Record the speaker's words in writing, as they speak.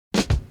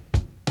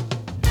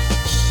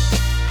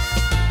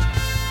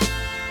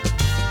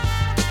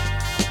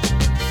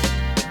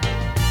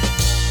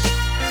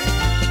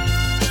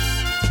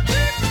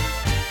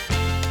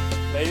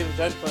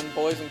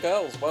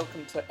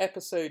welcome to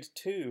episode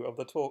 2 of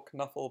the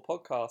talkNUFFLE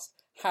podcast.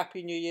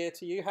 Happy New Year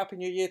to you. Happy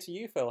New Year to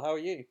you, Phil. How are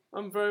you?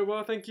 I'm very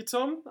well, thank you,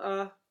 Tom.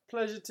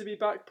 Pleasure to be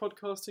back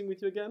podcasting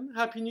with you again.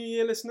 Happy New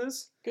Year,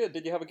 listeners. Good.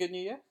 Did you have a good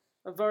New Year?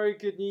 A very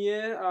good New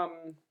Year.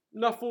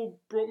 Nuffle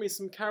brought me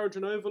some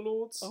Caradron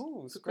Overlords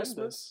for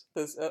Christmas.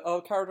 There's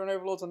Caradron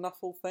Overlords a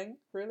Nuffle thing,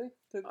 really?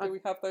 Do we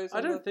have those?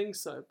 I don't think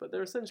so, but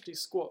they're essentially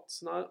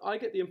squats, and I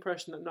get the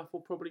impression that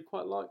Nuffle probably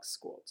quite likes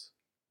squats.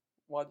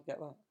 Why'd you get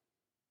that?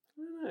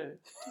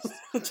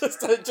 I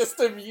don't just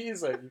know.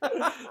 amusing.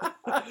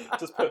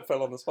 Just put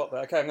Phil on the spot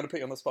there. Okay, I'm going to put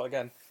you on the spot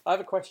again. I have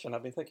a question.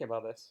 I've been thinking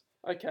about this.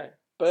 Okay.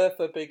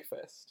 Bertha Big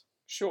Fist.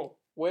 Sure.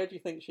 Where do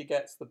you think she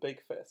gets the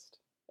Big Fist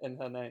in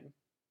her name?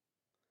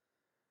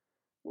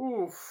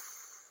 Oof.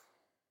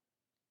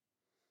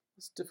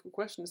 That's a difficult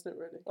question, isn't it,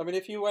 really? I mean,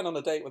 if you went on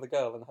a date with a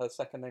girl and her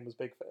second name was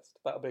Big Fist,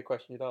 that would be a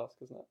question you'd ask,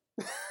 isn't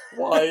it?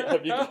 Why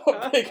have you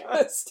got Big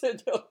Fist in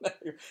your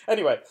name?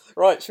 Anyway,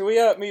 right, shall we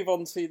move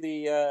on to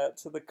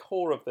the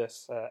core of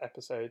this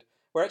episode?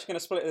 We're actually going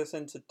to split this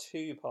into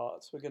 2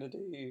 parts. We're going to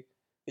do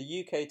the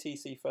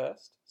UKTC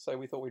first, so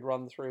we thought we'd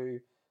run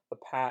through the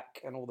pack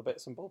and all the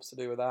bits and bobs to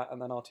do with that,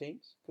 and then our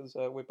teams, because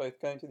we're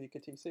both going to the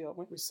UKTC, aren't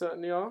we? We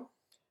certainly are.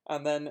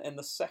 And then in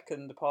the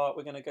second part,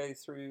 we're going to go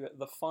through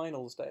the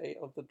finals day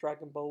of the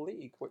Dragon Ball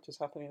League, which is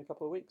happening in a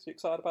couple of weeks. You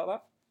excited about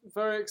that?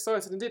 Very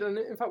excited indeed, and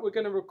in fact, we're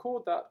going to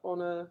record that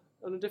on a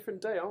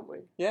different day, aren't we?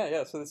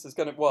 Yeah. So this is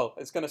going to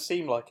it's going to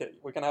seem like it.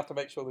 We're going to have to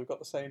make sure we've got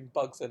the same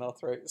bugs in our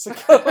throats,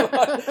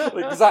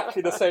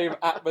 exactly the same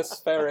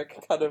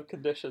atmospheric kind of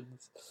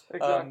conditions.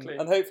 Exactly.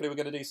 And hopefully, we're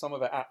going to do some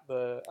of it at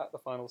the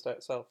finals day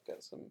itself.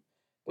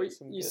 Well,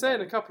 you say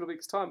in a couple of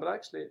weeks' time, but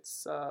actually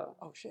it's...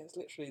 oh shit, it's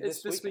literally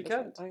this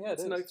weekend. Oh, yeah,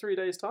 it's in like 3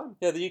 days' time.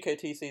 Yeah, the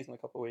UKTC is in a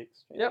couple of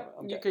weeks. Yep,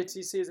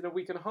 UKTC is in a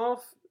week and a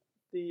half.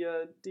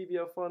 The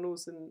DBL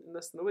Finals in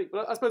less than a week.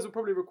 But I suppose we'll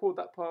probably record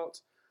that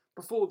part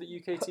before the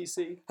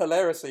UKTC.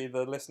 Hilariously,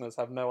 the listeners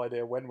have no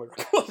idea when we're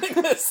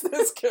recording this.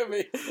 This could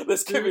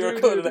be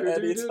recorded at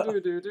any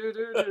time.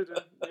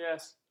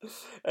 Yes.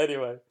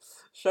 Anyway,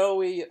 shall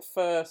we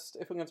first,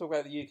 if we're going to talk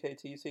about the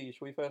UKTC,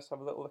 shall we first have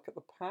a little look at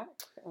the pack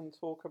and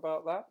talk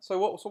about that? So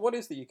what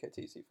is the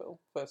UKTC, Phil,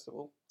 first of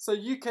all? So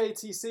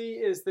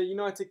UKTC is the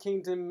United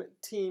Kingdom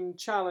Team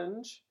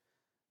Challenge.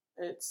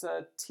 It's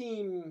a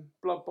team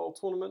Blood Bowl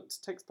tournament.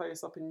 Takes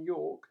place up in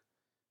York.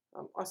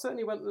 I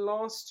certainly went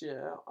last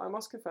year. I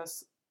must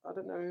confess, I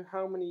don't know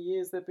how many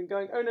years they've been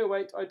going. Oh no,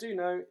 wait, I do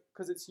know,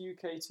 because it's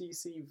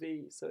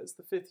UKTCV, so it's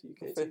the 5th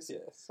UKTC. The 5th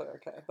year, so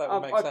okay, that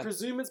would make sense. I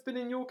presume it's been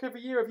in York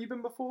every year. Have you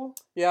been before?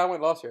 Yeah, I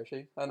went last year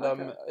actually, and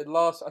okay.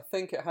 I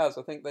think it has.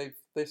 I think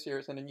this year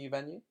it's in a new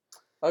venue.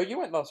 Oh, you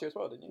went last year as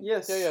well, didn't you?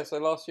 Yes. Yeah. So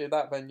last year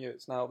that venue,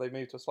 they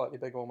moved to a slightly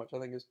bigger one, which I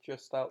think is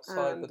just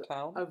outside the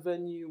town. A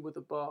venue with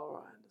a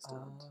bar, I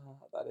understand.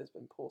 That is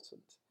important.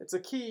 It's a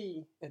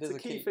key. It's a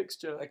key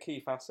fixture. A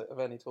key facet of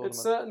any tournament.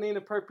 It's certainly an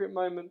appropriate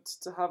moment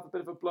to have a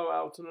bit of a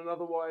blowout on an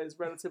otherwise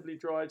relatively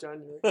dry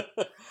January.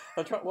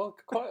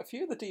 Quite a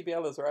few of the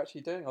DBLers are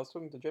actually doing. I was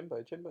talking to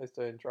Jimbo. Jimbo's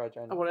doing dry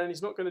January. Oh, well, and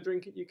he's not going to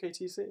drink at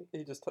UKTC.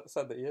 He just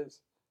said that he is.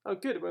 Oh,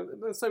 good. Well,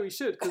 so he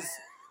should, because.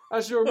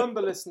 As you'll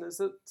remember, listeners,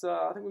 that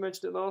I think we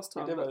mentioned it last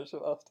time. We did mention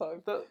it last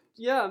time. That,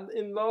 yeah,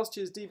 in last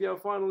year's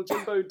DBL final,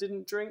 Jimbo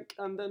didn't drink,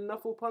 and then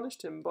Nuffle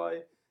punished him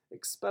by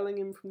expelling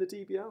him from the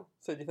DBL.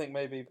 So do you think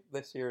maybe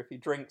this year, if he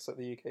drinks at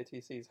the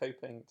UKTC, he's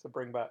hoping to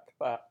bring back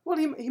that? Well,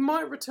 he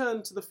might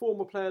return to the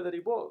former player that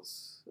he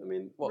was. I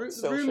mean,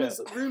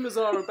 rumours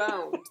are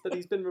abound that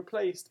he's been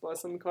replaced by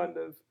some kind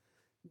of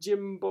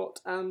Gymbot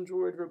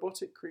android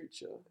robotic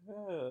creature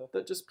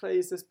that just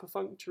plays this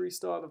perfunctory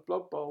style of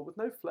Blood Bowl with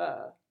no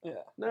flair,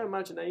 no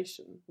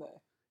imagination.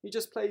 No, he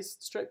just plays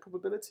straight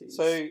probabilities.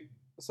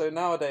 So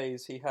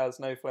nowadays he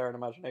has no flair and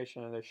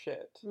imagination and is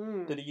shit.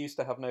 Did he used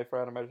to have no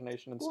flair and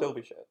imagination and still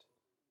be shit?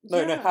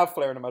 No, have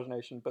flair and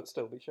imagination but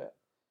still be shit.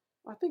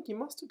 I think he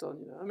must have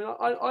done. I mean,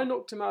 I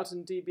knocked him out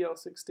in DBL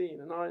 16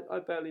 and I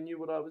barely knew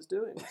what I was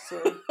doing.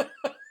 So.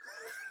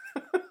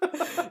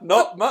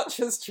 Not much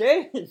has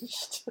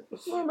changed.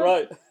 Well,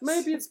 right.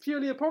 Maybe it's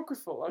purely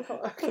apocryphal.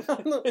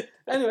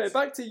 Anyway,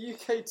 back to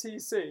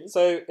UKTC.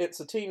 So it's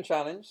a team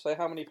challenge. So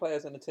how many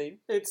players in a team?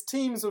 It's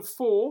teams of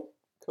 4.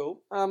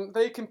 Cool.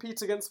 They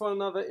compete against one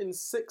another in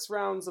 6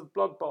 rounds of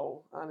Blood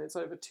Bowl, and it's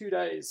over 2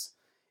 days.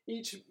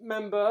 Each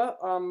member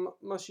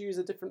must use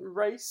a different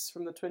race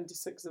from the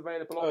 26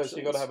 available options. Oh, so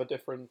you've got to have a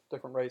different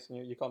race,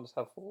 and you can't just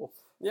have four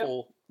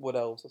wood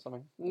elves or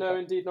something. No, okay.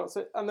 Indeed not.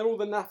 So, and they're all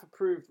the NAF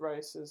approved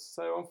races.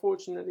 So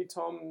unfortunately,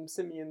 Tom,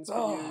 Simeons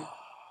for you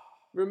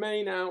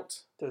remain out.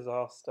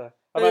 Disaster.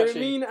 They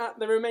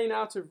remain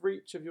out of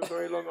reach of your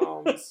very long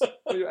arms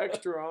or your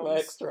extra arms. My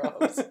extra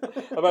arms.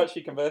 I'm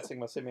actually converting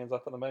my Simeons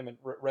up at the moment,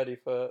 ready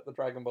for the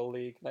Dragon Ball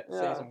League next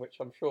season, which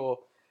I'm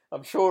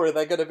sure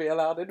they're going to be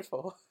allowed in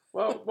for.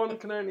 Well, one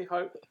can only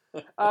hope.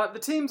 The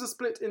teams are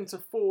split into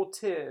 4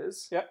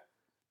 tiers. Yep.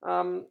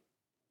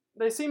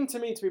 They seem to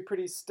me to be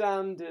pretty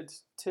standard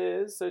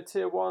tiers. So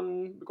tier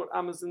 1, we've got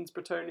Amazons,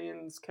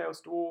 Bretonians,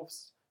 Chaos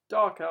Dwarfs,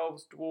 Dark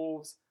Elves,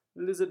 Dwarves,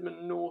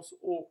 Lizardmen, Norse,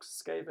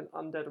 Orcs, Skaven,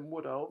 Undead and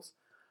Wood Elves.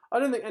 I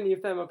don't think any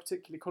of them are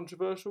particularly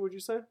controversial, would you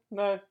say?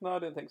 No, I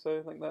don't think so.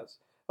 I think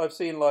I've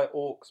seen like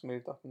orcs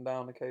moved up and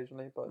down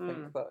occasionally, but I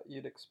think that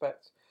you'd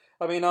expect.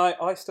 I mean,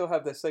 I still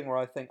have this thing where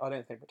I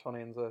don't think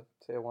Bretonnians are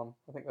tier 1.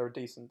 I think they're a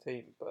decent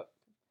team, but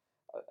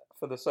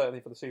certainly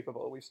for the Super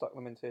Bowl, we've stuck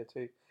them in tier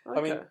 2. Okay.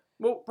 I mean,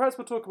 well, perhaps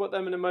we'll talk about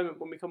them in a moment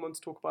when we come on to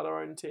talk about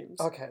our own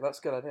teams. Okay, that's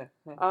a good idea.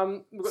 Yeah.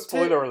 We've got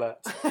Spoiler alert.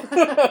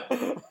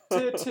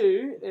 Tier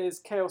 2 is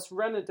Chaos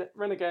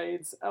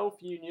Renegades,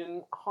 Elf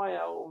Union, High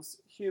Elves,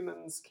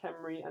 Humans,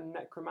 Khemri, and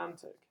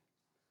Necromantic.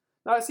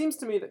 Now, it seems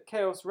to me that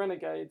Chaos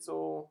Renegades,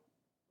 or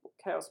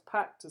Chaos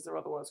Pact as they're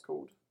otherwise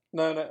called.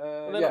 No,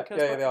 they are,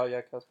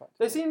 Chaos Pact.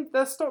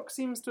 Their stock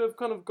seems to have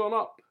kind of gone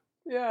up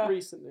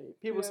recently.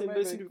 They seem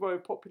to be very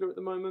popular at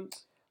the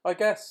moment. I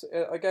guess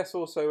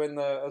also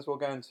as we'll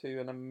go into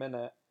in a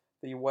minute,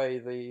 the way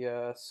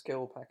the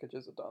skill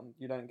packages are done,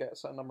 you don't get a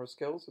certain number of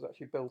skills. It's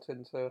actually built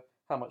into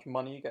how much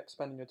money you get to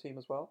spend in your team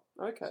as well.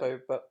 Okay. So,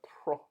 but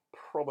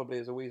probably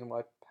is a reason why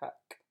I can't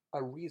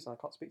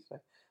speak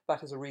today.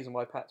 That is a reason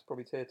why Pact's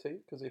probably tier 2,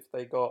 because if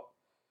they got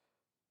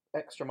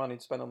extra money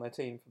to spend on their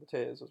team for the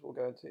tiers, as we'll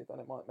go into, then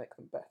it might make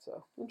them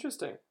better.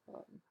 Interesting.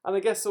 And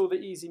I guess all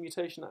the easy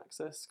mutation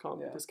access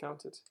can't be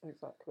discounted.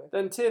 Exactly.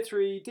 Then tier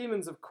 3,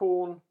 Demons of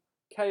Khorne,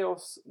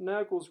 Chaos,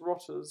 Nurgle's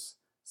Rotters,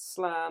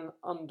 Slan,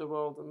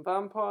 Underworld, and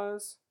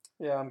Vampires.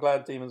 Yeah, I'm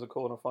glad Demons of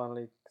Khorne are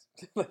finally.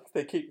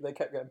 they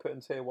kept getting put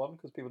in tier 1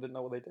 because people didn't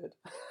know what they did,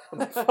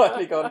 and they've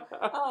finally gone.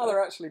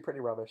 They're actually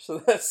pretty rubbish.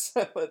 So let's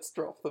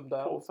drop them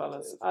down. Poor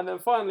fellas. And then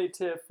finally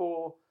tier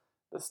 4,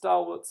 the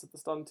stalwarts of the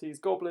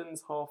Stunties,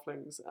 Goblins,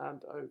 Halflings,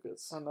 and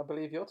Ogres. And I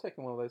believe you're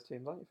taking one of those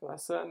teams, aren't you, Phil? I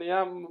certainly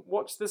am.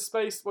 Watch this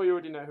space. Well, you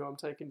already know who I'm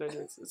taking, don't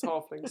you? It's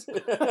Halflings.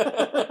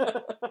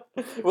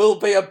 Will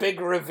be a big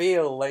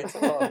reveal later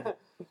on.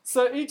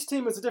 So each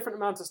team has a different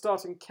amount of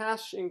starting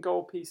cash in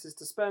gold pieces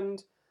to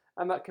spend,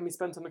 and that can be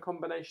spent on a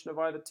combination of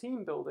either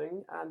team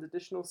building and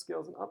additional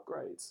skills and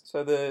upgrades.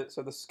 So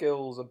the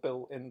skills are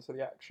built into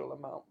the actual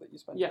amount that you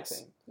spend on your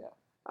team. Yeah,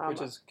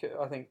 which is,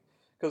 I think,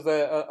 because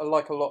they're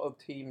like a lot of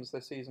teams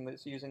this season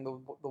that's using the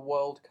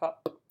World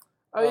Cup.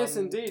 Oh yes,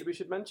 indeed. We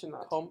should mention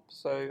that comp.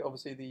 So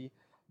obviously the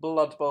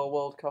Blood Bowl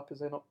World Cup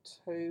is in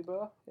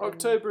October.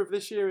 October of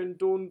this year in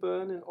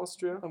Dornbirn in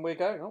Austria. And we're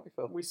going, aren't we,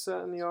 Phil? We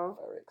certainly are.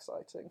 Very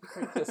exciting.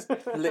 We're just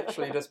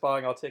literally just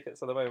buying our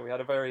tickets at the moment. We had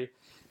a very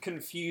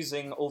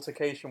confusing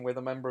altercation with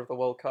a member of the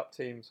World Cup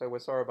team, so we're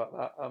sorry about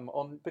that.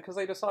 Because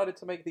they decided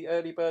to make the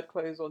early bird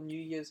close on New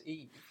Year's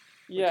Eve.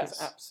 Which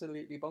is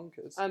absolutely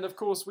bonkers. And of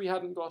course, we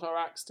hadn't got our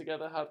acts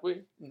together, had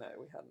we? No,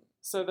 we hadn't.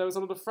 So there was a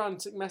lot of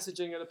frantic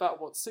messaging at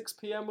about, 6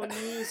 p.m. on New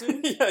Year's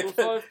Eve? Or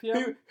 5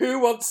 p.m? Who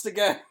wants to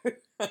go?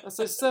 And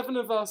so 7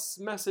 of us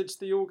messaged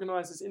the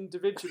organisers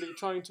individually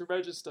trying to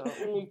register,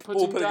 all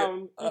putting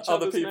down each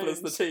other other's people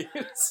names. as the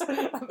teams.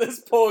 And this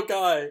poor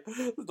guy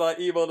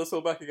emailed us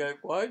all back and going,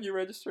 "Why aren't you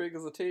registering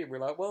as a team?" We're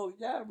like, "Well,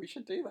 yeah, we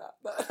should do that.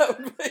 That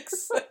would make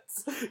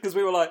sense." Because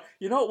we were like,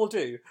 you know what we'll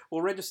do?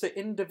 We'll register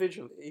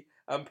individually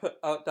and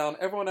put down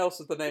everyone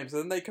else's names,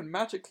 and then they can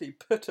magically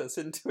put us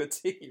into a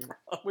team.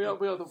 We are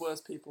the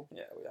worst people.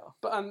 Yeah, we are.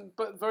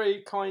 But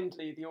very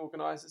kindly, the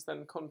organisers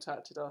then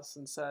contacted us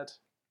and said,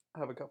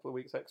 "Have a couple of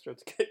weeks extra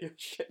to get your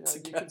shit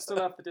together. You can still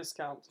have the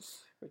discount,"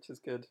 which is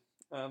good.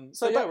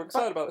 We're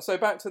excited about it. So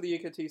back to the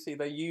UKTC,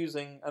 they're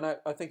using, and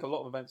I think a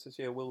lot of events this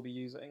year will be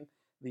using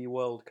the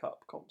World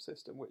Cup comp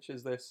system, which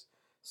is this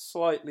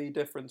slightly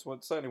different to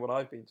certainly what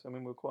I've been to. I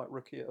mean, we're quite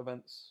rookie at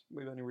events.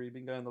 We've only really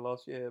been going the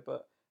last year,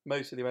 but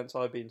most of the events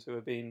I've been to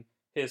have been,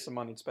 here's some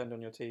money to spend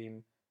on your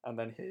team, and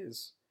then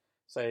here's,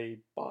 say,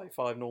 buy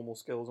 5 normal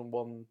skills and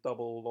 1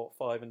 double, or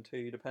 5 and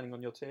 2, depending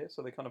on your tier.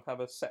 So they kind of have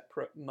a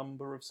separate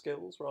number of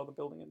skills rather than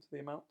building into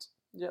the amount.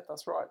 Yeah,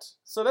 that's right.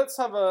 So let's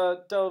have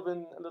a delve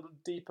in a little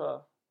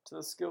deeper to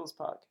the skills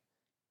pack.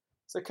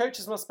 So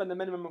coaches must spend a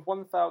minimum of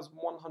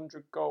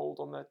 1,100 gold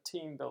on their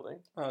team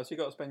building. So you've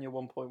got to spend your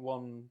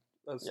 1.1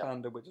 as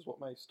standard, which is what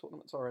most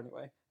tournaments are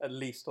anyway, at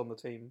least on the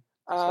team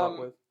to start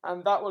with.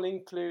 And that will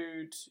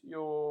include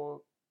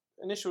your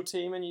initial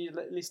team, and you need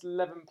at least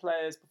 11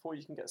 players before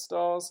you can get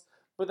stars.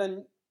 But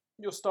then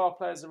your star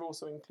players are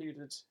also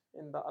included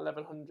in that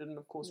 1,100, and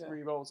of course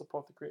re-rolls,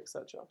 apothecary,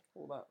 etc.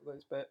 All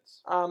those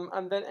bits.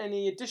 And then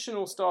any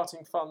additional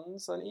starting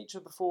funds, and each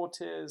of the 4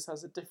 tiers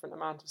has a different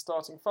amount of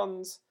starting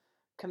funds,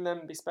 can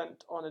then be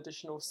spent on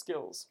additional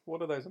skills.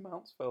 What are those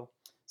amounts, Phil?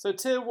 So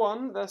tier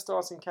 1, their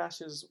starting cash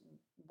is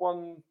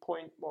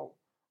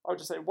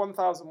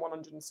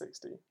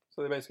 1,160.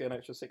 So they basically get an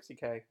extra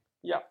 60k.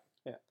 Yeah.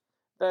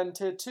 Then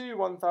tier 2,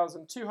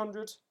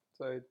 1,200.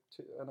 So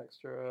an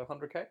extra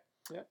 100k.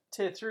 Yeah.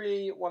 Tier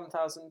 3,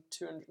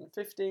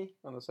 1,250.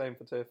 And the same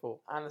for tier 4.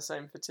 And the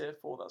same for tier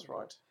 4. That's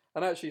right.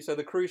 And actually, so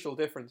the crucial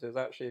difference is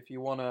actually if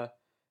you wanna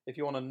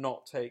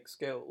not take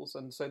skills,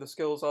 and so the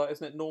skills are,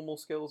 isn't it, normal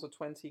skills are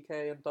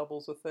 20k and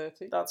doubles are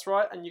 30? That's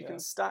right, and you can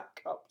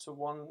stack up to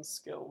 1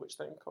 skill, which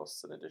then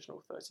costs an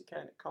additional 30k,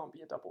 and it can't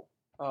be a double.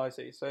 Oh, I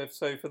see. So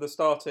for the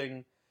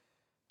starting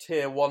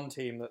tier 1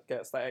 team that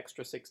gets that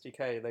extra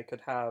 60k, they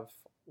could have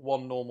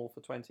one normal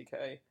for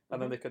 20k,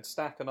 and then they could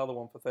stack another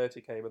one for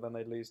 30k, but then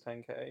they'd lose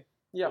 10k.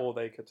 Yeah. Or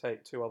they could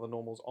take two other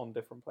normals on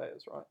different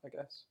players, right? I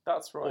guess.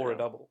 That's right. Or a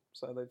double.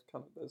 So they've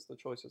there's the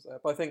choices there.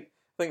 But I think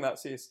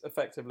that's the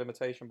effective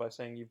limitation by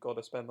saying you've got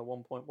to spend the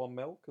 1.1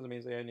 mil, because it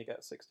means they only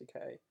get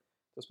 60k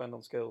to spend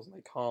on skills, and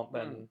they can't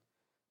then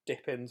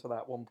dip into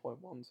that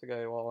 1.1 to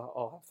go, well,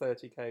 I'll have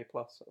 30k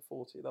plus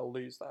 40. They'll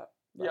lose that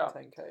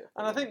 10k.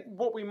 And I think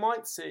what we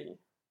might see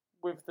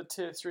with the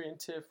tier 3 and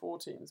tier 4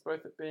 teams,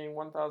 both at being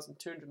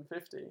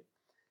 1,250,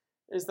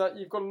 is that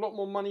you've got a lot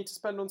more money to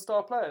spend on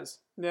star players.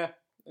 Yeah,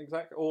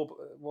 exactly.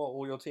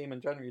 Or your team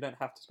in general, you don't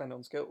have to spend it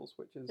on skills,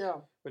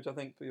 which I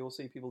think you'll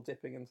see people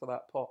dipping into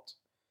that pot.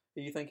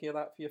 Are you thinking of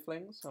that for your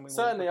flings? I mean,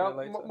 certainly.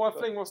 My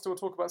fling we'll still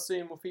talk about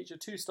soon will feature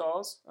 2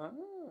 stars.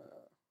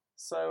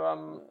 So,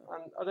 and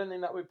I don't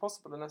think that would be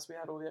possible unless we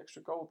had all the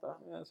extra gold there.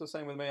 Yeah, it's the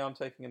same with me. I'm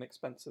taking an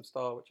expensive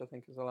star, which I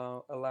think is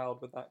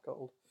allowed with that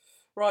gold.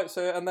 Right.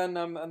 So, and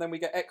then we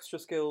get extra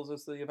skills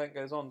as the event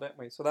goes on, don't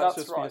we? So that's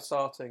just right.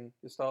 For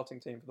your starting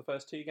team for the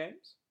first 2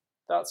 games.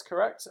 That's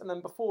correct. And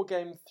then before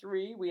game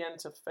 3, we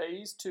enter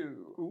phase 2.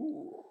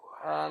 Ooh.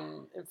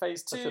 In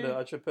phase 2,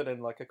 I should put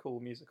in like a cool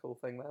musical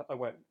thing there. I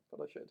won't,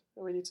 but I should.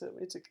 We need to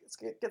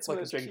get some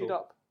of those queued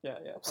up. Yeah.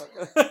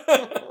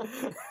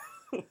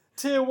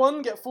 Tier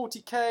 1 get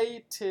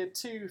 40k, Tier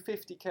 2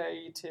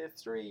 50k, Tier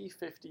 3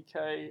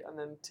 50k, and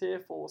then Tier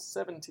 4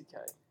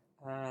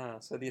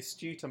 70k. So the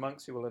astute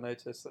amongst you will have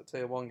noticed that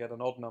Tier 1 get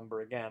an odd number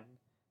again,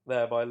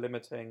 thereby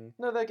limiting...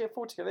 No, they get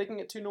 40k. They can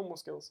get 2 normal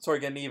skills. Sorry,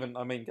 get an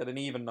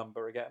even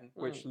number again,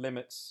 which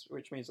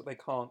means that they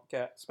can't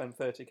spend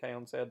 30k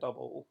on, say, a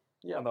double.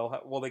 Yeah.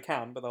 And they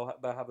can, but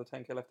they'll have the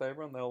 10k left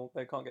over, and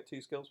they can't get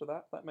 2 skills with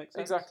that. That makes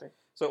sense. Exactly.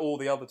 So all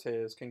the other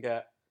tiers can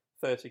get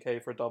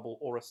 30k for a double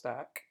or a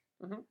stack.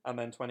 And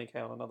then 20k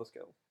on another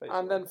skill. Basically.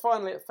 And then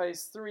finally at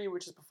phase 3,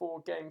 which is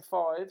before game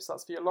 5, so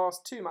that's for your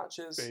last 2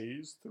 matches.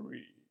 Phase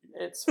 3.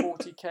 It's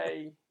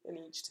 40k in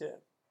each tier.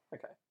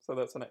 Okay, so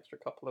that's an extra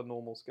couple of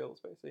normal skills,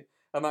 basically.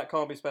 And that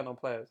can't be spent on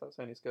players, that's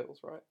only skills,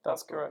 right?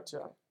 That's correct,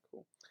 yeah.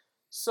 Cool.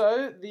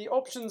 So the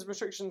options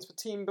restrictions for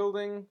team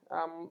building,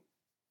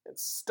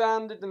 it's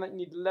standard in that you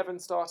need 11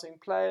 starting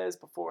players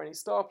before any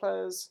star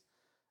players.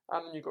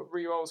 And then you've got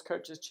rerolls,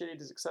 coaches,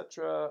 cheerleaders,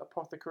 etc.,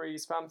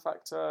 apothecaries, fan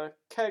factor,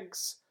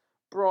 kegs,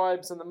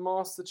 bribes, and the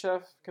master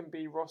chef can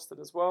be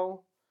rostered as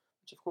well,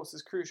 which of course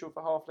is crucial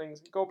for halflings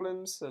and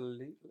goblins.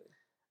 Absolutely.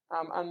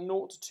 And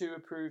 0 to 2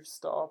 approved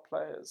star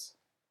players.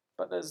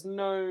 But there's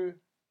no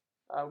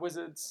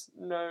wizards,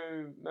 no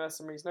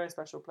mercenaries, no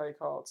special play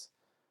cards.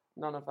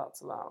 None of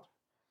that's allowed.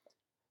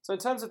 So in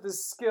terms of the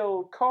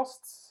skill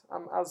costs,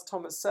 as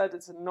Thomas said,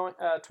 it's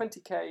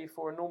 20k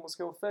for a normal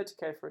skill,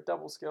 30k for a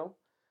double skill.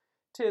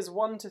 Tiers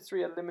 1 to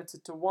 3 are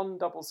limited to 1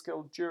 double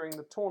skill during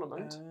the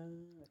tournament,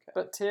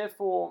 but Tier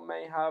 4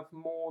 may have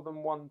more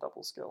than 1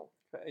 double skill.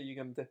 Are you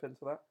going to dip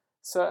into that?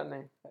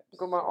 Certainly. I've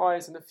got my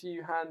eyes on a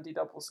few handy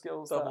double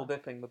skills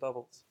dipping the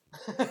doubles.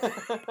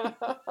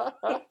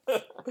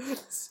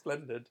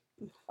 Splendid.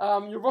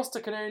 Your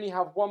roster can only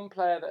have 1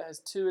 player that has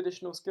 2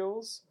 additional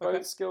skills.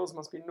 Both skills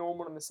must be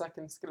normal, and the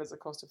second skill is a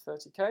cost of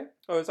 30k.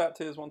 Oh, is that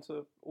Tiers 1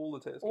 to all the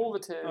tiers? All the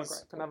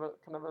tiers can have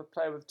a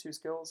player with 2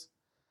 skills.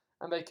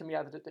 And they can be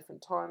added at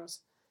different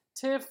times.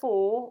 Tier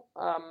 4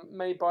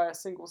 may buy a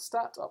single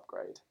stat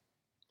upgrade,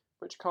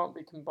 which can't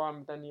be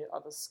combined with any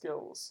other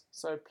skills.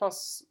 So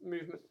plus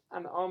movement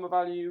and armor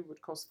value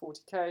would cost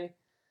 40k,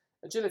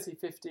 agility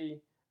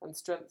 50, and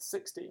strength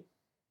 60.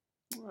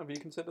 Have you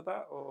considered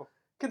that? Or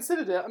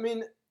considered it. I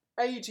mean,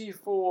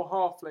 AG4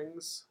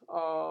 halflings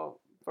are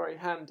very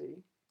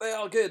handy. They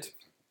are good.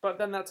 But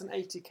then that's an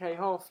 80k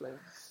halfling.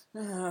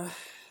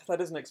 That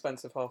is an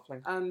expensive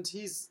halfling. And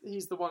he's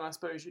the one I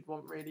suppose you'd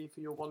want really for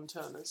your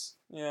 1-turners.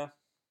 Yeah.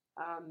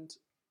 And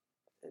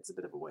it's a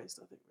bit of a waste,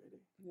 I think, really.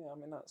 Yeah, I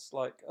mean, that's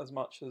like as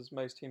much as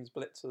most teams'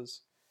 blitzers,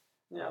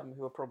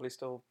 who are probably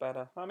still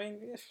better. I mean,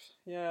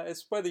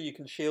 it's whether you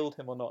can shield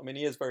him or not. I mean,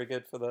 he is very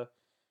good for the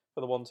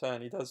 1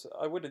 turn. He does.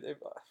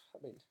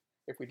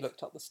 If we'd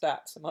looked up the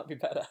stats, it might be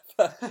better.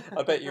 But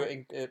I bet you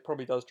it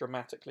probably does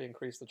dramatically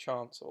increase the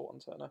chance of a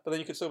 1-turner. But then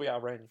you could still be out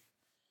of range.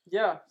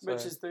 Yeah, so,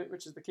 which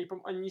is the key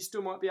problem, and you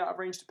still might be out of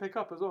range to pick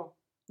up as well.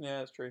 Yeah,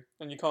 that's true.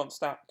 And you can't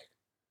stack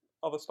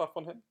other stuff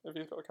on him if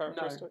he's got a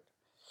characteristic.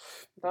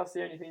 No. That's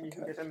the only thing you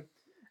can give him.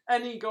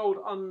 Any gold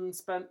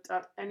unspent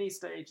at any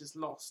stage is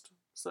lost.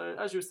 So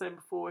as you were saying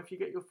before, if you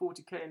get your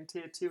 40k in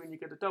tier 2 and you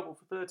get a double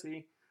for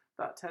 30,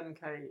 that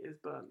 10k is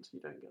burnt. You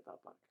don't get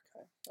that back.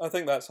 Okay. I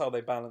think that's how they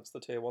balance the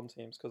tier 1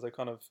 teams, because they're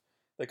kind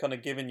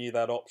of giving you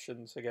that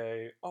option to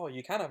go, oh,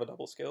 you can have a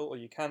double skill, or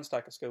you can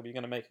stack a skill, but you're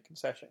going to make a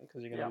concession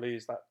because you're going to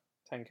lose that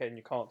 10k and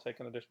you can't take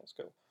an additional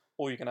skill.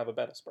 Or you can have a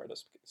better spread of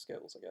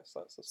skills, I guess.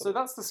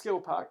 That's the skill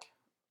pack.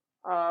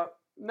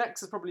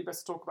 Next is probably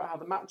best to talk about how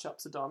the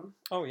matchups are done.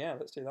 Oh yeah,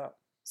 let's do that.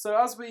 So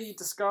as we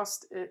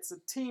discussed, it's a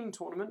team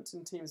tournament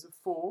in teams of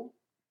 4.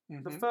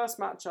 Mm-hmm. The first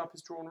matchup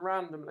is drawn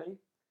randomly,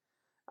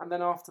 and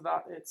then after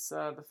that it's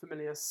the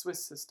familiar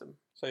Swiss system.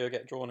 So you'll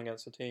get drawn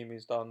against a team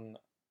who's done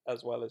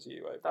as well as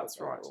you over. That's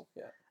right.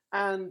 Yeah.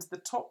 And the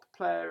top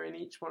player in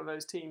each one of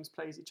those teams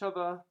plays each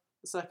other.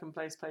 The second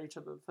place play each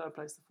other. The third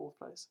place, the fourth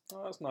place.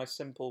 Oh, that's a nice,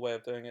 simple way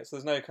of doing it. So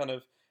there's no kind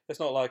of... It's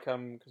not like,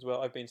 because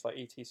I've been to like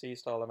ETC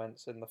style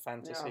events in the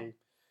fantasy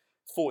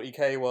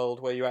 40k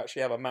world where you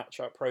actually have a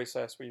match-up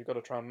process where you've got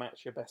to try and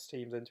match your best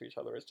teams into each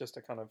other. It's just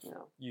a kind of,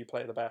 you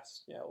play the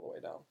best, all the way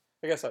down.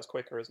 I guess that's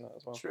quicker, isn't it,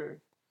 as well? True.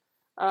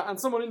 And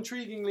somewhat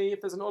intriguingly,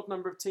 if there's an odd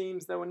number of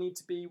teams, there will need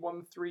to be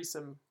one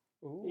threesome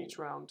each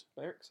round.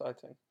 Very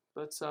exciting.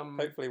 But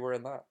hopefully we're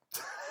in that.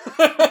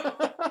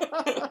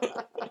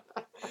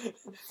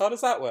 How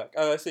does that work?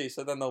 Oh, I see.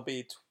 So then there'll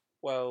be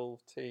 12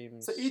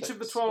 teams. So each of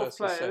the 12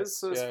 players,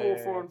 so it's 4,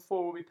 4, and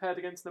 4, will be paired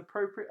against an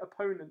appropriate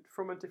opponent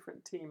from a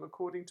different team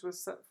according to a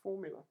set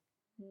formula.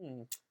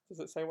 Does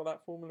it say what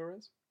that formula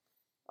is?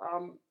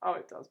 Oh,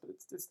 it does, but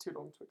it's too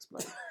long to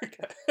explain.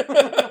 Okay.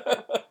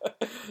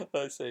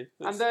 I see.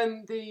 And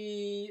then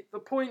the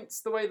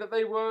points, the way that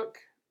they work,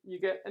 you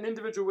get an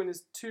individual win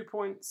is 2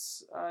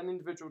 points, an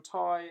individual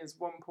tie is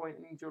 1 point,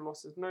 an individual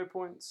loss is no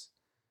points.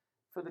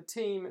 For the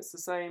team, it's the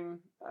same.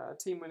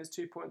 Team win is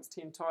 2 points,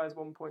 team tie is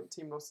 1 point,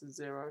 team loss is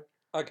 0.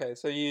 Okay,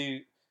 so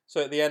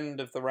at the end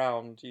of the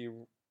round,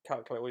 you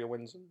calculate all your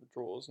wins and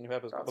draws, and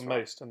whoever's got the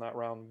most in that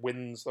round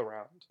wins the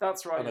round.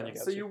 That's right. And then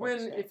so you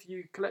win if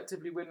you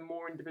collectively win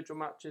more individual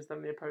matches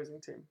than the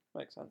opposing team.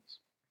 Makes sense.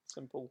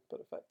 Simple but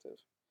effective.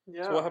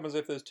 Yeah. So what happens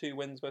if there's 2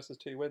 wins versus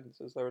 2 wins?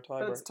 Is there a tie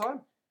break? It's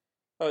time.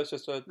 Oh, it's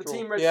just a the draw.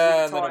 Team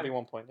registers and then it'll be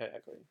 1 point. Yeah,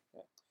 agree.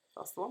 Yeah.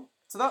 That's the one.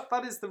 So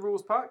that is the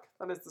rules pack.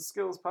 That is the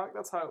skills pack.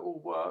 That's how it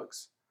all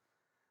works.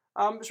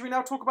 Should we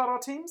now talk about our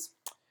teams?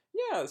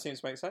 Yeah, that seems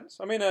to make sense.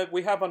 I mean,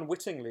 we have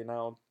unwittingly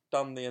now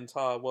done the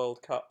entire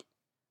World Cup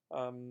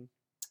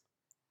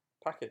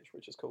package,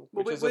 which is cool.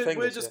 Well,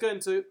 we're just going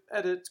to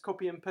edit,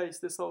 copy and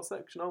paste this whole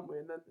section, aren't we?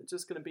 And then it's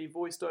just going to be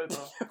voiced over.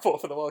 For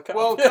the World Cup.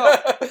 World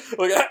Cup.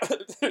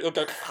 We'll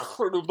go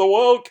the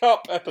World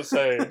Cup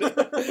episode.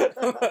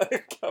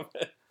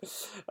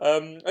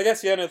 I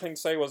guess the only thing to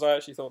say was I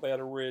actually thought they had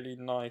a really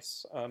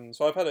nice...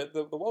 so I've had it...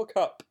 The World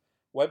Cup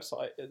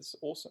website is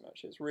awesome,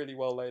 actually. It's really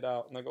well laid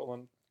out, and they've got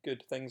all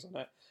good things on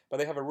it. But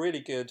they have a really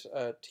good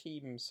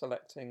team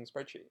selecting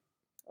spreadsheet.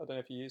 I don't know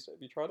if you used it.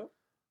 Have you tried it?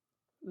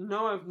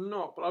 No, I've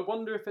not, but I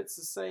wonder if it's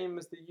the same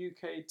as the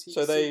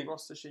UKTC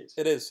roster sheet.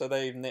 It is, so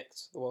they've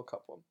nicked the World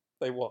Cup one.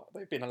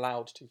 They've been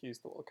allowed to use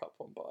the World Cup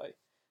one by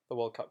the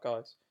World Cup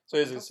guys.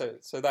 So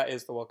that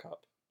is the World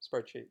Cup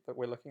spreadsheet that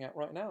we're looking at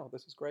right now.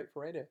 This is great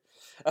for radio.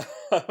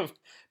 But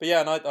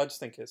yeah, and I just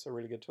think it's a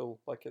really good tool.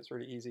 Like, it's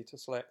really easy to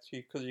select,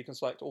 because you can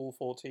select all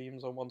 4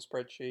 teams on one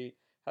spreadsheet,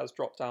 has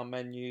drop-down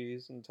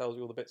menus, and tells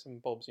you all the bits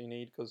and bobs you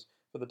need, because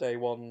for the day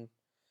 1...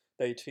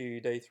 Day 2,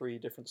 Day 3,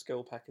 different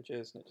skill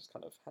packages, and it just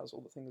kind of has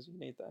all the things you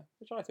need there,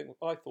 which I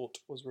thought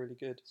was really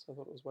good, so I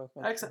thought it was worth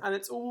mentioning. Excellent, and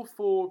it's all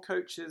 4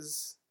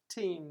 coaches'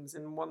 teams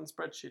in one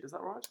spreadsheet, is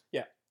that right?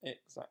 Yeah,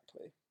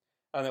 exactly.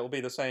 And it will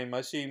be the same. I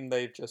assume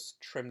they've just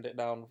trimmed it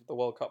down. The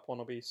World Cup one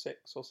will be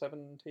 6 or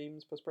 7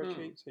 teams per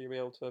spreadsheet, so you'll be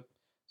able to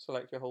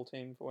select your whole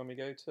team for when we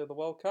go to the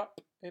World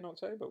Cup in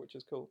October, which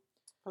is cool.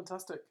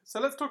 Fantastic. So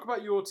let's talk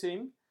about your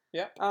team.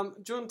 Yeah. Do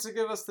you want to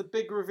give us the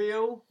big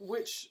reveal?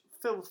 Which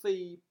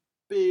filthy...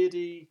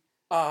 beardy,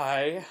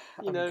 win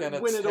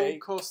at all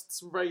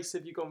costs race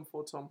have you gone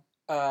for, Tom?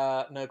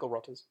 Nurgle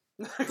Rotters.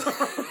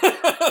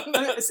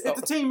 It's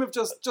a team of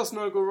just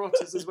Nurgle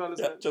Rotters as well,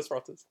 isn't it? Just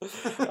Rotters.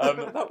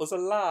 That was a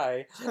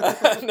lie.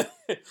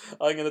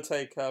 I'm going to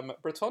take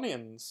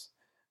Bretonnians.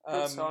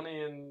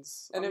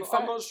 Bretonnians. And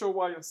I'm not sure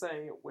why you're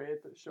saying it weird,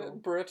 but sure.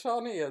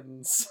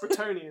 Bretonnians.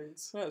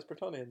 Bretonnians. No, it's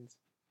Bretonnians.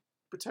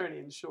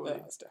 Bretonnians, surely.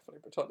 Yeah, it's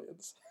definitely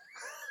Bretonnians.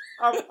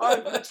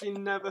 I've literally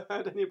never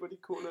heard anybody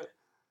call it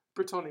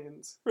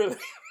Bretonnians. Really?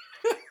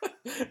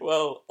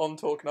 Well, on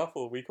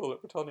talkNUFFLE, we call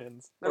it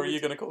Bretonnians. No, or are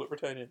you going to call it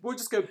Bretonnians? We'll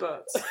just go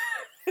Berts.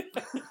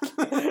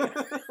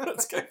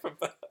 Let's go for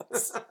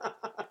Berts.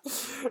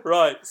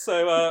 Right,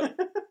 so...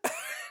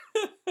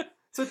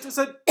 So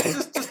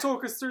just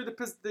talk us through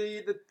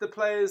the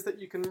players that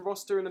you can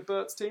roster in a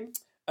Berts team.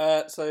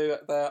 So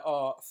there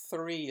are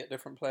 3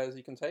 different players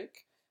you can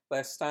take.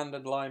 Their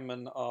standard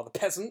linemen are the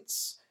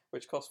Peasants,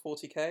 which cost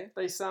 40k.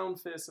 They sound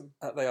fearsome.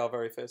 They are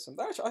very fearsome.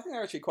 I think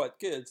they're actually quite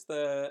good.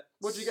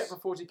 What do you get for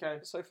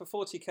 40k? So for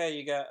 40k,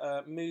 you get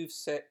move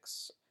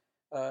 6,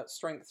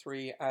 strength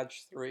 3,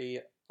 edge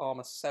 3,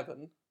 armor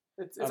 7.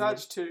 It's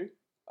edge 2.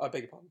 I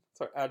beg your pardon.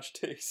 Sorry, edge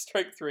 2,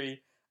 strength 3,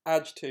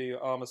 edge 2,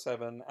 armor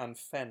 7, and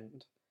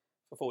fend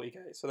for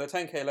 40k. So they're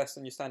 10k less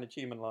than your standard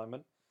human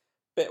lineman.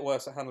 Bit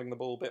worse at handling the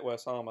ball, bit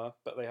worse armour,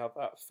 but they have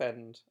that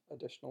fend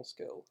additional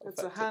skill.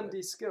 It's a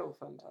handy skill,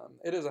 fend.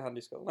 It is a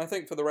handy skill. And I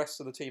think for the rest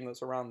of the team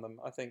that's around them,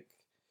 I think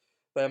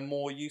they're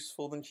more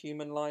useful than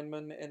human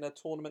linemen in a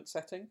tournament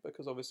setting,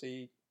 because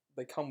obviously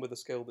they come with a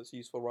skill that's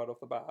useful right off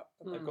the bat,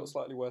 and they've got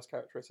slightly worse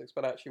characteristics.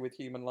 But actually, with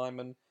human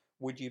linemen,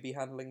 would you be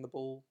handling the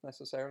ball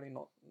necessarily?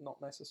 Not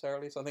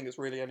necessarily. So I think it's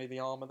really only the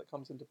armour that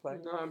comes into play.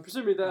 No, and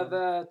presumably they're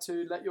there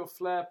to let your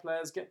flair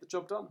players get the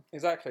job done.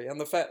 Exactly, and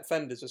the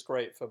fend is just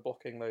great for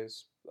blocking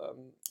those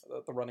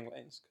the running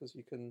lanes, because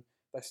you can.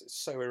 That's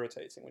so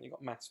irritating when you've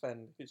got mass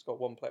fend. If you've just got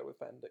one player with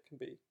fend, it can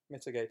be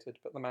mitigated,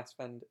 but the mass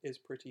fend is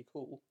pretty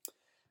cool.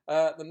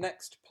 The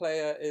next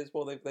player is,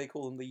 well, they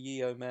call them the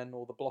Yeo men,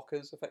 or the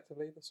blockers,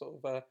 effectively. The sort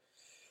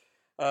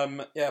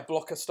of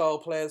blocker style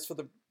players for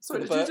the.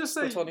 Sorry, did you just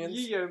say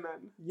Yeo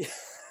men? Yeah.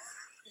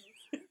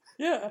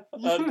 Yeah,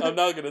 I'm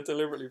now going to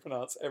deliberately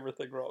pronounce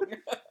everything wrong.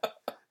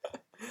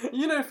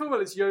 You know full well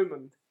it's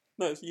yeoman.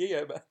 No, it's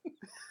Yeo men.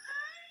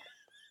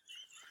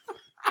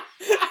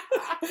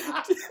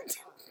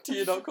 Do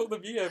you not call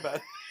them Yeo men?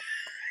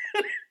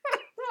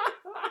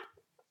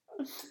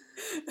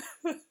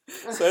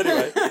 So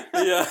anyway,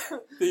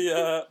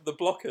 the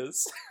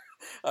blockers,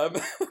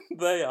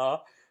 they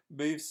are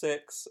move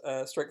 6,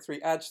 strength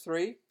 3, edge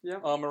 3,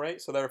 armor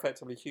 8. So they're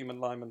effectively human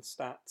lineman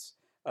stats,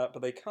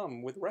 but they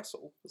come with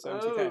wrestle for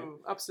 70k. Oh,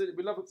 absolutely!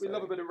 We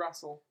love a bit of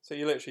wrestle. So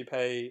you literally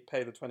pay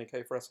the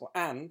 20k for wrestle,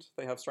 and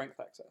they have strength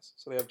access.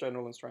 So they have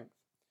general and strength.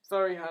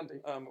 Very handy.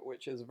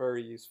 Which is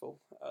very useful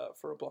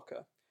for a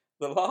blocker.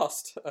 The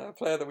last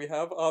player that we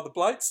have are the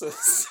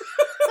Blitzers.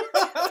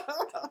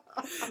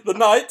 The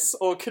Knights,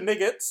 or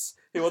Kniggets,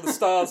 who are the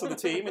stars of the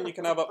team, and you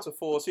can have up to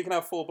 4. So you can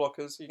have 4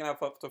 blockers, you can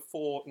have up to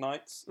 4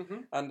 Knights,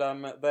 and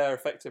they're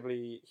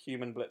effectively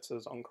human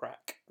blitzers on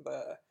crack.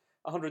 They're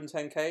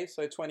 110k,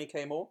 so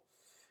 20k more,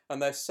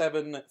 and they're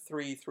 7,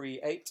 3,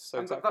 3, 8, so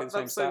and exactly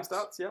the same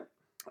stats.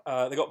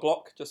 Yeah. They got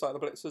block, just like the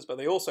blitzers, but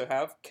they also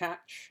have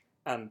catch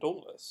and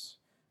dauntless,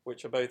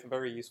 which are both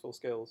very useful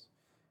skills.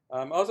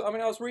 I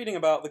was reading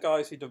about the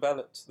guys who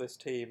developed this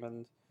team,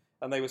 and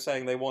they were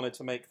saying they wanted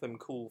to make them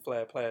cool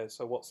flair players.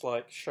 So what's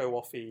like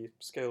show-offy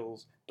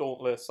skills?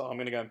 Dauntless, I'm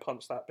going to go and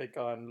punch that big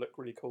guy and look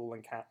really cool,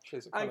 and catch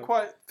is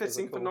quite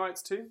fitting for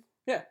Knights too.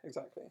 Yeah,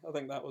 exactly. I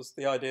think that was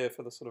the idea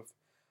for the sort of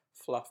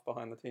fluff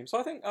behind the team. So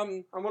I think...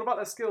 and what about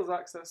their skills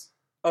access?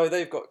 Oh,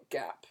 they've got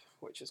gap,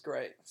 which is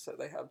great. So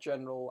they have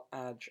general,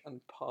 edge,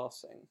 and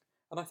passing.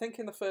 And I think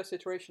in the first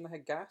iteration they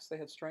had gas, they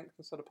had strength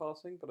instead of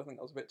passing, but I think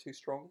that was a bit too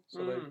strong,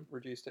 so they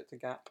reduced it to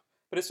gap.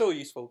 But it's still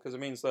useful, because it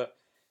means that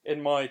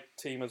in my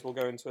team, as we'll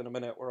go into in a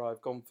minute, where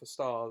I've gone for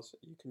stars,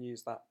 you can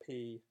use that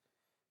P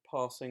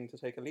passing to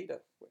take a leader,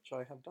 which I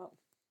have done.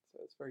 So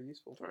it's very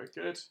useful. Very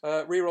good.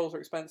 Rerolls are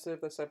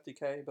expensive, they're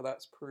 70k, but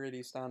that's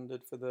pretty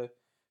standard for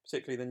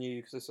particularly the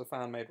new, because it's a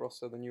fan-made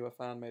roster, the newer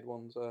fan-made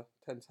ones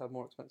tend to have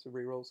more expensive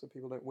rerolls, so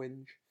people don't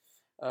whinge.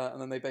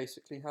 And then they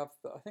basically have,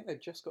 I think they've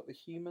just got the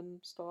human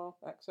star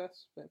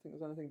access. I don't think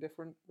there's anything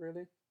different,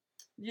 really.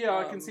 Yeah,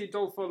 I can see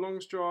Dolpher,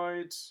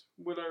 Longstride,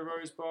 Willow,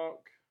 Rosebark,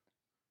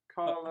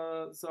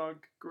 Carla, Zug,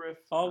 Griff.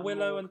 Are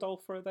Willow and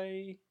Dolpher, are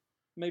they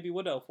maybe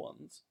Wood Elf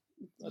ones?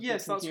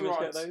 Yes, that's right.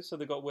 Get those? So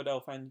they've got Wood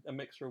Elf and a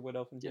mixture of Wood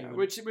Elf and human.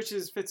 Which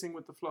is fitting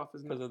with the fluff,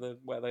 isn't it? Because of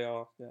where they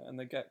are, yeah. And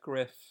they get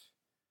Griff.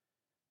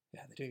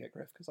 Yeah, they do get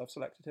Griff, because I've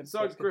selected him.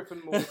 Zug, Griff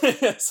and Morse.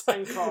 Yes.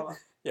 And Carla.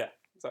 Yeah,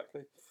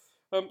 exactly.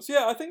 So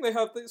yeah, I think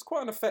it's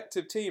quite an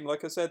effective team.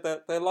 Like I said,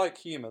 they're like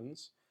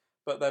humans,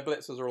 but their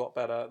blitzers are a lot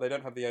better. They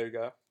don't have the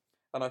ogre,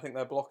 and I think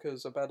their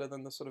blockers are better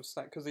than the sort of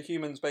stack, because the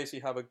humans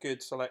basically have a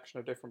good selection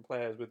of different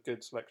players with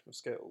good selection of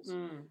skills.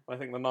 And I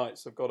think the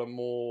Knights have got a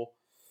more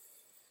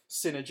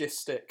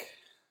synergistic,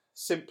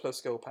 simpler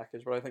skill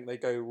package, but I think they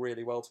go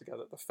really well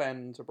together. The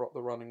fend to block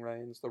the running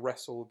lanes, the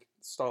wrestle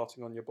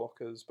starting on your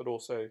blockers, but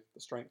also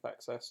the strength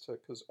access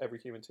because every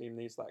human team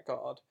needs that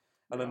guard.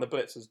 And then the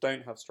blitzers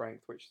don't have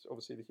strength, which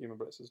obviously the human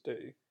blitzers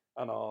do,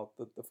 and are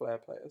the flair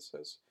players. So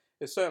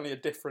it's certainly a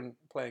different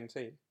playing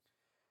team.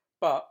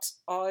 But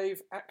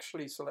I've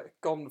actually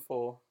gone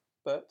for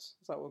Berts.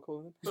 Is that what we're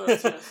calling them?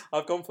 Berts, yes.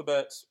 I've gone for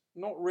Berts,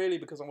 not really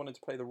because I wanted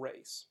to play the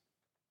race,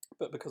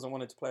 but because I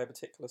wanted to play a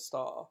particular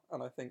star,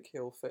 and I think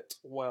he'll fit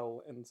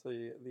well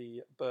into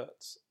the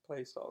Berts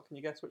playstyle. Can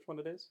you guess which one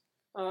it is?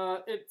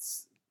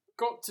 It's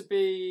got to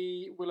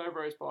be Willow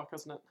Rosebark,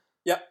 hasn't it?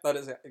 Yep, that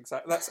is it,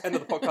 exactly. That's end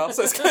of the podcast.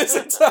 Let's go into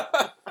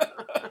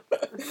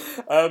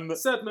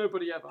said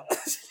nobody ever.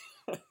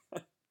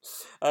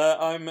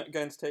 I'm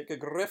going to take a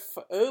Griff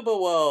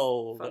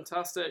Oberwald.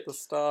 Fantastic. The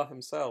star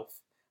himself.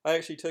 I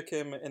actually took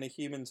him in a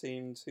human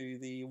team to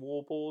the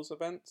Warboars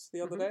event the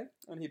other day,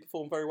 and he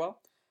performed very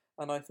well.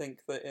 And I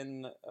think that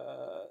in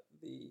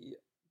the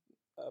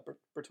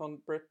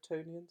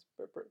Bretonians,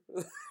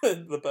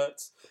 the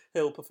Berts,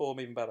 he'll perform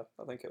even better.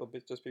 I think it'll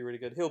just be really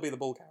good. He'll be the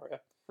ball carrier.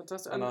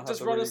 Fantastic. And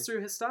just run us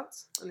through his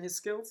stats and his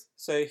skills.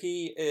 So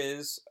he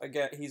is,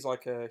 again, he's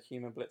like a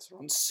human blitzer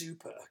on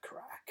super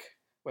crack,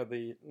 where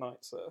the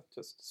Knights are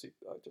just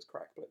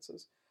crack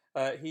blitzers.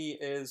 He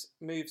is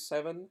move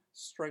 7,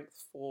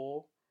 strength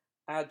 4,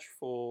 edge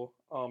 4,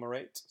 armor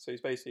 8. So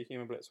he's basically a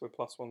human blitzer with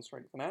 +1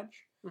 strength and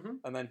edge.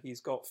 And then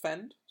he's got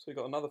fend, so we've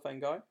got another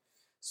fend guy.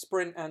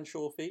 Sprint and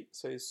sure feet,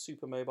 so he's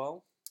super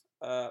mobile.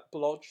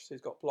 Blodge, so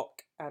he's got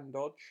block and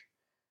dodge.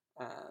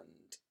 And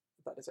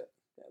that is it.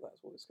 yeah,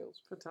 that's all his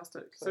skills.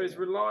 Fantastic. So he's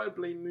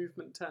reliably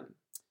movement 10.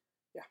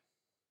 Yeah.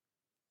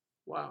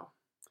 Wow.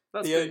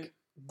 That's big.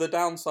 The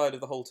downside of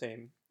the whole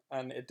team,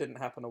 and it didn't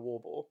happen at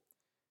Warbore,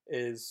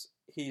 is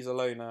he's a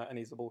loner and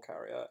he's the ball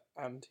carrier,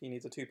 and he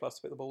needs a 2+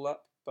 to pick the ball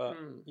up, but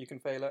you can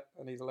fail it,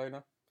 and he's a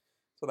loner.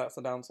 So that's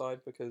the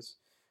downside, because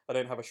I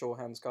don't have a sure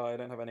hands guy, I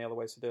don't have any other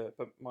ways to do it,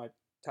 but my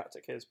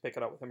tactic is pick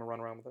it up with him and run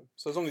around with him.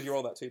 So as long as you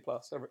roll that 2+,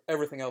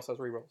 everything else has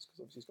rerolls, because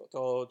obviously he's got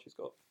dodge, he's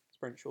got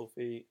sprint, sure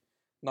feet,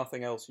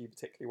 nothing else you're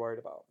particularly worried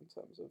about in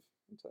terms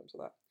of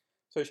that.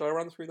 So shall I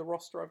run through the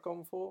roster I've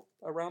gone for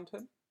around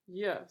him?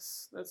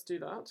 Yes, let's do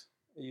that.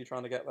 Are you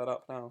trying to get that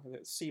up now?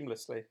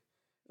 Seamlessly.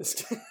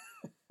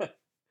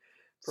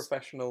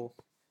 Professional.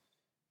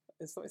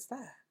 It's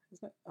there,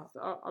 isn't it?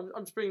 Oh.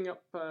 I'm just bringing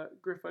up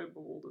Griff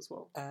Overwald as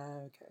well.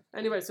 Okay.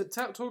 Anyway, so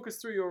talk us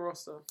through your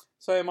roster.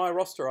 So my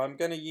roster, I'm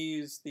going to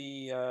use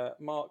the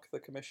Mark the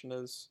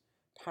Commissioner's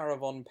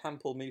Paravon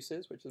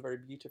Pamplemooses, which is a very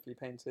beautifully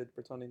painted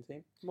Bretonnian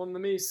team. Mon the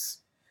Mies.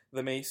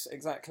 The Mies,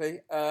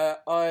 exactly.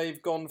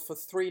 I've gone for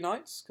 3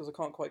 knights because I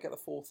can't quite get the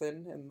 4th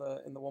in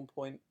the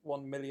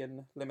 1.1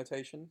 million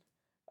limitation.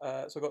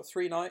 So I've got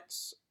 3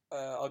 knights.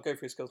 I'll go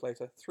through skills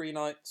later. 3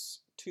 knights,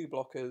 2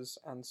 blockers,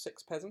 and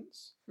 6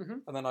 peasants.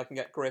 And then I can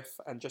get Griff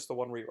and just the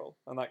 1 reroll.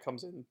 And that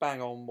comes in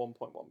bang on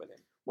 1.1 million.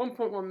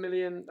 1.1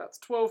 million, that's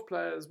 12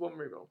 players, 1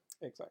 reroll.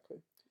 Exactly.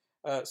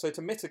 So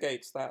to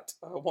mitigate that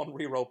 1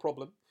 reroll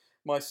problem,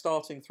 my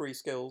starting 3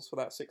 skills for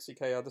that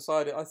 60k,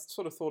 I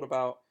sort of thought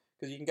about,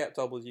 because you can get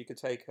doubles, you could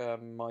take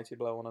Mighty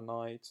Blow on a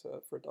knight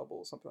for a double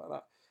or something like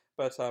that.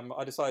 But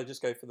I decided to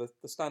just go for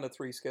the standard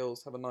 3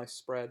 skills, have a nice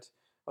spread.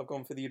 I've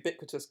gone for the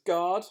ubiquitous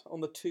guard on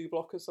the 2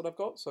 blockers that I've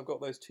got. So I've got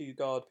those 2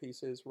 guard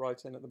pieces right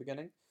in at the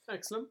beginning.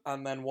 Excellent.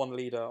 And then 1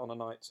 leader on a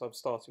knight. So I'm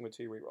starting with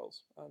 2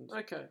 rerolls. And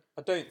okay.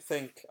 I don't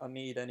think I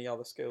need any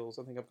other skills.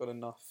 I think I've got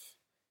enough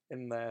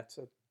in there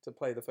to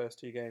play the first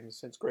 2 games,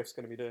 since Griff's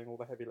going to be doing all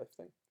the heavy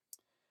lifting.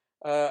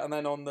 And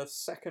then on the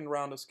second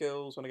round of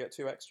skills, when I get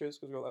 2 extras,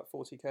 because we've got that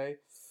 40k,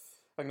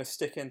 I'm going to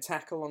stick in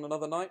tackle on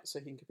another knight, so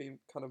he can be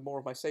kind of more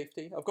of my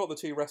safety. I've got the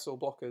 2 wrestle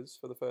blockers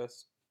for the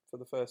first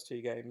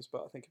 2 games,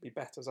 but I think it'd be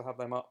better to have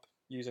them up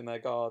using their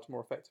guard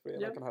more effectively,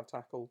 and I can have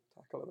tackle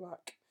at the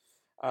back.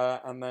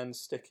 And then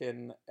stick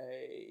in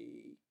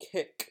a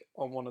kick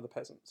on one of the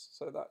peasants.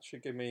 So that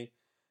should give me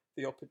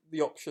the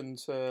option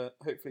to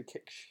hopefully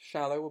kick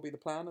shallow will be the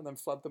plan, and then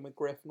flood them with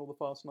Griff and all the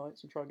fast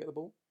knights and try and get the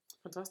ball.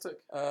 Fantastic.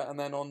 And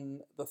then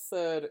on the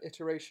 3rd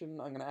iteration,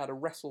 I'm going to add a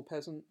wrestle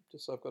peasant,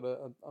 just so I've got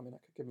I mean, I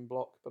could give him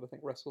block, but I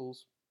think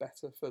wrestle's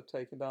better for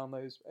taking down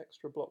those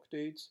extra block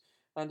dudes.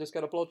 And just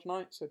get a blodge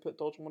knight, so put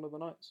dodge on one of the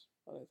knights.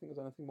 I don't think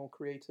there's anything more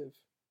creative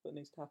that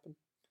needs to happen.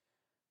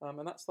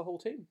 And that's the whole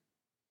team.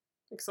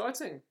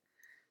 Exciting.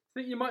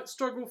 Think you might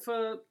struggle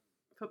for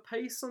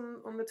pace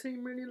on the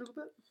team really a little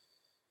bit?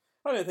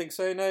 I don't think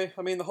so, no.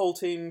 I mean, the whole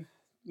team,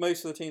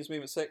 most of the team's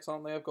movement 6,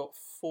 aren't they? I've got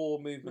 4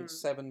 movement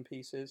 7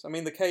 pieces. I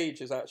mean, the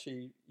cage is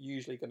actually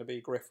usually going to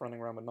be Griff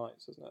running around with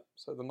knights, isn't it?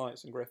 So the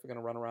knights and Griff are going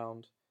to run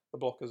around. The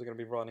blockers are going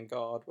to be running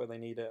guard where they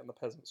need it, and the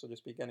peasants will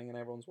just be getting in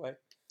everyone's way.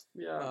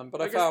 Yeah,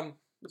 but I found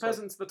the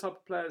peasants are the type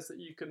of players that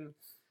you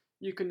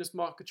can just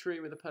mark a tree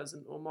with a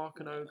peasant, or mark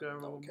an ogre,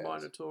 or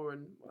minotaur,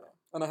 and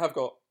I have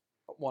got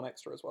 1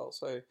 extra as well.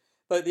 So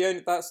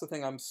that's the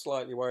thing I'm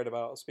slightly worried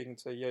about. I was speaking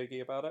to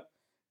Yogi about it.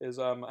 Is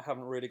I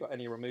haven't really got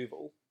any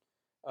removal,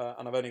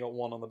 and I've only got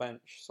 1 on the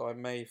bench. So I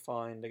may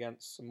find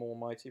against some more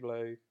Mighty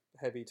Blow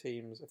heavy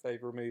teams, if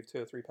they've removed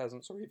 2 or 3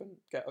 peasants, or even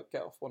get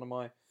off one of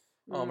my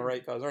Armour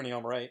 8 guys. They're only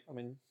Armour 8. I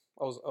mean,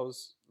 I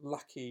was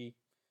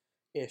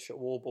lucky-ish at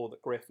Warbore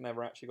that Griff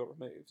never actually got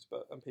removed,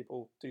 and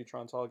people do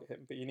try and target him.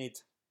 But you need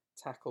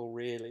tackle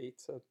really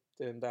to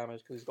do him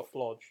damage because he's got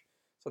blodge.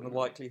 So the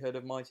likelihood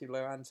of Mighty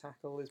Blow and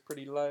tackle is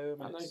pretty low.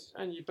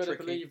 And you better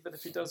believe that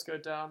if he does go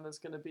down, there's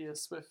going to be a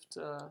swift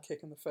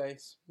kick in the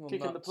face,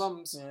 kick in the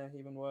plums. Yeah,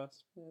 even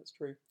worse. Yeah, it's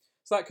true.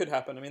 So that could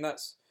happen. I mean,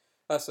 that's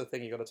the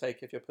thing you got to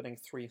take if you're putting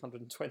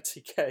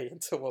 320k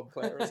into one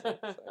player, isn't it?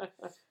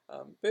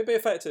 So, but it'd be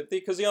effective,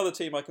 because the other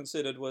team I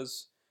considered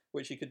was,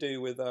 which you could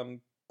do with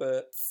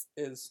Bert,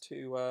 is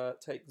to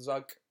take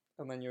Zug,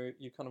 and then you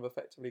kind of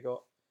effectively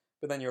got,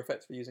 but then you're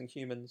effectively using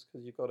humans,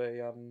 because you've got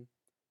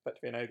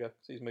effectively an ogre,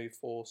 because he's move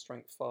 4,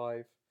 strength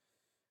 5,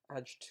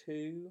 edge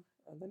 2,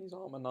 and then he's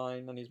armor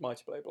 9, and he's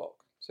mighty blow block.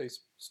 So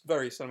he's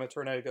very similar to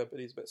an ogre, but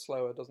he's a bit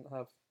slower, doesn't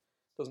have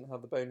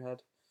the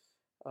bonehead,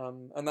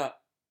 and that.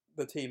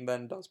 The team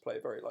then does play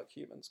very like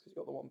humans, because you've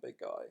got the 1 big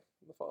guy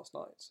and the fast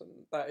knights, and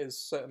that is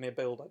certainly a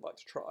build I'd like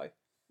to try.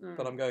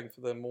 But I'm going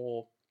for the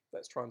more,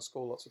 let's try and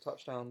score lots of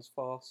touchdowns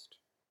fast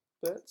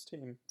Bert's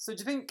team. So do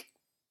you think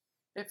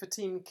if a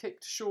team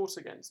kicked short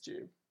against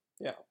you,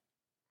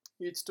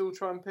 you'd still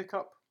try and pick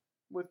up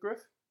with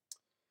Griff?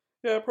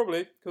 Yeah,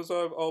 probably, because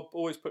I'll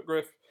always put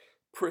Griff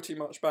pretty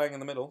much bang in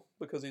the middle,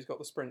 because he's got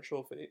the sprint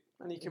sure feet.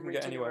 And he can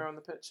reach anywhere on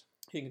the pitch.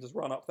 He can just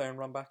run up there and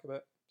run back a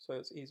bit, so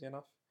it's easy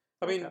enough.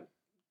 I mean,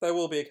 there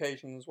will be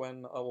occasions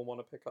when I will want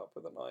to pick up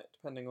with a knight,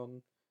 depending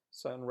on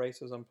certain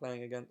races I'm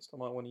playing against. I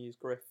might want to use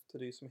Griff to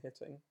do some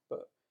hitting,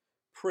 but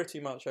pretty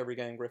much every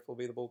game Griff will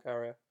be the ball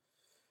carrier.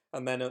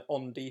 And then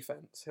on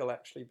defense, he'll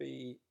actually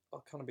be,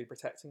 I'll kind of be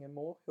protecting him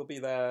more. He'll be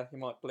there. He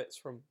might blitz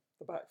from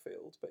the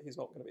backfield, but he's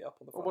not going to be up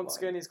on the front Once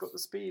line. again, he's got the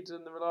speed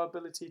and the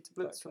reliability to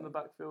blitz from the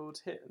backfield,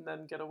 hit and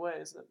then get away,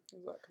 isn't it?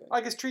 Exactly.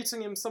 I guess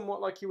treating him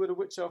somewhat like you would a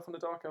witch elf on a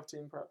dark elf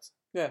team, perhaps.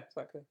 Yeah,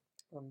 exactly.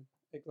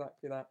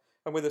 Exactly that.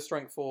 And with a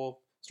strength 4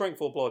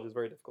 blodge is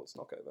very difficult to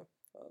knock over,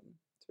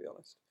 to be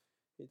honest.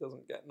 He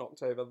doesn't get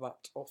knocked over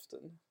that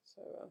often.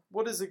 So,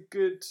 what is a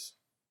good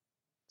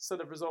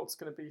set of results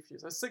going to be for you?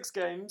 So 6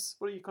 games.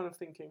 What are you kind of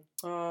thinking?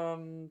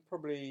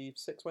 Probably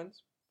 6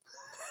 wins.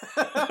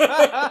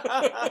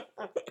 I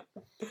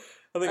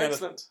think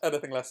excellent.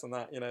 Anything less than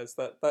that,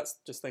 that's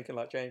just thinking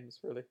like James,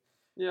 really.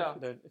 Yeah.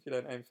 If you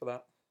don't aim for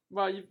that.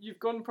 Well, you've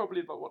gone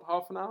probably about what,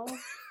 half an hour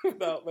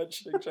without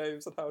mentioning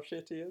James and how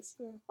shit he is.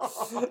 Yeah.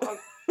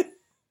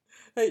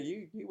 Hey,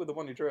 you were the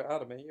one who drew it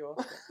out of me. You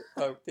asked me.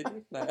 Oh, did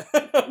you? No.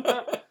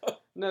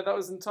 No, that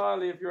was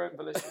entirely of your own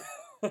volition.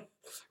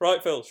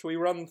 Right, Phil. Shall we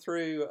run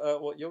through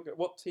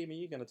what team are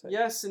you going to take?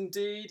 Yes,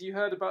 indeed. You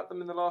heard about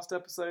them in the last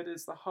episode.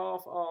 It's the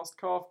half-arsed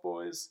calf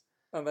boys.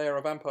 And they are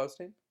a vampires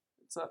team?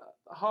 It's a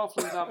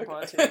halfling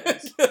vampire team.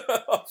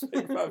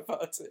 Halfling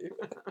vampire team.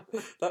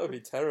 That would be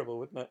terrible,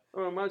 wouldn't it?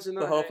 Oh, imagine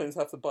that. The halflings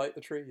have to bite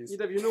the trees.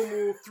 You'd have your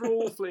normal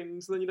thrall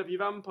flings, and then you'd have your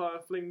vampire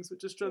flings,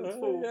 which are strength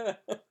 4. Yeah.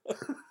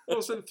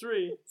 Or strength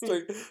 3.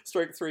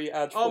 Strength 3,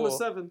 edge 4. Armour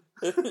 7.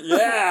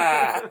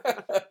 Yeah!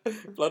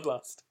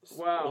 Bloodlust.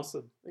 Wow.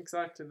 Awesome.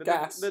 Exactly.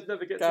 They'd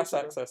never get gas to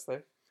access,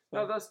 though.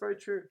 No, that's very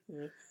true.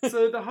 Yeah.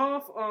 So the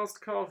half-arsed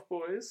calf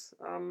boys.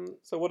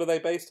 So what are they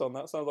based on?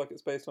 That sounds like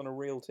it's based on a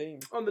real team.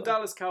 On the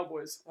Dallas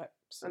Cowboys.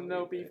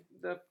 Absolutely. And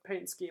the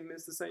paint scheme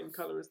is the same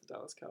colour as the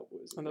Dallas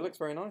Cowboys. And it looks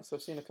very nice.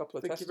 I've seen a couple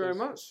of Thank testers. you very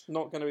much.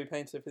 Not going to be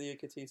painted for the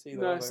UKTC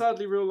though. No,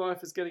 sadly real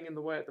life is getting in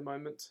the way at the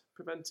moment,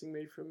 preventing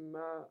me from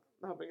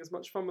having as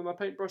much fun with my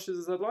paintbrushes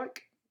as I'd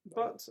like.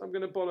 But I'm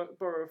going to borrow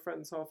a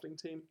friend's halfling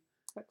team.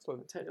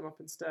 Excellent. And take them up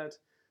instead.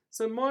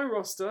 So my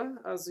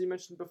roster, as you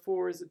mentioned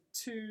before, is a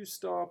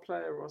 2-star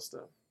player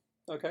roster.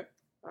 Okay.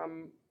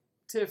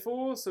 Tier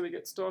 4, so we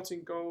get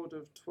starting gold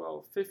of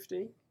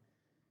 1250.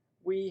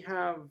 We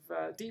have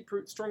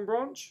Deeproot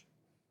Strongbranch,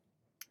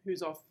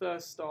 who's our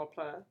first star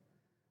player.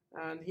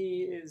 And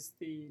he is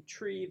the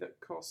tree that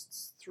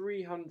costs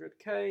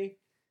 300k.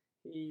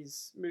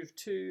 He's move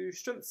 2,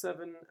 strength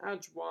 7,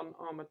 edge 1,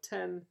 armor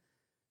 10,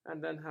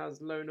 and then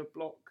has loner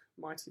block,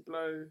 mighty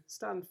blow,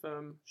 stand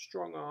firm,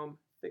 strong arm,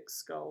 thick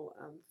skull,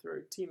 and throw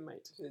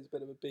teammate. He's a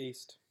bit of a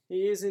beast.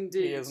 He is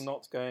indeed. He is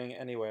not going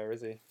anywhere,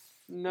 is he?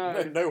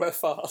 No. Nowhere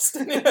fast.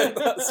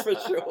 That's for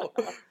sure.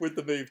 With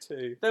the move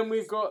 2. Then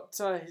we've got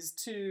his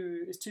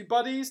two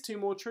buddies, 2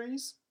 more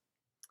trees.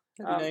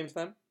 Have you named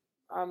them?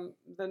 I've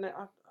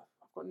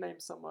got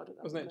names somewhere. I don't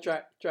know. Wasn't it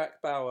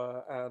Jack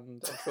Bauer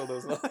and I'm sure there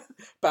was another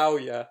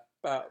Bowyer,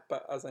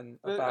 as in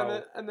a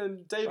bow. And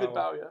then David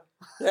Bowyer.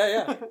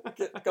 Yeah.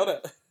 Got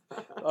it.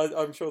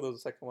 I'm sure there was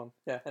a second one.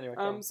 Yeah. Anyway.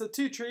 So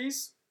 2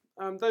 trees.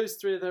 Those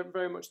 3 are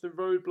very much the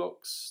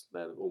roadblocks.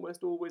 They'll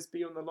almost always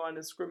be on the line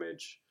of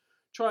scrimmage.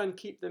 Try and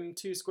keep them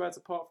 2 squares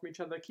apart from each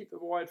other. Keep the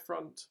wide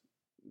front.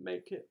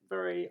 Make it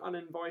very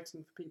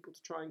uninviting for people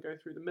to try and go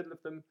through the middle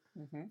of them.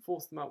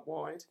 Force them out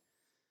wide.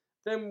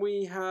 Then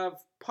we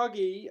have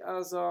Puggy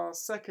as our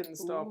second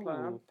star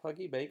player.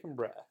 Puggy Bacon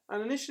Breath.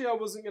 And initially I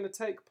wasn't going to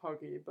take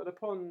Puggy, but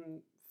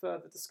upon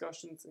further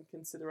discussions and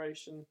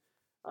consideration,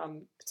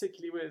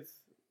 particularly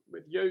with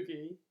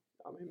Yogi,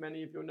 who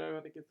many of you know,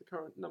 I think is the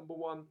current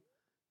 #1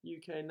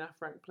 UK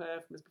NAF rank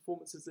player from his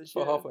performances this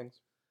year. For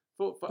halflings?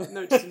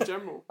 No, just in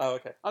general. Oh,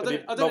 okay. I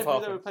don't know if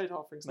he's ever played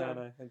halflings.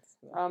 No.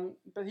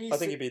 But I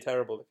think he'd be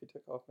terrible if he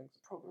took halflings.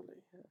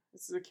 Probably. Yeah.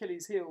 This is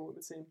Achilles' heel, it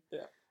would seem.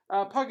 Yeah.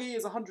 Puggy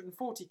is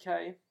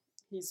 140k.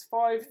 He's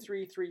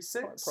 5'3",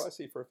 6. Quite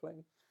pricey for a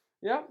fling.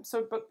 Yeah.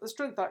 So, but the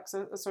strength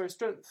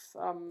strength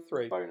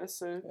 3 bonus.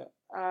 So, yeah.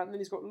 And then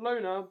he's got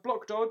loner,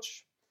 block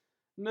dodge,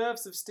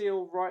 nerves of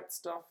steel, right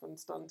stuff, and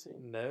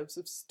stunting. Nerves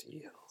of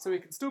steel. So he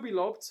can still be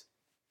lobbed.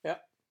 Yeah.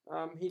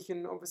 He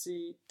can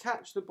obviously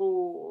catch the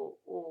ball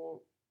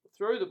or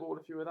throw the ball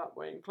if you were that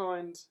way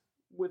inclined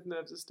with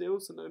nerves of steel,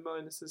 so no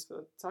minuses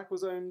for tackle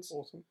zones.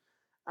 Awesome.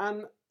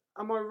 And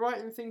am I right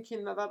in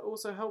thinking that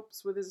also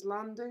helps with his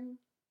landing?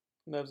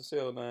 Nerves of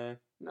steel, no.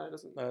 No, it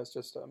doesn't. No, it's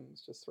just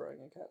throwing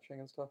and catching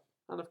and stuff.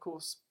 And of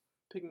course,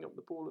 picking up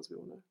the ball, as we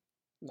all know.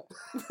 No.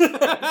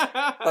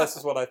 That's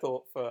just what I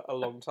thought for a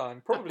long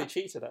time. Probably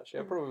cheated,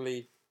 actually. I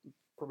probably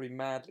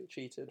madly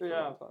cheated for a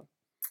long time.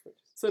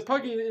 So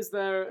Puggy is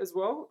there as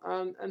well,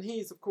 and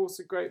he's of course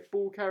a great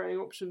ball carrying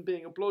option,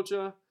 being a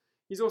blodger.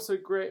 He's also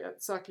great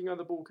at sacking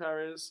other ball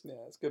carriers.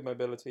 Yeah, it's good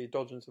mobility,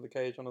 dodge into the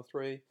cage on a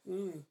 3,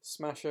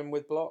 smash him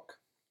with block.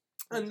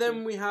 And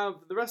then we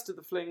have the rest of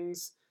the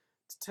flings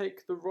to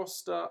take the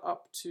roster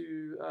up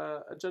to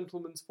a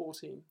gentleman's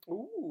 14.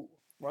 Ooh,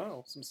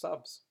 wow, some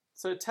subs.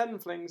 So 10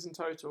 flings in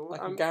total. I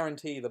can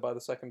guarantee that by the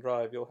second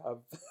drive you'll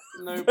have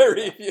no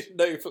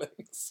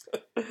flings.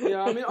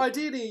 Yeah, I mean,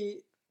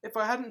 ideally, if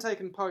I hadn't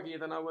taken Puggy,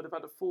 then I would have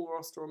had a full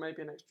roster or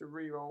maybe an extra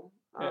reroll.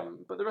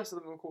 But the rest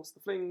of them, of course, the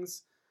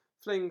flings,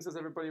 Flings, as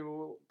everybody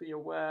will be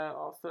aware,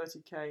 are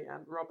 30k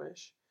and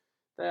rubbish.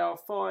 They are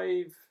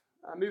 5,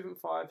 movement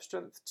 5,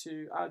 strength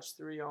 2, edge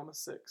 3, armor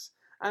 6.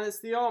 And it's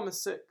the armor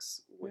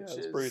 6, which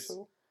is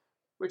brutal.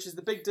 Which is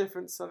the big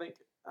difference, I think,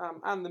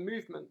 and the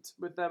movement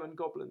with them and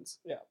goblins.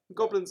 Yeah.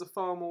 Goblins are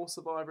far more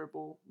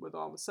survivable with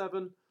armor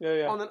 7.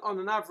 Yeah. On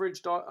an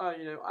average,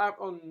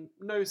 on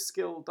no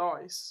skill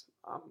dice,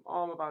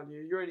 armor value,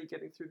 you're only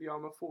getting through the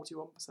armor 41%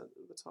 of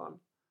the time.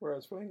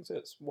 Whereas flings,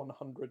 it's 100%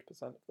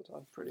 of the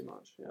time. Pretty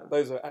much, yeah.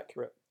 Those are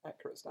accurate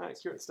stats.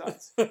 Accurate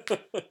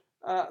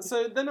stats.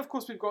 So then, of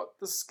course, we've got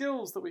the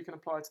skills that we can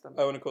apply to them.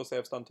 Oh, and of course they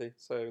have stunty,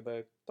 so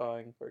they're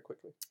dying very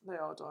quickly. They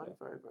are dying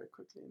very, very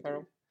quickly indeed.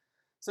 Carol?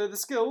 So the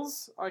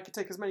skills, I could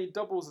take as many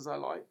doubles as I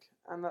like,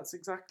 and that's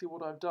exactly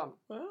what I've done.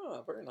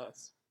 Ah, very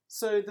nice.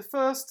 So the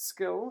first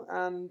skill,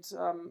 and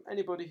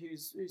anybody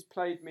who's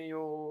played me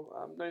or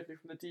knows me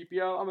from the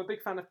DBL, I'm a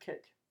big fan of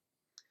kick.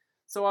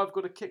 So I've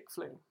got a kick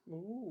fling.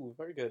 Ooh,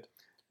 very good.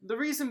 The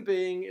reason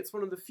being, it's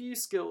one of the few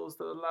skills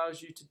that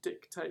allows you to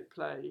dictate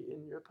play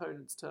in your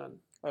opponent's turn.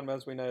 And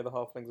as we know, the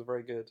halflings are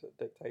very good at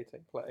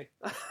dictating play.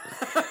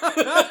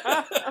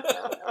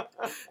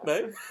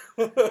 No?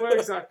 Well,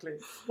 exactly.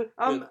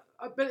 But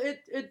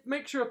it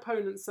makes your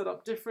opponent set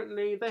up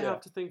differently. They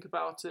have to think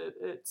about it.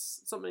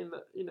 It's something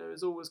that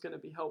is always going to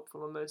be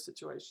helpful in those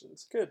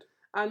situations. Good.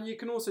 And you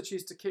can also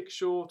choose to kick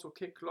short or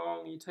kick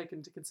long. You take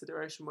into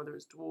consideration whether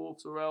it's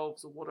dwarves or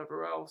elves or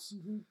whatever else.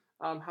 Mm-hmm.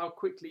 How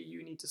quickly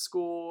you need to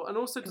score, and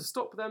also to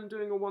stop them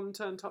doing a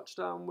one-turn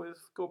touchdown with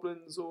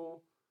goblins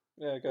or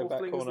back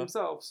flings corner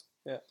themselves.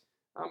 Yeah.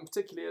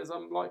 Particularly as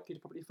I'm likely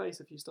to probably face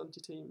a few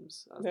stunty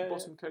teams as the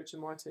bottom coach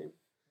in my team.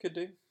 Could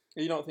do.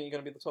 You don't think you're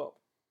going to be the top?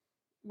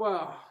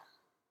 Well,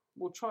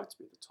 we'll try to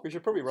be the top. We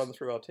should probably run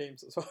through our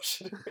teams as well,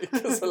 shouldn't we?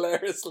 Because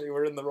hilariously,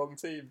 we're in the wrong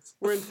teams.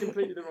 We're in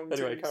completely the wrong teams.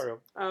 Anyway, carry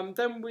on.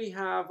 Then we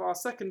have our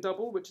second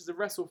double, which is a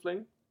wrestle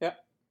fling. Yeah.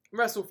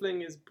 Wrestle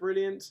fling is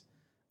brilliant.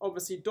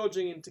 Obviously,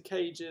 dodging into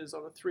cages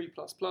on a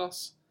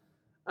 3++,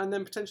 and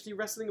then potentially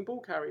wrestling a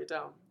ball carrier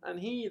down. And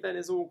he then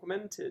is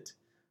augmented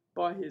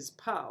by his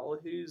pal,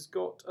 who's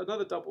got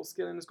another double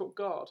skill and has got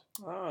guard.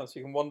 Ah, so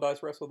you can one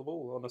dice wrestle the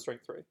ball on a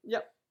strength 3.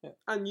 Yep. Yeah.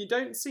 And you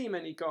don't see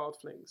many guard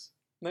flings.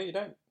 No, you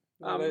don't.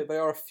 No, they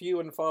are few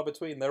and far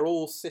between. They're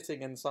all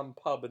sitting in some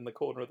pub in the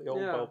corner of the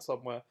old world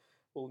somewhere.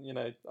 Well,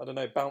 I don't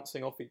know,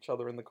 bouncing off each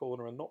other in the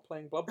corner and not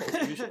playing Blood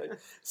Bowl usually.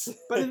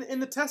 But in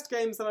the test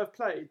games that I've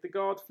played, the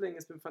guard fling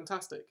has been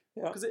fantastic.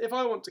 Because if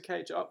I want to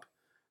cage up,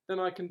 then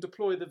I can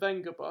deploy the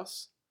Venga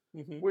bus,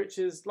 which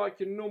is like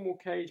your normal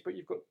cage, but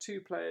you've got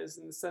 2 players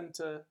in the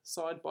centre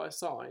side by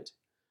side.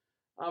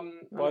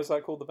 Why is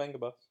that called the Venga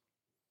bus?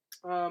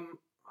 I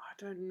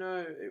don't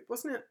know. It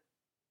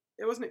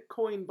wasn't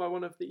coined by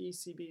one of the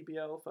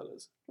ECBBL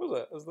fellas.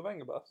 Was it? As the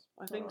Venga bus?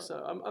 I think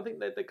so. I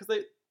think because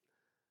they.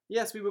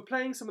 Yes, we were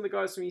playing some of the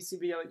guys from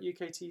ECBL at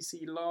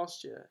UKTC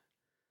last year,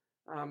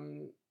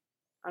 and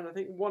I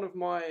think one of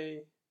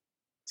my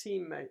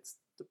teammates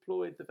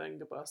deployed the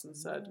Venga bus and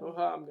said, "Oh,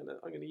 I'm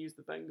gonna use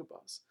the Venga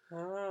bus."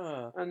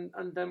 Ah.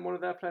 And then one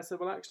of their players said,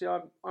 "Well, actually,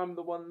 I'm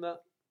the one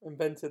that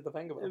invented the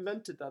Venga bus."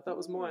 Invented that. That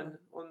was mine.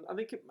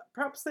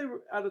 Perhaps they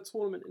were at a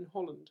tournament in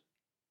Holland.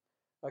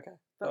 Okay,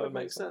 that would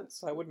make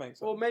sense. That would make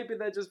sense. Or maybe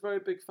they're just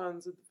very big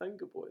fans of the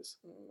Venga boys.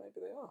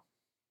 Maybe they are.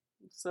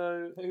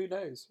 So who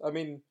knows? I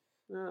mean.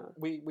 Yeah.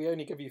 We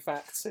only give you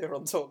facts here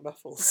on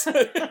talkNUFFLE,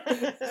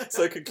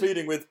 so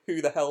concluding with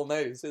who the hell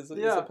knows is a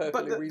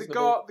perfectly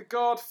reasonable. The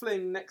guard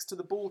fling next to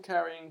the ball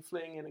carrying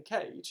fling in a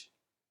cage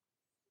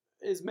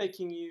is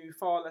making you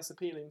far less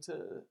appealing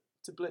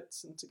to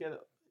blitz and to get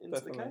into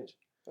the cage.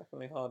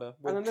 Definitely harder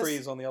with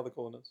trees on the other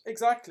corners.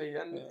 Exactly,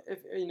 and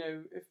if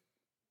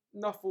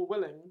NUFFLE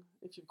willing,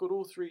 if you've got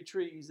all 3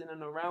 trees in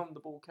and around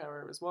the ball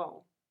carrier as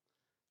well,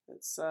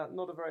 it's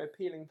not a very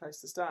appealing place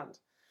to stand.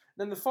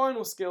 Then the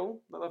final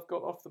skill that I've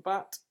got off the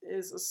bat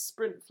is a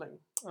sprint fling.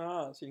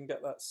 Ah, so you can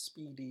get that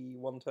speedy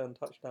one-turn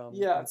touchdown.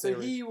 Yeah, so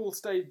he will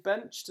stay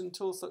benched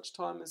until such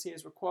time as he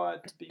is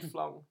required to be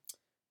flung.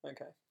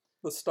 Okay.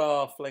 The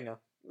star flinger.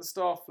 The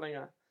star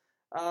flinger.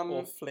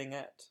 Or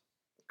flingette.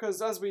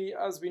 Because as we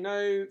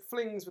know,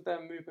 flings with their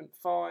movement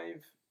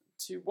 5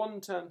 to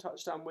one-turn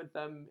touchdown with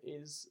them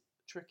is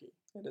tricky.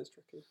 It is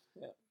tricky,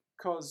 yeah.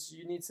 Because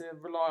you need to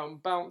rely on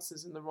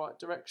bounces in the right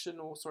direction,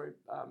 or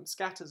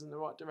scatters in the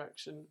right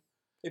direction.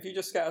 If you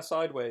just scatter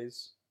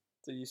sideways,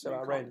 do you still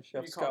out of range? You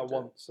have to scatter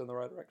once in the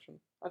right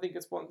direction. I think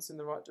it's once in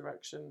the right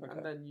direction,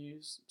 and then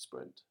use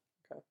sprint.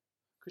 Okay.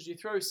 Because you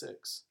throw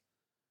 6,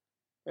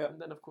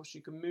 and then of course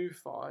you can move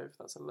 5.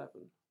 That's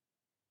 11,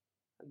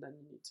 and then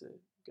you need to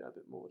go a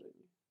bit more, don't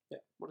you? Yeah.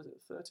 What is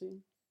it?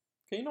 13.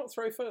 Can you not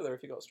throw further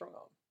if you got a strong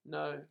arm?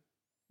 No,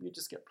 you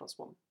just get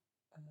 +1.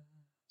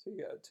 So you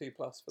get a 2+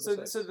 for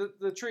the 6. So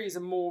the trees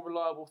are more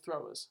reliable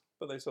throwers.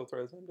 But they still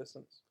throw the same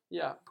distance.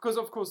 Yeah, because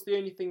of course the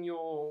only thing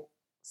you're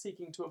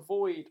seeking to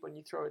avoid when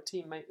you throw a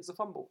teammate is a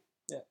fumble.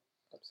 Yeah,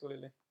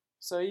 absolutely.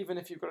 So even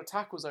if you've got a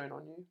tackle zone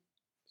on you,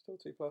 still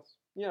 2+.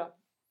 Yeah,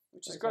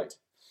 which is great.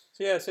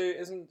 So yeah, so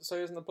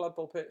isn't the Blood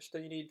Bowl pitch? Do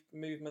you need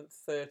movement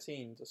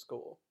 13 to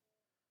score?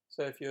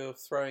 So if you're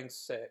throwing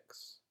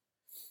 6,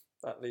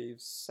 that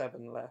leaves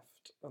 7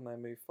 left, and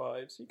then move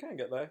 5. So you can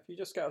get there. If you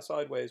just scatter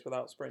sideways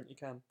without sprint, you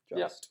can just.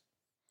 Yep.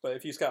 But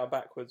if you scatter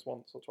backwards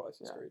once or twice,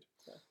 you're screwed.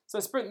 Yeah.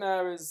 So sprint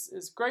there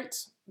is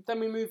great.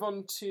 Then we move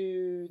on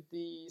to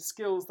the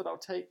skills that I'll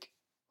take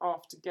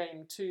after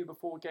game 2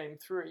 before game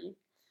 3.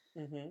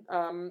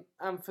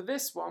 And for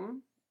this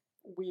one,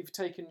 we've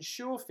taken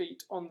Sure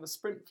Feet on the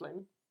sprint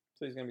fling.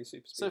 So he's going to be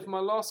super speedy. So for my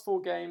last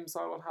 4 games,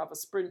 I will have a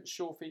sprint,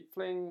 Sure Feet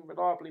fling,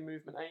 reliably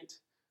movement 8,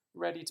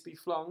 ready to be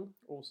flung.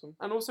 Awesome.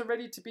 And also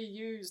ready to be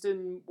used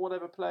in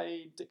whatever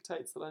play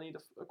dictates that I need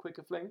a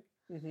quicker fling.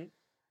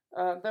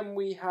 Then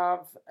we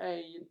have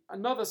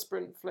another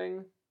sprint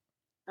fling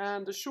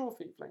and a Sure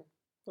Feet fling.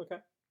 Okay.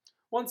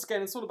 Once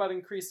again, it's all about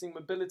increasing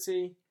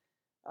mobility,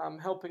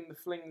 helping the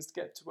flings to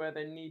get to where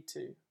they need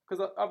to.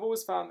 Because I've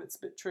always found it's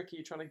a bit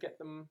tricky trying to get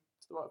them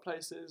to the right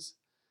places.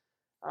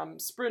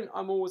 Sprint,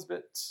 I'm always a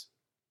bit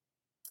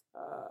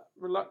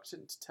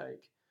reluctant to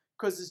take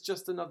because it's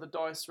just another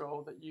dice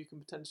roll that you can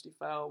potentially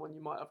fail when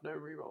you might have no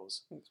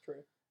rerolls. That's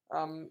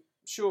true.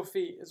 Sure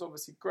Feet is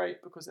obviously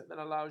great because it then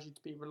allows you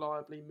to be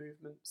reliably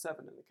movement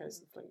 7 in the case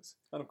of the flings.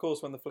 And of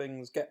course, when the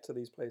flings get to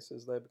these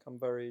places, they become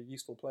very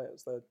useful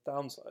players. Their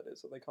downside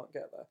is that they can't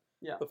get there.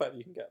 Yeah. The fact that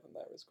you can get them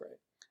there is great.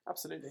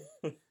 Absolutely.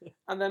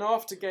 And then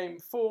after game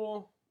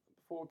 4,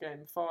 before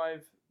game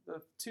 5,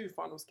 the 2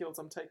 final skills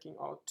I'm taking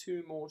are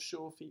 2 more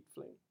Sure Feet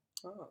fling.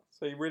 Ah,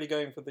 so you're really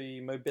going for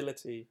the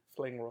mobility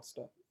fling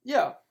roster?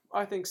 Yeah,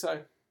 I think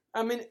so.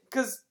 I mean,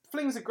 because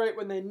flings are great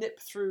when they nip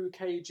through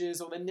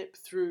cages or they nip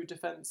through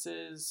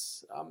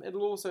defences.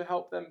 It'll also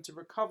help them to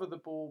recover the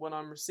ball when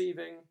I'm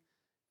receiving,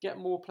 get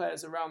more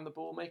players around the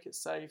ball, make it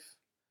safe,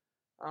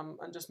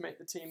 and just make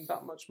the team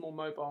that much more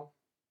mobile.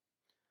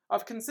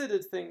 I've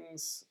considered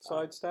things...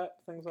 Sidestep,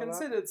 things like that?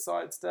 Considered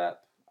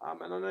sidestep,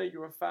 and I know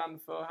you're a fan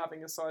for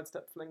having a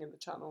sidestep fling in the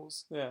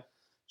channels. Yeah.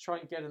 Try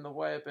and get in the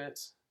way a bit.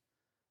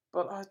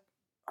 But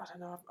I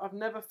don't know, I've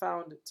never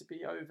found it to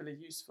be overly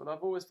useful.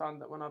 I've always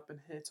found that when I've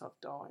been hit, I've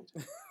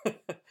died.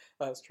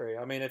 That's true.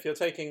 I mean, if you're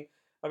taking...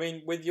 I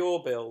mean, with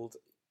your build,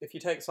 if you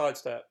take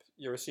sidestep,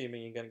 you're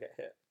assuming you're going to get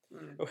hit.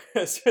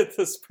 Whereas with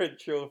the sprint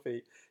Sure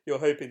Feet, you're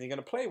hoping you're going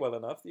to play well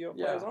enough that your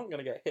players aren't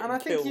going to get hit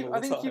and killed all the time. I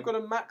think you've got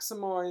to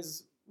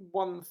maximise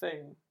one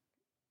thing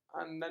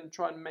and then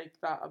try and make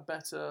that a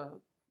better,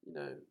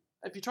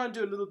 if you try and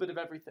do a little bit of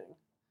everything.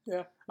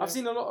 Yeah. I've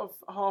seen a lot of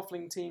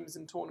halfling teams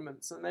in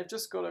tournaments and they've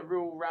just got a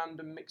real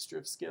random mixture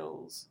of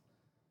skills.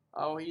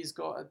 Oh, he's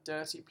got a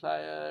dirty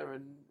player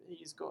and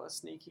he's got a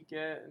sneaky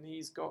git and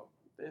he's got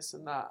this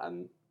and that.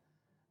 And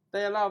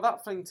they allow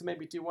that thing to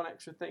maybe do one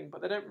extra thing,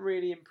 but they don't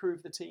really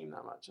improve the team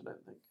that much, I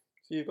don't think.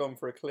 So you've gone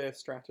for a clear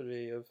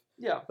strategy of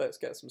let's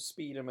get some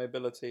speed and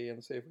mobility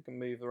and see if we can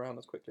move around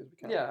as quickly as we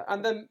can. Yeah,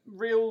 and then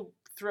real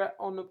threat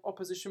on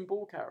opposition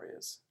ball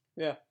carriers.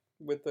 Yeah.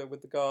 With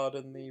the guard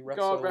and the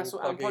wrestle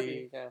and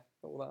puggy. Yeah,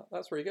 all that.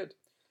 That's really good.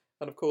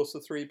 And of course, the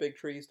 3 big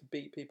trees to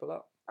beat people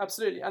up.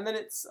 Absolutely. And then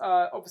it's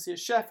obviously a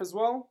chef as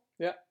well.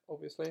 Yeah,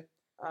 obviously.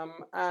 And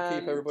to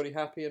keep everybody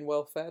happy and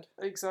well fed.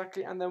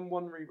 Exactly. And then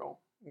 1 reroll.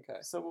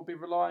 Okay. So we'll be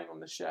relying on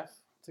the chef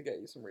to get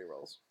you some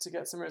rerolls.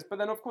 But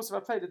then, of course, if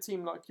I played a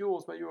team like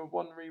yours where you're a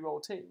 1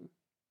 reroll team,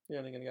 you're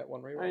only going to get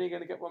 1 reroll. Only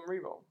going to get 1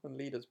 reroll. And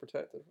leader's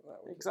protected from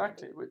that.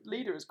 Exactly.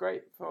 Leader is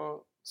great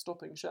for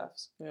stopping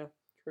chefs. Yeah,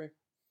 true.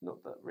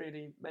 Not that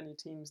really many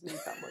teams need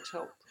that much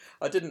help.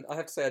 I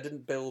have to say, I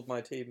didn't build my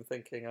team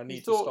thinking I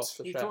need to stop the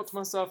chef. You thought to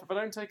myself, if I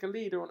don't take a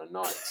leader on a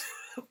night,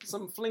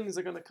 some flings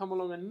are going to come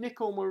along and nick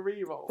all my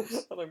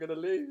rerolls. And I'm going to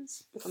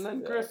lose. And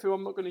then Griff, who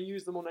I'm not going to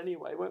use them on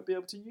anyway, won't be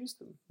able to use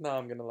them. No,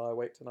 I'm going to lie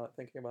awake tonight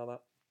thinking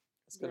about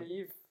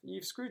that.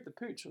 You've screwed the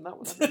pooch on that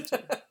one, haven't you?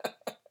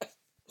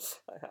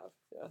 I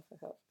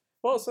have.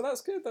 Well, so that's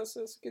good. That's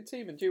a good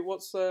team. And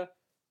what's the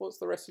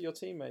rest of your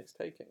teammates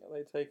taking? Are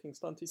they taking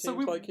stunty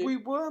teams like you? We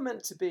were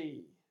meant to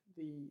be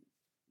the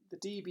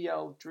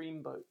DBL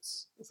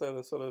Dreamboats. So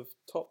the sort of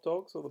top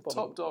dogs or the bottom?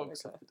 Top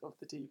dogs of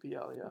the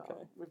DBL, yeah.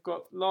 Okay. We've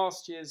got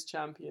last year's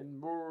champion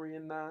Rory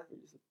in there.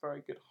 He's a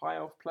very good high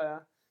elf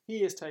player.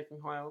 He is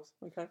taking high elves.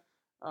 Okay.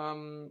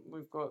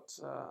 We've got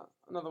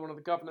another one of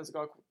the governors, a guy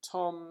called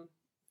Tom,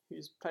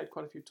 who's played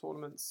quite a few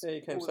tournaments. Yeah,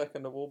 he came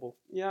second at Warble.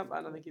 Yeah,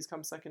 and I think he's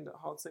come second at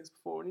Hard 6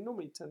 before, and he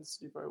normally tends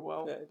to do very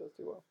well. Yeah, he does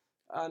do well.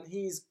 And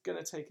he's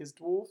going to take his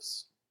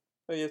dwarves.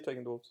 Oh, he is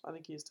taking dwarves. I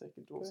think he is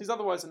taking dwarves. Okay. He's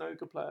otherwise an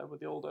ogre player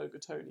with the old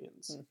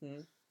Ogretonians.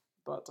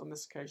 But on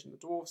this occasion, the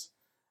dwarves.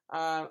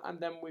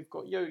 And then we've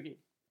got Yogi.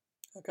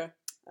 Okay.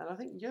 And I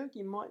think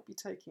Yogi might be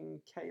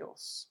taking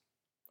Chaos.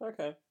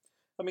 Okay.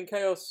 I mean,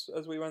 Chaos,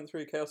 as we went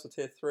through, Chaos are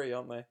tier 3,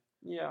 aren't they?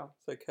 Yeah.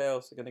 So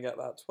Chaos are going to get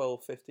that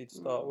 1250 to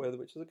start with,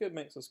 which is a good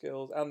mix of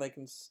skills. And they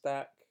can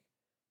stack.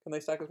 Can they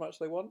stack as much as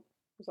they want?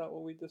 Is that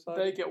what we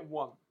decided? They get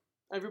 1.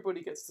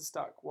 Everybody gets to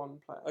stack 1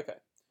 player. Okay.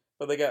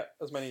 But they get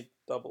as many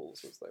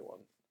doubles as they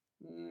want.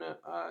 No,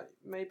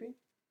 maybe.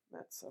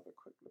 Let's have a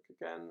quick look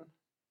again.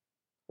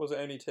 Was it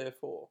only tier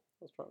 4?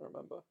 I was trying to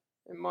remember.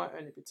 It might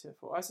only be tier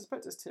 4. I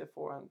suspect it's tier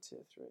 4 and tier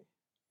 3.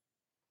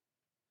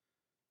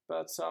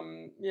 But,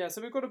 yeah, so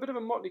we've got a bit of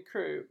a motley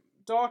crew.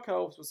 Dark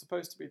Elves was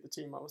supposed to be the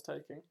team I was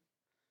taking.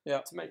 Yeah.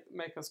 To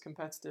make us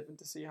competitive and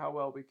to see how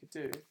well we could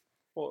do.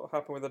 What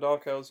happened with the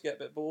Dark Elves? You get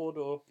a bit bored,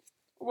 or?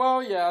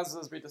 Well, yeah,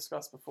 as we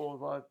discussed before,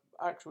 my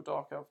actual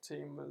Dark Elf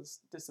team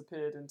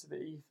disappeared into the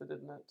ether,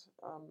 didn't it?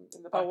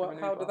 In the back of an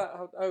Uber. How did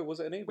that? Was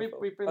it an Uber?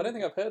 I don't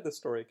think I've heard this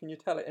story. Can you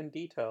tell it in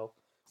detail?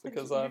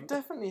 Because you've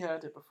definitely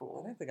heard it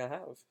before. I don't think I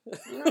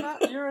You're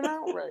have. you're an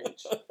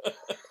outrage.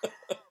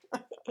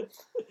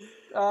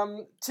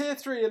 Tier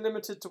 3 are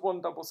limited to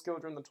 1 double skill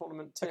during the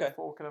tournament. Tier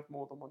 4 can have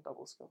more than 1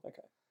 double skill.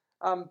 Okay.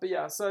 But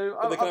yeah, so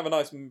they can have a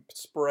nice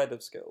spread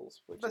of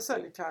skills. They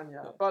certainly can,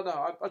 yeah. But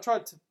no,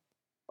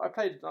 I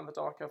played another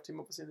Dark Elf team,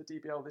 obviously in the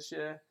DBL this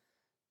year.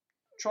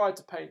 Tried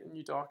to paint a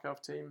new Dark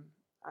Elf team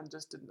and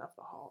just didn't have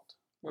the heart.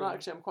 Really? And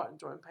actually, I'm quite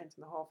enjoying painting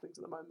the halflings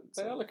at the moment.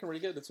 They are looking really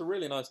good. It's a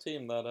really nice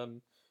team.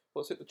 That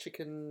what's it? The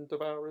Chicken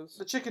Devourers.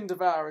 The Chicken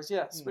Devourers,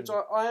 yes, which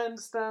I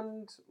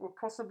understand were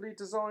possibly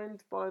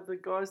designed by the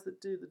guys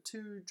that do the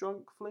Two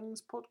Drunk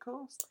Flings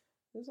podcast.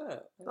 Is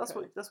that?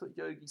 Okay. That's what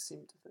yogis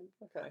seem to think.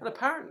 Okay. And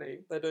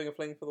apparently they're doing a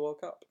fling for the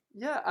World Cup.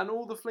 Yeah, and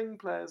all the fling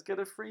players get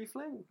a free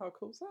fling. How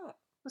cool's that?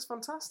 It's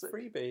fantastic.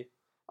 Freebie.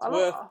 It's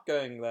worth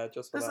going there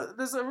just for that.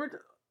 There's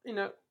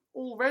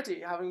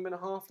already having been a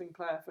halfling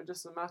player for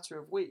just a matter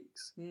of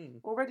weeks,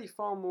 already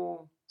far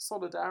more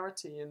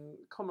solidarity and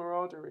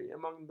camaraderie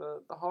among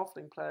the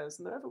halfling players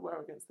than there ever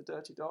were against the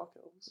dirty Dark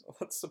Elves. Well,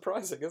 that's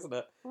surprising, isn't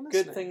it?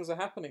 Honestly. Good things are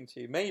happening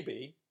to you.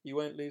 Maybe you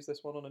won't lose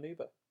this one on an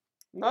Uber.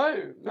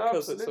 No,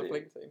 because absolutely. It's a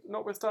fling team.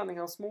 Notwithstanding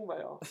how small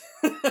they are.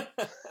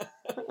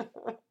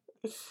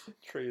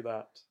 True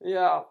that.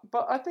 Yeah,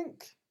 but I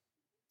think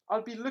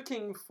I'd be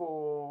looking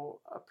for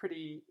a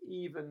pretty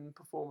even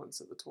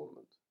performance at the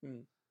tournament.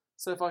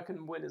 So if I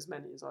can win as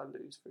many as I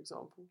lose, for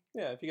example.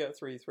 Yeah, if you get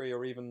 3-3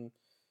 or even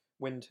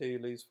win 2,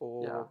 lose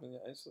 4. Yeah.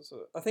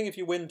 I think if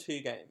you win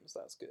 2 games,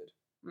 that's good.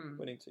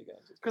 Winning 2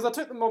 games. Because I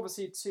took them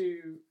obviously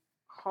to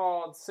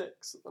hard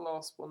 6 at the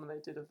last one, and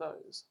they did of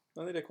those.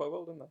 And they did quite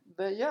well, didn't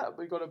they?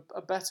 We got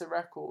a better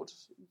record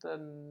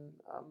than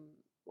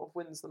of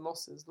wins than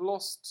losses.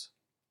 Lost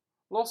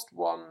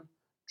 1,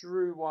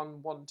 drew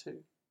 1, won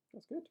 2.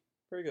 That's good.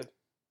 Very good.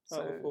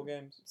 Out of 4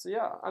 games. So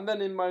yeah, and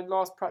then in my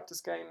last practice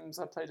games,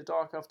 I played a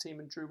Dark Elf team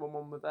and drew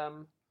 1-1 with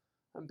them,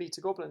 and beat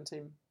a Goblin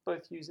team,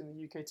 both using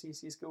the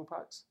UKTC skill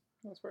packs.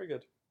 That's very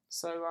good.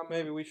 So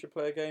maybe we should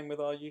play a game with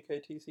our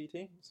UKTC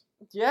teams.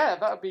 Yeah,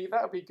 that'd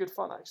be good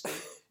fun actually.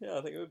 Yeah,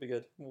 I think it would be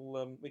good.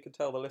 We could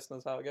tell the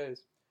listeners how it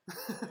goes,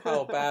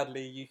 how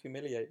badly you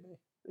humiliate me,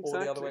 or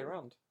the other way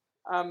around.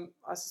 I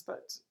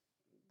suspect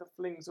the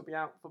flings will be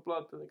out for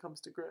blood when it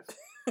comes to Griff.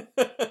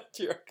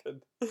 Do you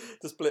reckon?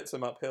 Just blitz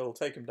him uphill,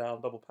 take him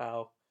down, double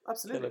pow.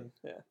 Absolutely. Kill him.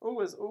 Yeah.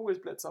 Always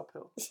blitz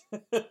uphill.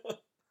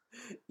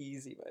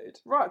 Easy mode.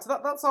 Right, so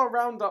that's our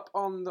roundup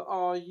on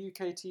our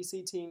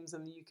UKTC teams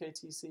and the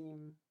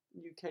UKTC.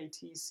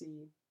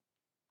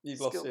 You've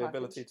lost the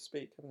ability to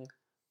speak, haven't you?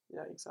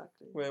 Yeah,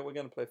 exactly. We're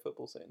going to play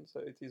football soon,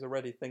 so he's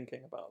already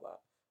thinking about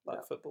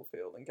that football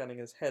field and getting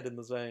his head in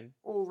the zone.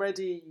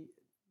 Already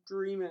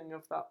dreaming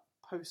of that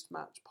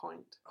post-match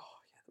pint. Oh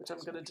yeah, which I'm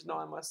going to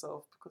deny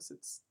myself because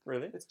it's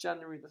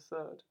January the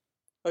 3rd.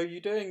 Oh,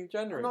 you're doing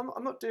January? No,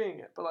 I'm not doing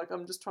it, but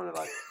I'm just trying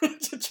to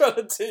trying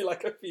to do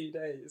a few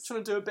days.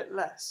 Trying to do a bit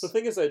less. The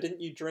thing is though,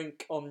 didn't you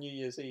drink on New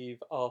Year's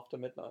Eve after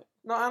midnight?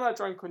 No, and I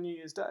drank on New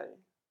Year's Day.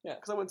 Yeah,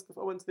 because I went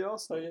to the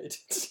Arsenal. Oh yeah, you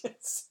did.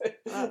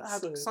 I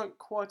had sunk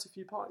quite a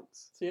few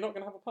pints. So you're not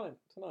going to have a pint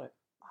tonight?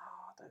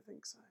 Oh, I don't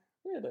think so.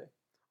 Really?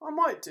 I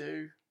might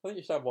do. I think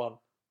you should have one.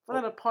 But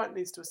then a pint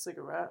leads to a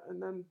cigarette,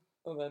 and then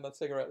a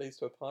cigarette leads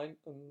to a pint,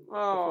 and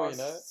before you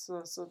know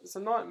it... It's a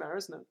nightmare,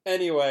 isn't it?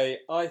 Anyway,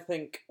 I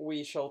think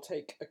we shall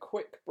take a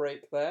quick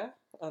break there,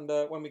 and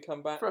when we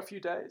come back... For a few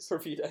days,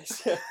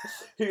 yeah.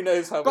 Who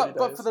knows how many days.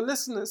 But for the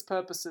listeners'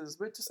 purposes,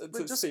 we're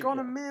just gone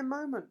a mere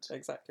moment.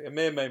 Exactly, a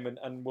mere moment,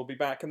 and we'll be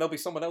back, and there'll be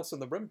someone else in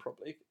the room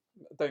probably.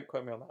 Don't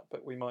quote me on that,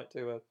 but we might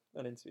do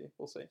an interview.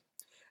 We'll see.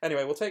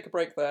 Anyway, we'll take a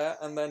break there,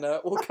 and then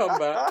we'll come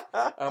back,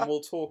 and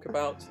we'll talk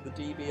about the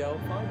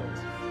DBL Finals.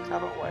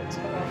 Cannot wait.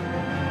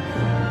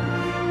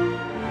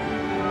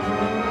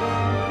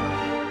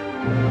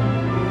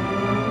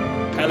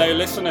 Hello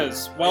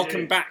listeners,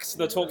 welcome back to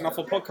the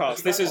talkNUFFLE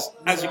podcast. This is,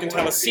 as you can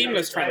tell, a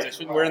seamless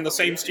transition. We're in the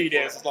same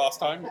studios as last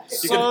time.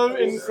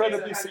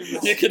 Incredibly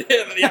seamless. You can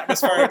hear that the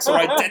atmospherics are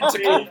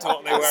identical to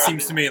what they were.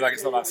 Seems to me like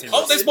it's not that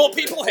seamless. Oh, there's more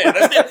people here.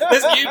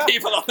 There's new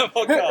people on the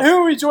podcast. Who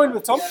are we joined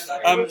with, Tom?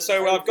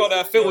 So I've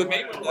got Phil with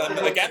me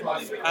again,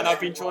 and I've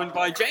been joined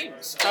by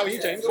James. How are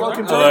you, James?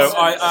 Welcome, James. Hello,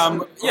 I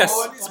am, yes,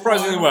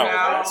 surprisingly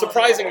well.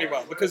 Surprisingly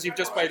well, because you've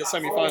just played a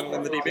semi-final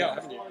in the DBL,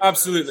 haven't you?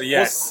 Absolutely,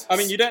 yes.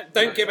 You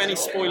don't give any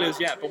spoilers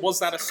yet, but was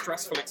that a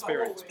stressful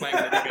experience playing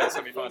in the DBL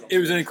semi-final? It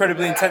was an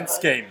incredibly intense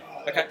game.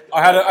 Okay.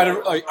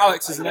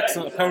 Alex is an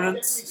excellent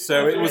opponent,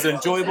 so it was an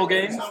enjoyable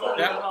game.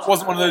 Yeah. It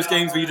wasn't one of those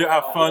games where you don't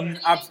have fun.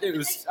 It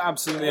was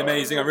absolutely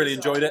amazing. I really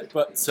enjoyed it,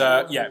 but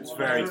it was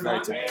very, very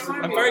tense.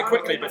 And very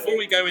quickly, before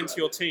we go into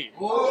your team,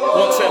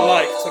 what's it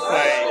like to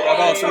play? I've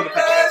asked all the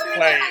people to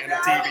play in a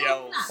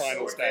DBL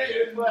finals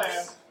day.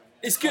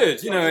 It's good,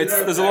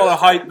 there's a lot of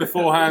hype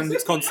beforehand,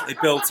 it's constantly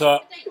built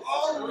up,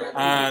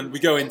 and we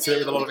go into it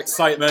with a lot of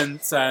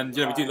excitement, and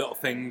we do little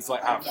things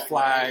like have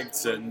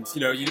flags, and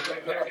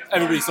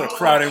everybody's sort of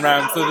crowding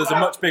around, so there's a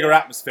much bigger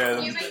atmosphere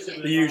than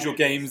the usual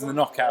games and the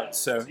knockouts,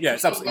 so yeah,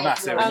 it's absolutely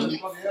massive. And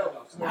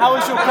how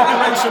is your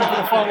preparation for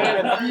the final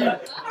again?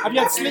 Have you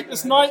had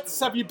sleepless nights?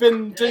 Have you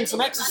been doing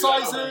some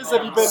exercises?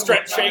 Have you been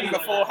stretching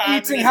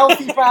beforehand? Eating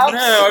healthy perhaps?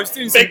 No, I was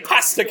doing big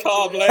pasta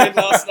carb load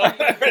last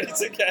night, ready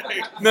to go.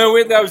 No,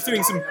 I was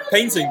doing some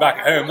painting back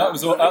at home. That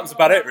was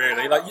about it,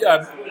 really.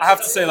 I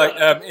have to say,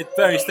 at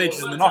various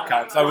stages in the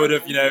knockouts, I would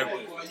have,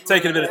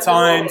 taken a bit of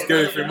time to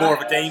go through more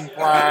of a game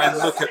plan,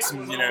 look at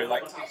some,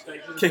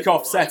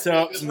 kick-off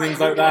setups and things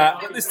like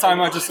that. But this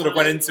time, I just sort of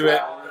went into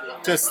it,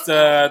 just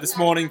this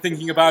morning,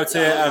 thinking about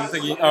it and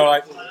thinking, do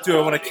I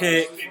want to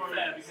kick?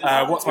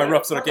 What's my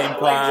rough sort of game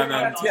plan?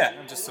 And yeah,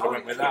 I just sort of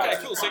went with that. Okay,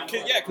 cool. So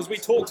because we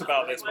talked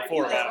about this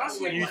before,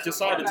 you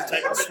decided to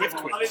take the Swift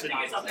Twins, didn't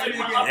you?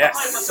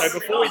 Yes. So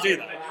before we do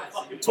that,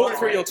 talk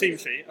through your team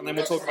sheet, and then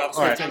we'll talk about the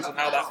Swift Twins and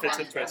how that fits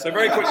into it. So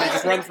very quickly,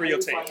 just run through your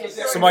team.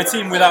 So my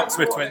team without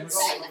Swift Twins,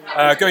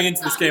 going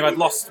into this game, I'd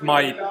lost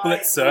my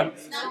blitzer.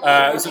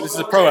 So this is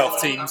a Pro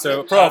Elf team.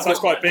 So Pro Elf that's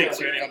quite big.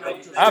 So you only have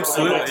the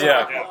absolutely,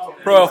 yeah.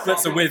 Pro Elf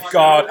blitzer with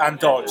guard and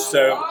dodge.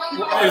 So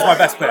it was my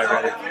best player,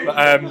 really.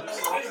 But,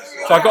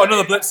 so I've got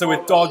another blitzer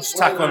with dodge,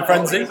 tackle, and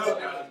frenzy.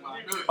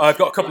 I've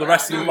got a couple of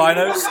wrestling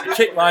linos, a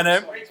kick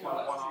lino,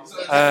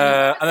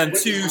 and then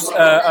two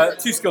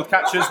skilled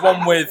catchers,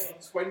 one with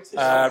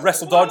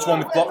wrestle dodge, one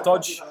with block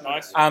dodge,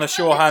 nice. And a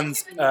sure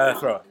hands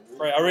thrower.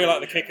 Right, I really like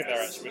the kick in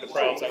there actually with the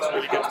pros. That's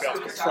really good to be able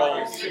to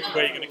control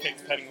where you're going to kick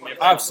depending on the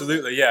opponent.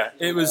 Absolutely, yeah.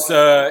 It was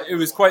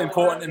quite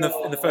important in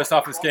the first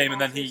half of this game, and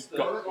then he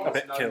got a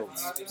bit killed.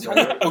 So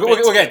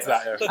we'll get into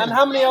that. Yeah. And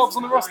how many elves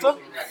on the roster?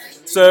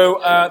 So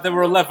there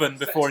were 11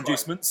 before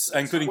inducements,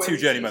 including 2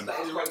 journeymen.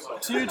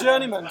 2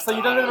 journeymen. So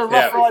you done a bit of a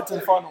rough ride to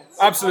the final.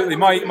 Absolutely,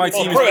 my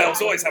team. Pro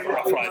elves always have a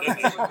rough ride,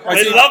 don't they?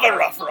 We love a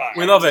rough ride.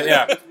 We love it,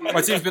 yeah.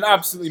 My team's been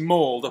absolutely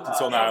mauled up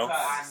until now.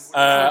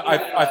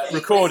 I've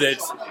recorded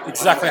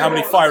exactly how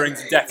many firings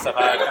and deaths I've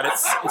had, and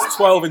it's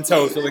 12 in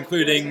total,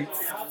 including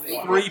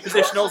 3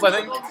 positionals, I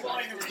think.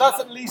 So that's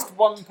at least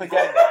 1 per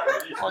game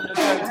on your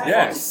team.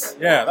 Yes,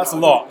 yeah, that's a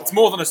lot. It's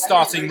more than a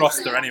starting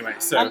roster anyway.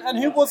 So. And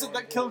who was it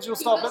that killed your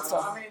star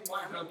blitzer?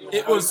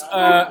 It was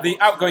the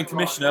outgoing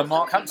commissioner,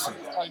 Mark Hampson.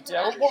 Oh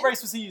dear. What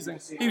race was he using?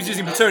 He was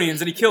using Bretonians,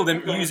 and he killed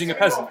him using a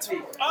peasant.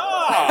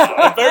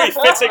 Ah, a very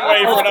fitting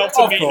way for an elf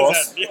to meet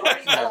his end. Yeah.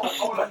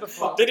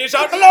 Did he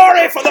shout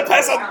glory for the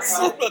peasants?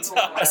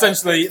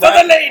 Essentially, for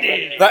the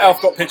lady. That elf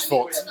got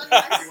pitchforked.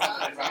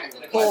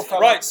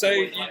 Right, so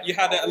you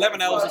had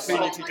 11 elves,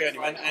 including your 2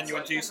 journeymen, and you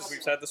induced, as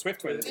we've said, the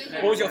Swift Twins.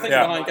 What was your thinking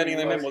behind getting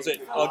them in? Was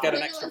it, I'll get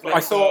an extra blitzer? I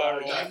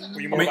thought,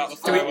 were you more about the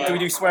do we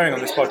do swearing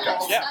on this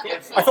podcast? Yeah.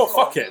 I thought,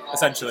 fuck it,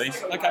 essentially.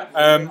 Okay.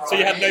 So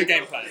you had no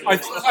game plan? I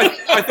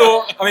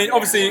thought,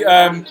 obviously,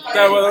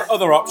 there were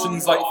other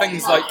options, like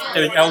things like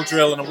getting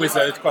Eldril and a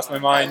wizard crossed my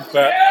mind,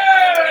 but...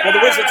 Well, the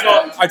wizard's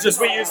not...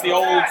 we use the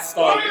old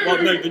style...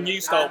 Well, no, the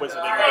new style wizard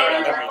in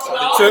the game,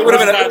 so it would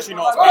have been actually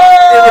not as powerful.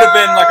 It would have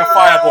been like a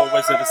fireball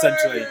wizard,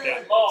 essentially.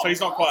 Yeah. So he's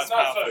not quite as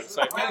powerful.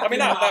 So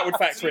that would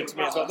factor into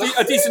me as well.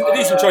 A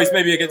decent choice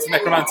maybe against a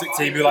necromantic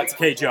team who like to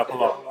cage you up a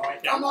lot.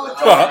 Yeah.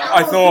 But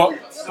I thought,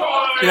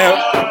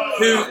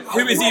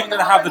 who is even going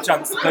to have the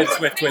chance to play the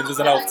Swift Twins as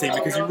an elf team,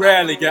 because you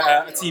rarely get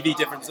a TV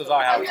difference as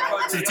I have.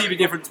 So the TV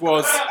difference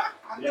was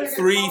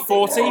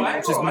 340,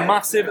 which is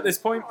massive at this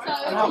point.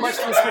 And how much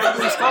did the Swift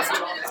Twins cost?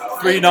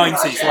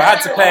 390. So I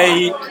had to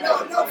pay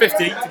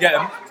 50 to get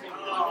them,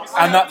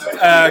 and that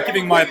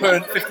giving my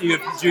opponent 50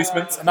 of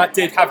inducements, and that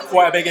did have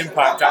quite a big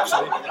impact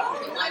actually.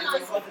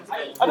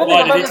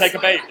 Why did he take a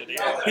bait? Did he?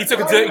 He took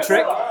a dirty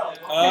trick,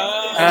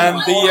 and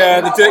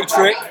the dirty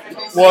trick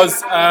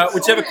was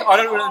whichever, I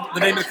don't know the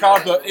name of the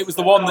card, but it was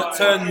the one that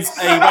turns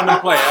a random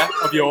player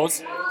of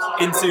yours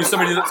into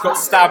somebody that's got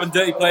stab and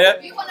dirty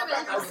player.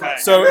 Okay.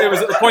 So it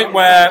was at the point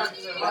where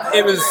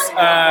it was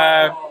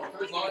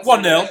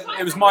 1-0,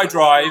 it was my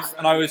drive,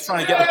 and I was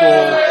trying to get the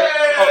ball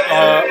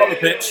up the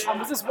pitch. And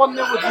was this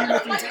 1-0 with you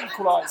looking to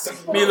equalise?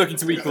 Me looking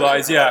to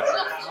equalise, yeah.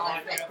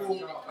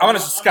 I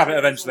managed to scab it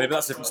eventually, but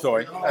that's a different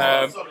story.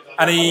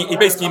 And he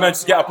basically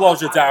managed to get a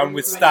blodger down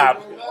with stab.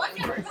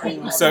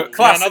 So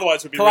classic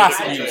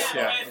use.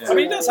 Yeah.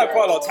 He does have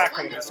quite a lot of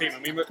tackling in his team.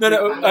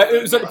 No,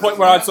 it was at the point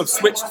where I'd sort of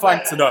switched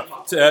flanks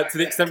enough to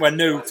the extent where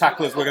no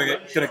tacklers were going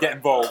to get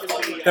involved.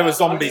 There were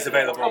zombies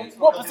available.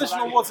 What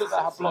positional was it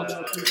that had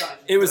blodger?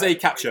 It was a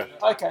catcher.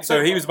 Okay.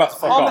 So he was about to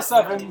fuck armor off.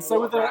 7, so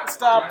with a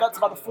stab, that's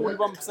about a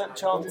 41%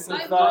 chance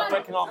of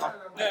breaking armor.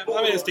 Yeah,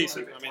 it's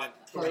decent.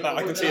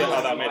 I can see how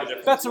that made a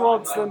difference. Better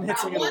odds than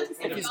hitting him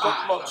if he's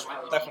got blodge.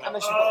 Definitely.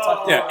 Unless you've got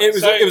tackle. Yeah,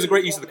 it was a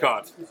great use of the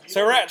card.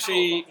 So we're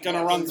actually going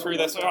to run through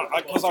this,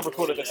 because I've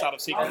recorded this out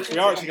of sequence, we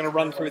are actually going to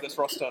run through this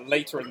roster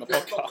later in the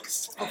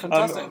podcast. Oh,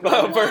 fantastic.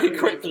 But very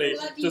quickly,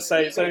 just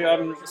say, so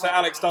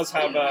Alex does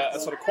have a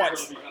sort of quite,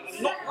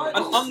 not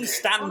an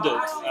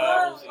unstandard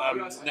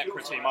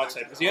Necro team, I'd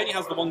say, because he only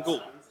has the 1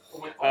 ghoul.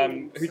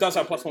 who does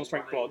have +1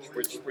 strength blodge,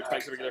 which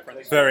makes a big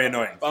difference. Very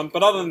annoying.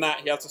 But other than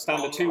that, he has a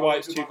standard 2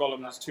 wights, 2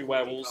 golems, 2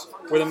 werewolves,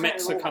 with a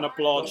mix of kind of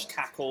blodge,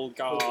 tackle,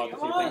 guard, a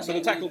few things. So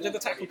did the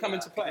tackle come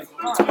into play?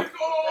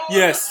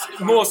 Yes,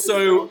 more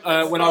so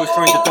when I was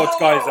trying to dodge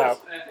guys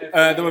out.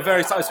 There were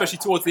very, especially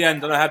towards the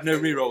end, and I had no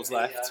rerolls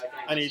left.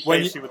 And he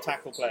faced you with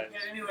tackle players.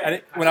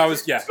 And when I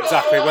was trying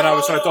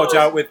to dodge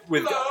out with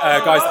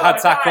guys that had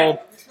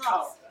tackle,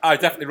 I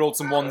definitely rolled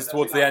some ones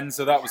towards the end,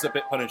 so that was a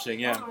bit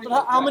punishing, yeah.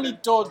 But how many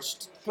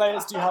dodged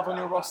players do you have on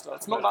your roster?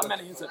 It's not that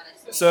many, is it?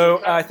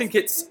 So I think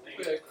it's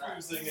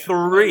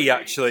 3,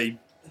 actually.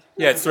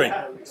 Yeah, it's 3.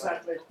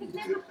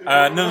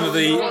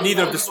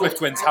 Neither of the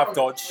Swift Winds have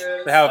dodge.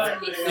 They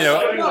have,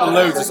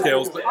 loads of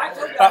skills, but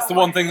that's the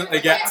one thing that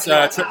they get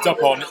tripped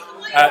up on,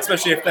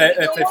 especially if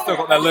they've still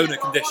got their loner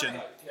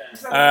condition.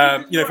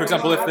 For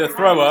example, if the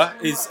thrower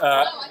is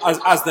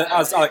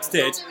as Alex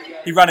did,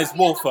 he ran his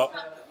wolf up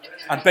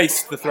and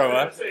based the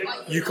thrower,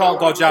 you can't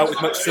dodge out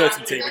with much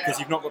certainty because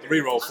you've not got the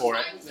reroll for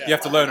it. Yeah. You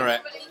have to loner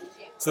it.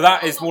 So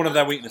that is one of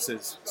their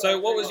weaknesses. So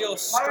what was your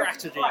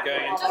strategy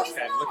going into this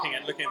game,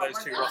 looking at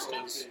those 2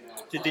 rosters?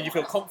 Did you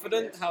feel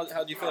confident? How do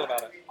you feel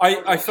about it?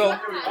 I felt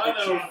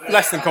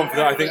less than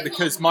confident, I think,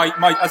 because my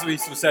as we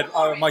sort of said,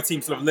 my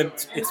team sort of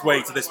limped its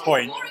way to this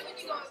point.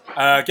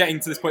 Getting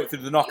to this point through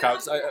the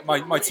knockouts,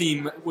 my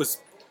team was...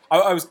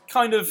 I was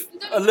kind of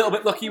a little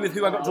bit lucky with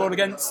who I got drawn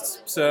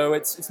against, so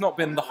it's not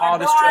been the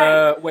hardest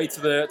way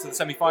to the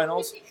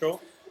semi-finals. Sure.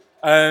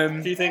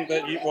 Do you think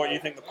that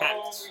the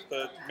Pact,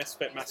 the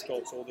Misfit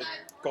Mascots, or the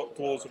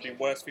Dwarves would be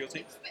worse for your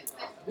team?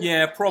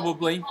 Yeah,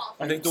 probably.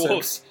 I think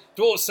Dwarves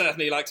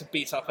certainly like to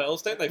beat up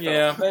elves, don't they? Phil?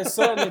 Yeah, they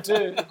certainly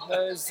do.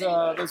 There's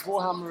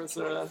Warhammer as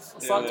a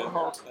sight to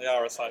behold. They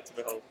are a sight to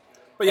behold.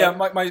 But yeah,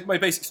 my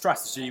basic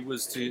strategy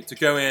was to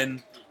go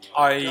in.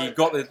 I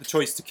got the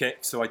choice to kick,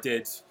 so I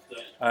did.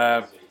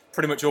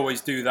 Pretty much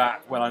always do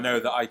that when I know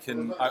that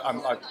I'm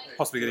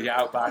possibly going to get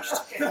outbashed.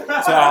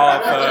 So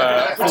I'll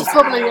have... Which is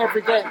probably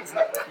every game, isn't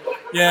it?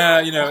 Yeah,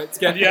 it's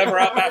Have you ever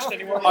outbashed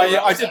anyone?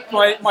 I did.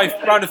 My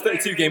round of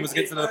 32 game was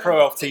against another Pro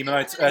Elf team, and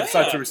I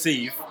decided to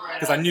receive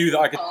because I knew that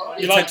I could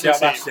potentially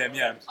outbash him.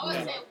 Yeah.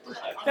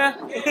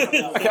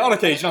 Okay, on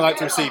occasion, I like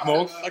to receive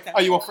more. Okay.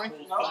 Are you offering?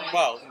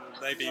 Well,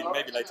 maybe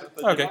later.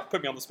 Okay.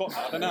 Put me on the spot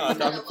now. I don't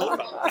know. I haven't thought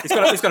about it.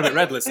 It's got a bit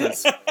red,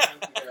 listeners.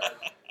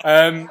 What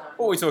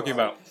are we talking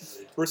about?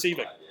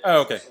 Receiving.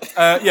 Oh, okay.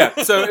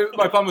 So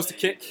my plan was to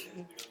kick,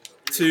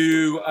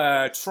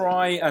 to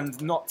try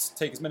and not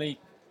take as many...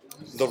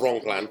 The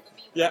wrong plan.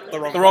 Yeah, the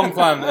wrong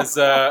plan,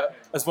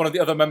 as one of the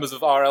other members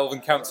of our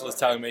Elven Council is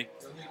telling me.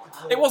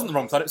 It wasn't the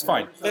wrong plan, it's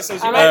fine.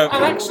 And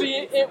actually,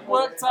 it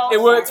worked out...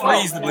 It worked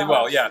reasonably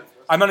well, yeah.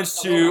 I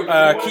managed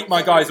to keep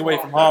my guys away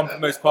from harm for the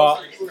most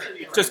part.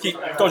 Just keep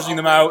dodging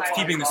them out,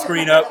 keeping the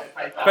screen up.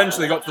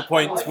 Eventually got to the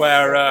point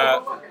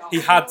where he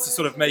had to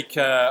sort of make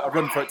a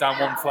run for it down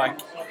one flank.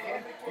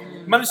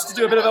 Managed to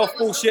do a bit of elf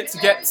bullshit to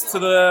get to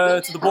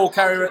the ball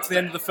carrier at the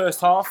end of the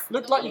first half.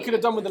 Looked like you could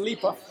have done with the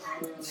leaper.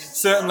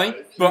 Certainly,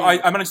 but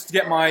I managed to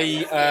get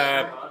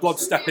my blood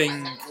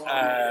stepping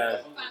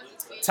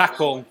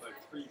tackle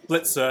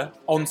blitzer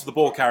onto the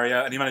ball carrier,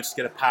 and he managed to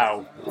get a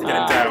POW to get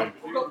him down.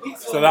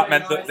 So that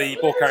meant that the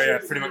ball carrier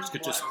pretty much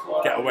could just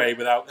get away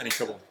without any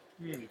trouble.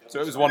 So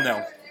it was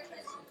 1-0.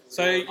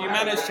 So you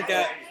managed to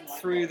get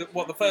through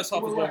the first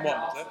half was 1-1,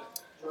 was it?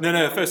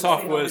 No, the first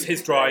half was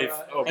his drive.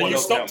 And you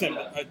stopped him?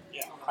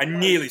 Yeah. I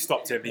nearly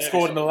stopped him. He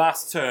scored in the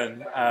last turn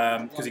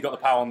because he got the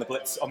power on the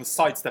blitz, on the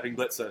sidestepping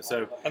blitzer.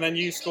 So. And then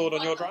you scored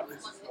on your drive?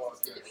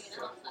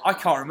 I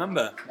can't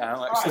remember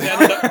now, actually.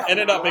 It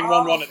ended up being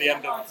 1-1 at the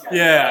end of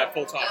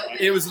full time,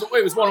 right? It was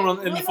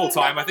 1-1 in the full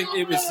time. I think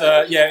it was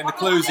in the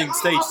closing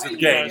stages of the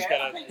game.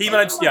 He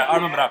managed. Yeah, I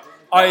remember now.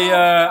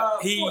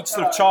 He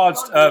sort of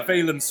charged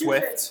Valen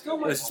Swift,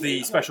 this is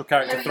the special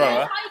character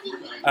thrower,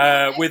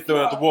 with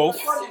the wolf.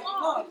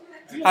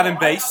 Had him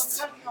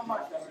based.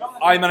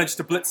 I managed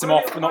to blitz him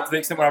off, but not to the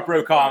extent where I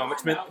broke arm,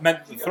 which meant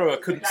that the thrower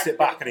couldn't sit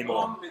back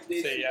anymore.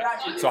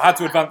 So I had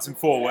to advance him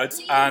forward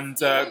and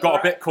got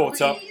a bit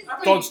caught up,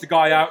 dodged the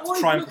guy out to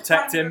try and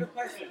protect him,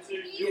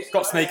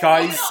 got snake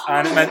eyes,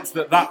 and it meant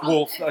that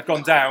wolf that had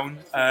gone down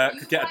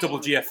could get a double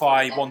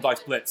GFI 1-dice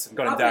blitz and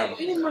got him down.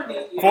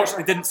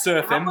 Fortunately didn't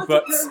surf him,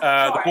 but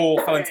the ball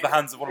fell into the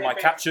hands of one of my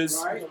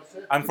catchers,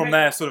 and from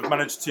there sort of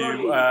managed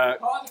to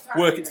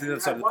work it to the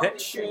other side of the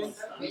pitch.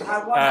 He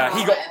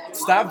got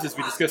stabbed, as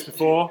we discussed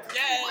before,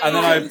 and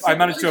then I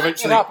managed to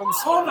eventually...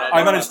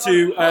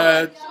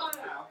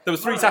 There were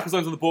 3 tackles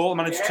onto the ball. I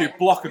managed to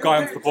block a guy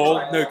onto the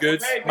ball, no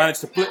good. Managed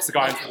to blitz a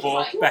guy onto the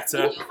ball,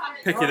 better.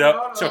 Pick it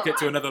up, chuck it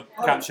to another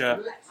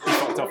catcher. He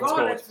got kicked off and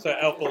scored. So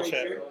elf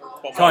bullshit.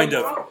 Kind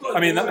of. I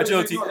mean,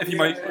 agility. If you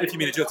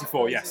mean agility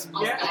 4, yes.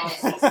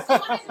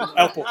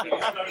 Elf bullshit.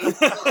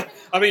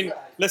 I mean,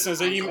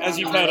 listeners, as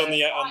you've heard on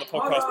the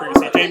podcast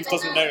previously, James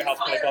doesn't know how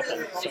to play Blood Bowl,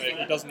 so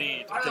he does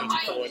need agility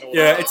 4 in order.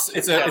 Yeah,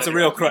 it's a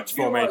real crutch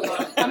for me.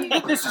 And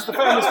this is the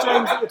famous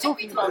James that we're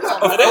talking about.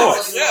 Of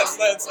course. Yes,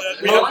 that's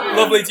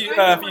lovely for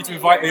you to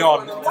invite me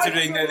on,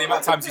 considering the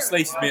amount of times you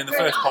slated me in the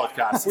first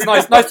podcast. It's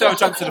nice to have a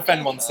chance to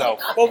defend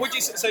oneself. Well,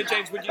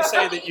 James, would you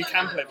say that you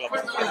can play Blood Bowl?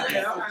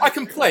 I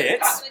can play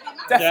it.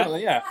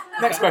 Definitely, yeah.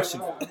 Next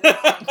question. Okay,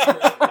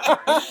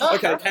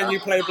 can you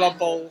play Blood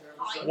Bowl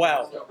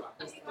well?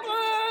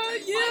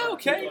 Yeah,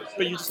 okay.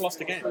 But you just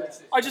lost a game.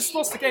 I just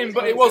lost the game,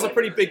 but it was a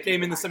pretty big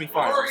game in the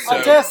semi-finals. So.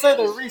 I dare say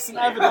the recent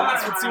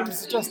evidence would seem to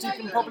suggest you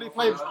can probably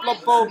play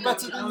Blood Bowl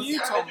better than you,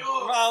 Tom.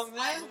 Well,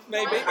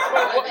 maybe.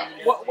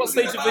 What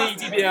stage of the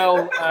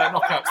DBL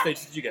knockout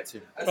stage did you get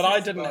to? But I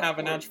didn't have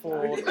an edge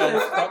for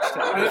touch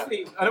I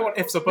don't want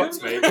ifs or buts,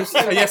 mate. Just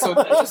say yes or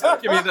just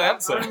give me the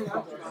answer.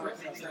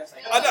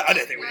 I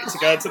don't think we need to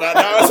go into that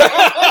now.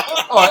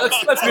 All right,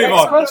 let's move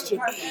on. Question.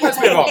 Let's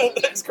move on.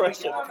 Next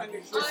question.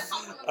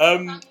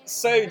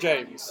 So,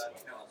 James,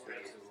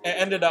 it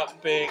ended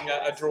up being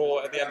a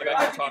draw at the end of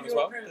extra time as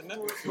well, didn't it?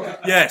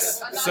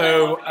 Yes.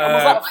 So. Was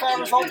that a fair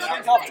result, do you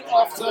think, after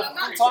full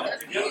time?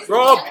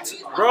 Robbed.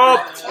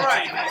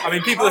 I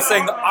mean, people are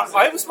saying that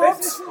I was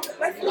robbed.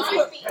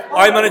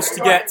 I managed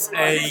to get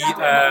a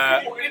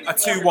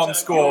 2-1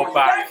 score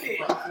back,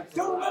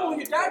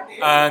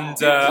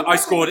 and I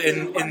scored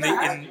in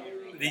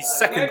the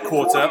second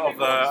quarter of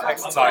the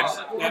extra time.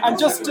 And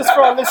just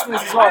for our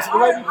listeners as well, so the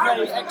way we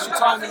play extra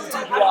time in the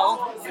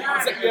DBL is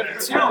that we have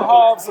 2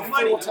 halves of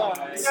 4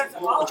 turns.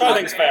 Which I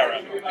think is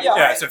fair.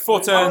 Yeah, so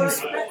 4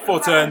 turns,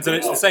 and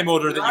it's the same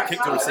order that you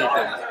kicked or received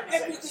in.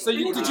 So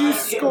did you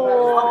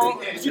score?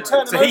 Did you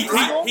turn? So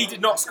he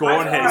did not score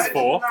on his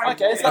 4.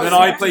 Okay, so and then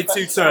I played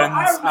 2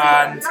 turns,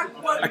 and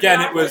again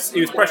he was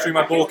pressuring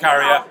my ball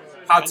carrier.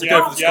 Had to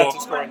go for the score.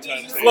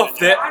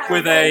 Fluffed it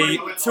with a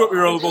 2-up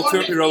rerollable,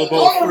 2-up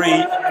rerollable, 3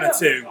 and a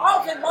 2.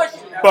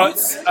 But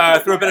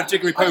through a bit of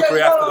jiggery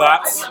pokery after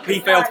that,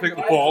 he failed to pick up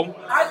the ball.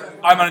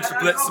 I managed to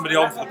blitz somebody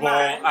onto the ball,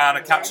 and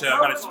a catcher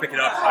managed to pick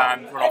it up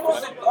and run off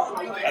with it.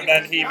 And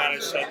then he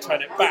managed to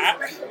turn it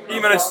back. He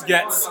managed to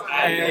get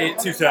a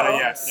 2-turner,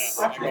 yes.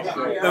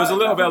 There was a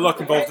little bit of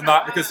luck involved in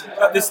that because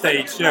at this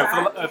stage,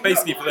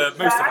 basically for the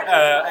most of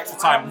extra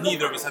time,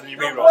 neither of us had any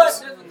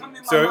rerolls.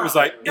 So it was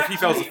like if he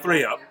fails a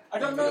 3-up,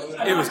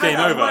 it was game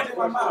over.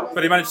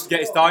 But he managed to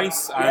get his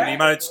dice, and he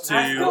managed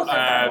to.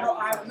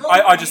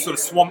 I just sort of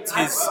swamped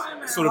his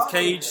sort of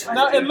cage.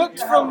 Now it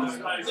looked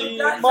from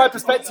my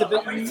perspective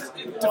that you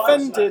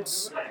defended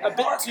a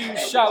bit too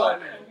shallow.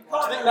 Do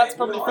you think that's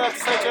probably fair to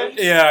say, James?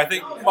 Yeah, I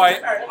think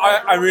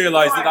I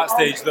realised at that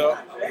stage that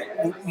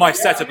my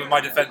setup and my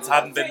defence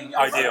hadn't been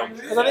ideal.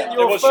 Because I think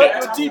your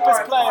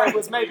deepest player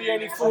was maybe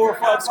only 4 or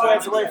 5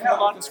 squares away from the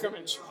line of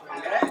scrimmage.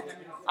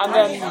 And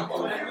then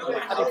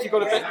I think you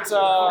got a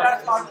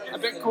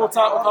bit caught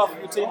out with half of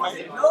your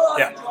teammate.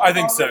 Yeah, I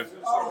think so.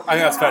 I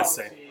think that's fair to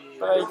say.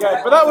 There you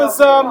go. But that was.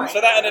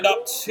 So that ended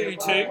up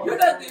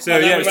 2-2. So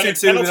yeah, it was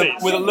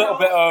 2-2 with a little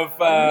bit of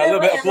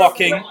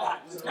blocking,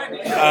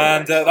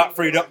 and that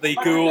freed up the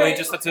ghoul. He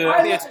just had to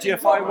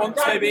GFI once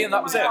maybe, and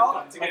that was it.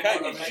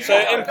 Okay. So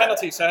in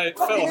penalties,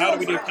 Phil, how do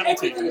we do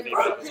penalties with you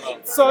as well?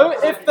 So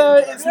if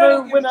there is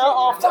no winner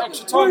after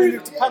extra time, we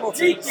move to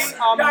penalties.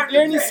 The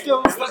only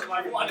skills that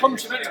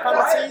contribute to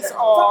penalties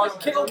are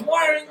kick,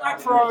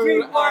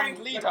 pro, and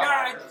leader.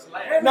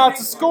 Now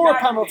to score a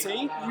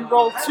penalty, you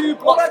roll 2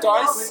 block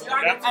dice.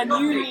 And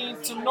you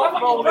need to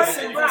not roll a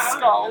single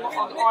skull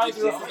on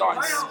either of the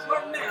dice.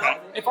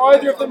 If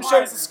either of them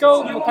shows a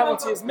skull, then the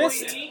penalty is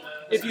missed.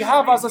 If you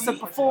have, as I said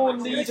before,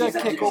 leader,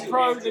 kick or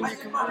pro, then you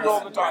can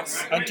re-roll the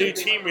dice. And do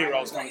team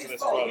re-rolls come to this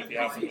as well if you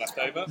have them left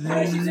over?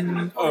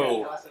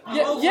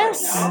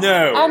 Yes.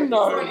 No. And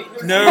no.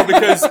 No,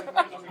 because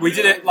we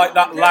did it like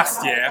that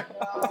last year,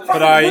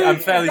 but I am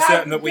fairly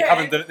certain that we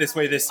haven't done it this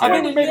way this year. I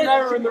think we made an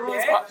error in the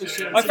rules back this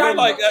year. I feel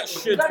like that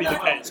should be the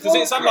case because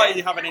it's unlikely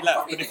you have any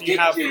left. But if you've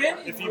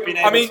been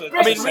able to,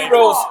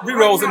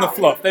 re-rolls in the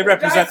fluff, they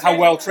represent how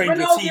well trained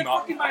your team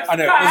are. I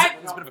know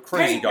there's a bit of a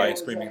crazy guy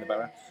screaming in the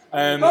background. We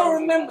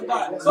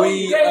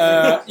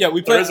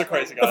play. There is a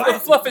crazy guy. The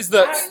fluff is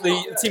that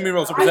the team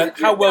re-rolls represent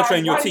how well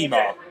trained your team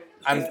are.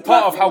 And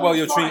part of how well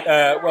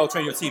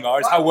trained your team are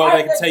is how well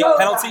they can take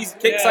penalties,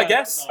 kicks, I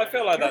guess. I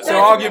feel like that. So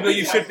arguably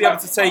you should be able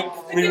to take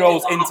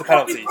re-rolls into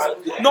penalties.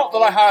 Not that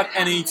I had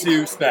any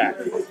to spare.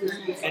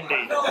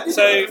 Indeed.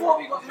 So,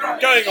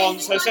 going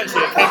on, so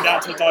essentially it came down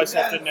to a dice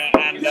off, didn't it?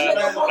 And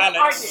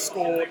Alex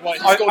scored,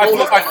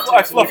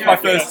 I fluffed my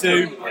first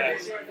 2.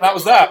 That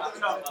was that.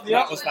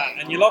 That was that.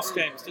 And you lost,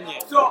 James, didn't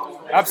you?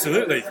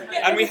 Absolutely.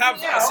 And we have,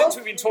 since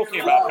we've been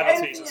talking about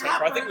penalties,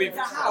 etc., I think we've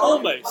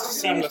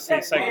almost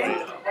seamlessly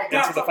segued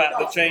into the fact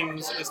that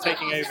James is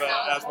taking over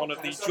as one of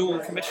the dual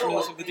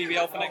commissioners of the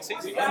DBL for next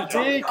season.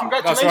 Indeed,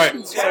 congratulations. That's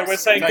right. So we're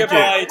saying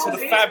goodbye to the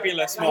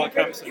fabulous Mark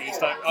Hampson, who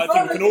I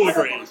think we can all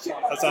agree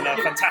has done a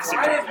fantastic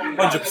job.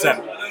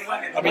 100%.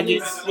 I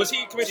mean, was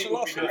he commissioner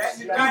last year?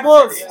 He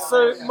was.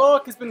 So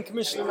Mark has been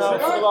commissioner now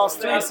for the last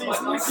 3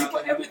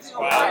 seasons.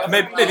 Wow.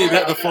 Maybe a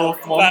bit of a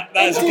fourth one. That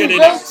is a good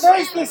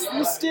There's this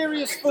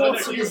mysterious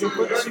fourth season,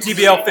 which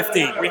DBL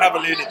 15. we have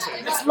alluded to.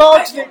 it's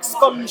largely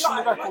expunged from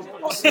the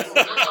record books.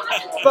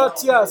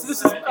 But yeah, so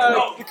this is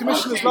the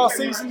commissioner's last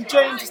season.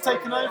 James has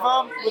taken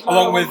over.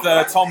 Along with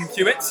Tom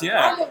Hewitt,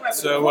 yeah.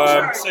 So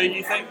do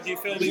you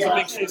feel these are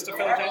big shoes to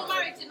fill,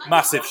 James?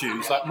 massive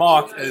shoes. Like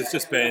Mark has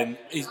just been,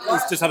 he's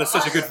just had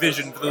such a good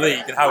vision for the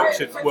league and how it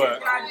should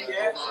work.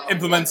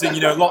 Implementing,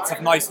 lots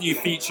of nice new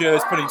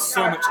features, putting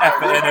so much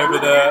effort in over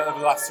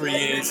the last 3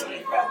 years.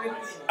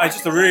 And he's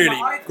just a really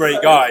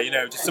great guy,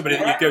 just somebody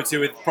that you'd go to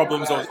with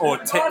problems or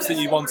tips that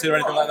you wanted or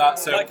anything like that.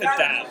 So like a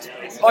dad.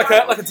 Like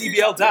a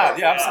DBL dad,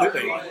 yeah,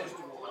 absolutely.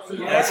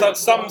 Yeah, so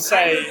some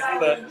say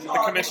that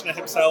the commissioner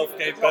himself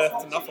gave birth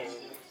to NUFFLE.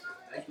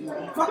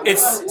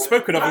 It's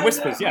spoken of in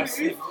whispers, yes.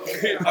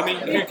 I mean,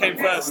 who came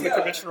first, the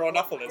commissioner or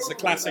NUFFLE? It's a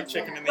classic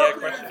chicken in the egg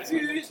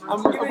question.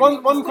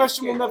 One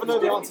question we'll never know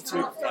the answer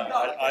to.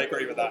 I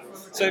agree with that.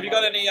 So have you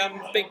got any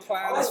big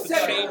plans for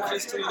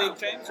changes to the league,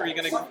 James? Or are you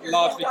going to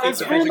largely keep There's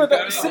the a rumour vision that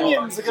going? the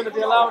Simians are going to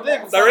be allowed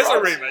in. There is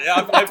a rumour,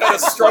 yeah. I've heard a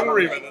strong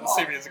rumour that the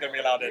Simians are going to be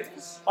allowed in.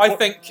 I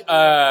think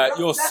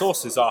your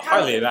sources are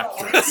highly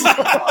inaccurate.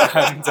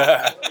 And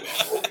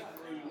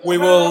we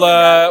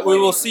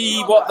will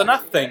see what the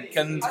NAF think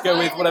and go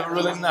with whatever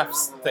ruling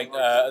NAFs think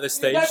at this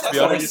stage, to be That's not what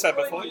you honest. said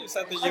before. You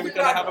said that you were going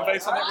to have a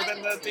vote on it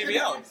within the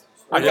DBL.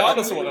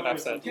 Regardless of what the NAF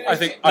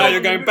said. Now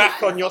you're going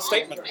back on your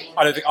statement.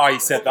 I don't think I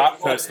said that,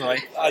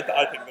 personally. I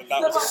think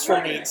that was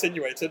strongly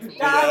insinuated from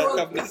the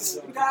governors.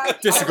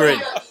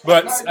 Disagree.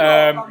 But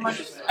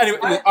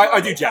anyway,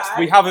 I do jest.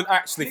 We haven't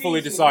actually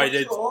fully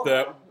decided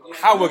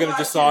how we're going to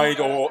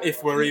decide, or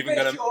if we're even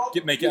going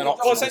to make it an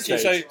option. Well,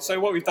 essentially, so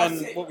what we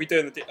do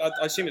in the,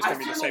 I assume it's going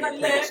to be the same in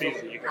previous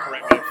season. You can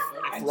correct me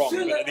if wrong,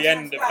 but at the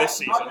end of this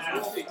season,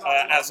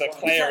 as a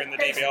player in the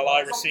DBL,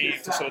 I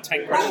received a sort of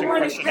 10-question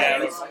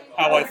questionnaire of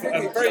how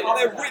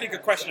they're really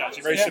good questions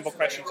actually, very simple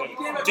questions. Of,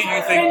 do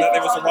you think that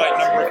there was the right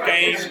number of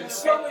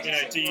games?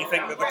 Do you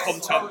think that the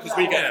content, because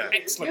we get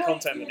excellent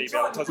content in the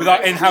DBL, with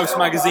our in-house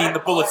magazine, the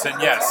Bulletin,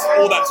 yes,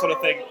 all that sort of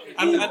thing,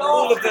 and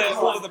all of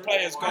the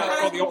players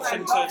got the option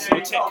to sort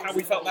of tick how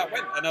we felt that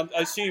went, and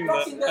I assume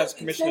that as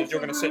commissioners you're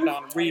going to sit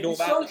down and read all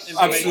that.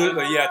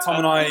 Absolutely, yeah. Tom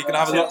and I are going to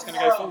have a look. It's going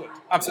to go forward.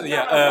 Absolutely,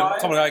 yeah.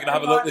 Tom and I are going to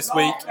have a look this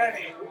week.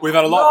 We've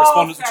had a lot of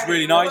respondents, which is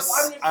really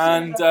nice,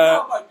 and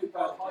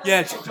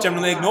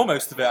generally ignore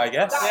most of it, I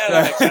guess. Yeah,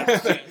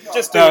 that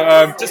makes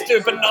sense. Just do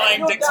a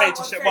benign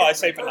dictatorship. Well, I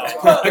say benign,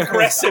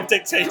 aggressive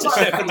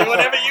dictatorship, and do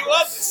whatever you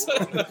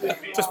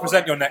want. Just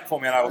present your neck for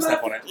me, and I will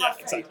step on it.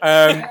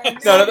 Yeah,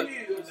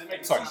 exactly.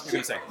 Sorry, what were you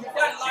going to say?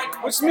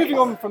 Well, just moving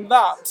on from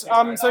that, so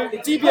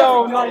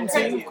DBL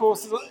 19, of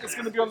course, is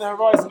going to be on the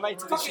horizon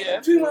later this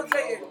year.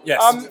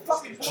 Yes.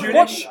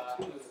 June-ish?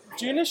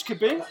 June-ish could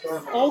be.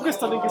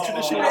 August, I think, is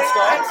traditionally the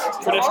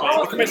start. Traditionally,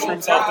 the commissioner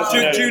himself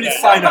doesn't know. June is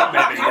sign up,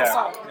 maybe,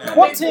 yeah.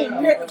 What team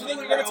do you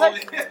think you're going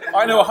to take?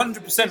 I know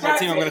 100% what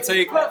team I'm going to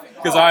take,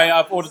 because I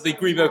have ordered the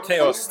Grebo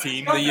Chaos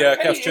team, the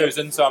Chaos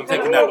Chosen, so I'm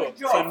taking that.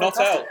 So not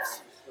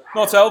elves.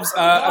 Not elves.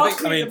 A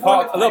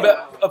little bit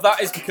of that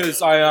is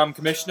because I am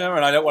commissioner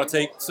and I don't want to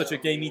take such a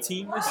gamey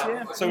team this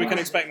year. So we can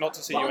expect not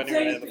to see you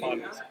anywhere near the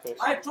finals, of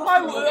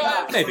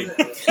course. Maybe.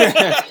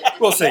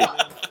 We'll see.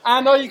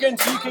 And are you going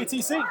to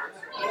UKTC?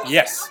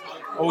 Yes.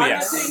 Oh,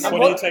 yes.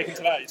 What are you taking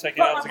to that? Are you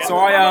taking elves again? So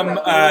I am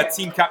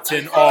team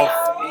captain of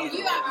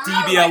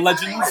DBL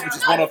Legends, which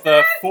is one of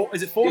the 4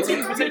 teams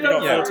we're taking?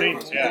 Yeah, 4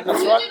 teams, yeah.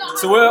 That's right.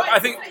 So I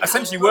think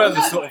essentially we're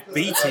the sort of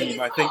B team,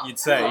 I think you'd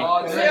say.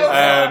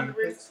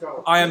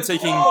 I am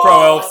taking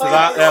Pro Elves to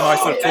that. They're my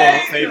sort of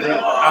tournament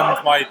favourite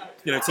and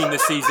my team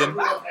this season.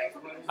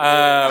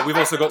 We've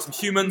also got some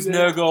humans,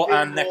 Nurgle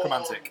and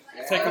Necromantic.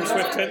 Take on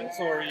Swift Twins,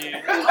 or are you...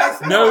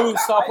 No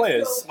star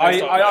players.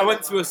 I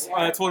went to a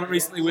tournament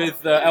recently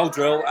with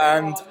Eldrill,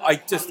 and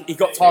he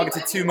got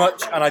targeted too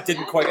much, and I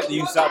didn't quite get the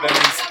use out of him.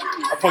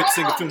 He's a point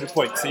sync of 200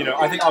 points, so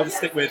I think I'll just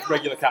stick with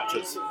regular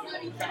catchers. I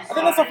think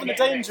that's often the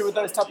danger with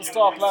those type of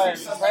star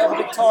players. They have a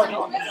big target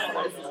on them.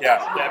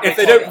 Yeah. If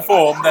they don't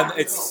perform, then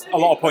it's a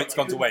lot of points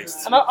gone to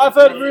waste. And I've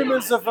heard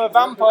rumours of a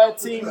vampire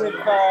team with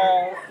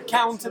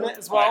Count in it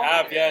as well. I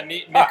have, yeah.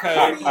 Nico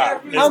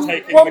is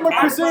taking one the would Count.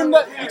 presume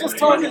that you just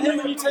target him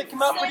and you take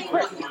him out pretty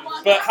quick.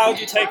 But how do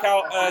you take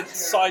out a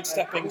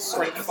sidestepping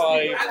strength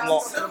 5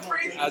 block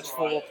as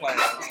 4 player?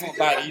 It's not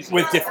that easy.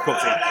 With difficulty.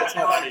 It's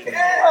not that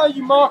easy.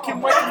 You mark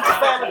him waiting to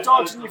fail a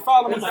dodge and you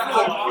foul him on the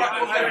floor.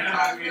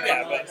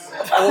 Yeah, but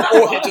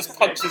or he just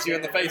punches you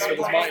in the face with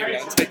his mighty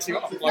blow and takes you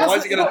up. Like, why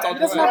is he going to dodge He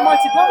doesn't away? have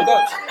mighty blow. He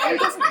does. He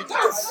doesn't. He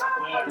does.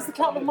 Is the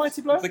Count with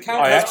mighty blow? The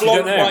Count I has actually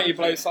don't blocked know. mighty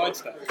blow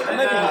sidestep.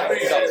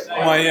 Maybe He does.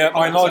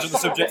 My knowledge of the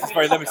subject is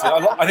very limited.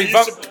 I think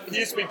He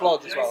used to be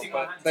Blodge as well,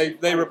 but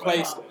they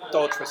replaced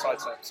Dodge with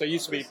sidestep. So it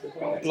used to be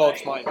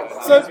Blodge mighty blow.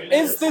 So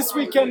is this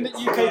weekend at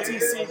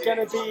UKTC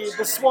going to be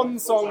the swan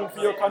song for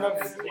your kind of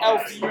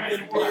elf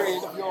union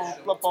period of your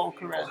Blood Bowl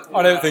career?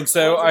 I don't think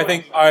so. I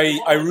think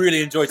I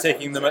really enjoy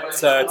taking them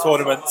at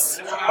tournaments.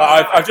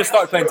 I've just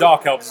started playing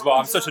Dark Elves as well.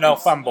 I'm such an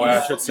elf fanboy,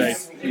 I should say.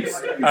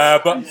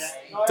 But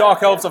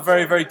Dark Elves are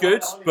very, very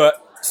good,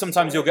 but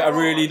sometimes you'll get a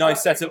really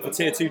nice setup for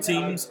tier 2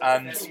 teams,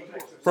 and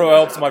Pro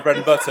Elves are my bread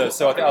and butter,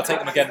 so I think I'll take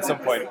them again at some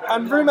point.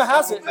 And rumour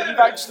has it that you've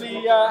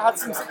actually had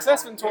some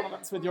success in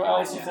tournaments with your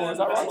elves before, is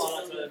that right?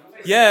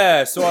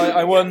 Yeah, so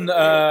I won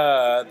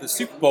the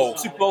Super Bowl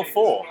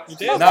 4. You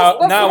did? That's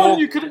the one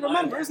you couldn't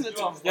remember, isn't it,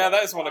 Tom? Yeah,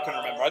 that is the one I couldn't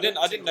remember. I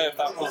didn't know if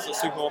that was a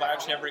Super Bowl that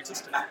actually ever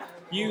existed.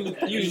 You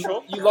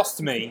lost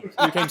to me.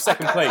 You came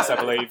second place, I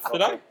believe.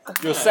 Did I?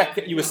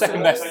 You were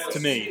second best to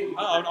me.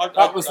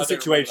 That was the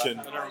situation.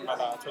 I don't remember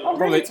that at all.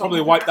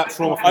 Probably wiped that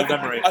trauma from your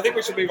memory. I think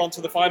we should move on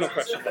to the final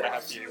question that I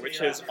have for you,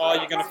 which is, are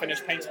you going to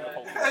finish painting the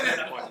Falcons at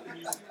any point?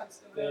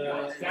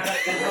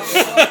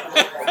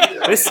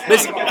 Ladies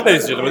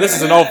and gentlemen, this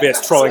is an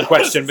obvious trolling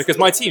question because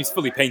my team's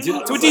fully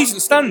painted to a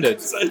decent standard.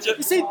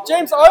 You see,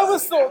 James, I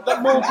always thought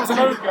that Morg was an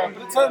ogre,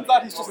 but it turns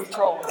out he's just a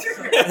troll.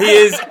 He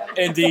is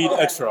indeed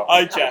a troll.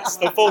 I jest.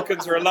 The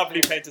Falcons are a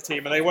lovely painted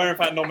team, and they were in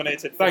fact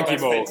nominated for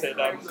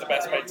the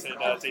best painted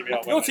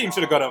DBL. Your team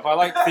should have got up. I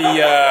like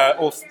the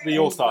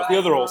All-Stars, the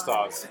other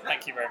All-Stars.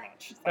 Thank you very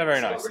much. They're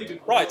very nice.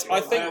 Right,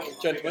 I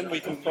think, gentlemen, we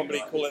can probably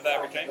call it there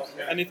with James.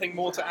 Anything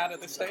more to add at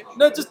this stage?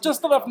 No,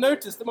 just that I've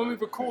noticed that when we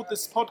record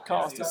this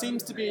podcast, it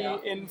seems to be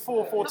in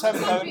 4/4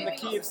 tempo in the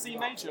key of C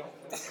major.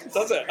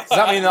 Does it? Does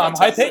that mean that I'm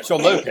high pitch or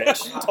low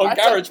pitch? On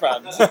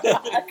GarageBand.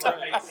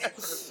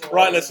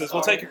 Right, listeners,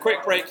 we'll take a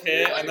quick break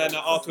here, and then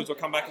afterwards we'll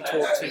come back and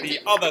talk to the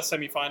other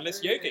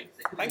semi-finalist, Yogi.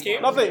 Thank you.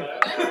 Lovely.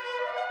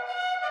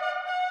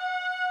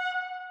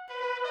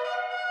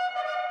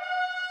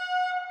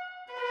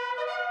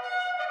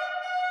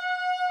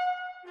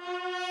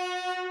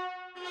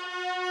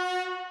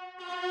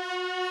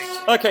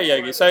 Okay,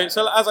 Yogi. So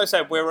as I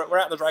said, we're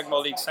at the Dragon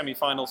Ball League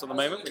semi-finals at the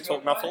moment. We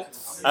talkNUFFLE,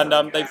 and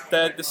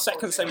the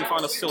second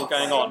semi-final's still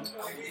going on.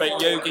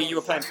 But Yogi, you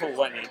were playing Paul,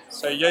 weren't you?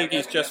 So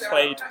Yogi's just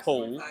played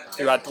Paul,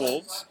 who had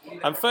dwarves.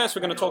 And first,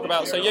 we're going to talk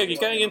about. So Yogi,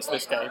 going into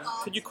this game,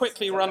 could you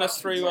quickly run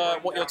us through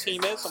what your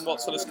team is and what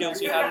sort of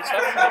skills you have and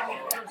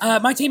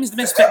stuff? My team is the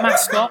Misfit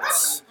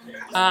Mascots.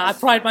 I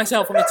pride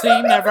myself on the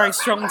team. They're a very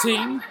strong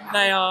team.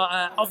 They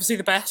are obviously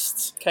the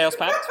best. Chaos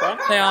Pact, right?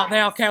 They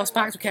are Chaos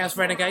Pact or Chaos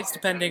Renegades,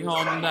 depending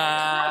on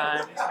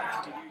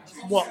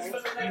what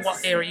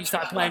era you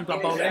started playing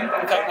Blood Bowl in.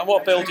 Okay, and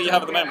what build do you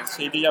have at the moment?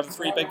 So do you have the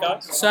 3 big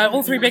guys? So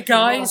all 3 big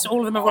guys, all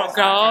of them have got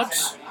guard.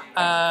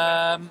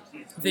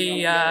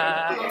 The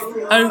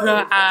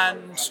Ogre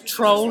and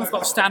Troll have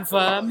got Stand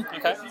Firm.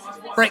 Okay.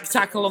 Break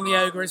Tackle on the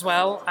Ogre as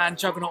well, and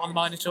Juggernaut on the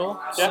Minotaur.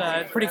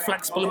 Yeah. So pretty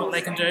flexible in what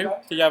they can do.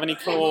 Do you have any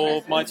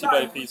Claw Mighty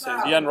Blow pieces?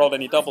 You hadn't rolled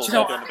any doubles, Do you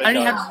know, on the big I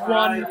only guys. had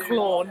 1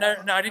 Claw. No,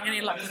 I didn't get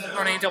any luck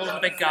on any doubles on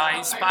the big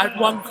guys, but I had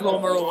 1 Claw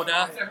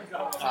Marauder.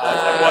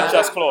 One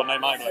just Claw, no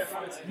Mighty Blow.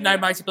 No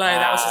Mighty Blow,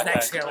 that was his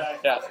next skill.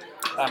 Yeah,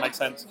 that makes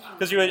sense.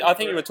 Because I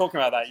think you were talking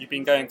about that. You've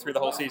been going through the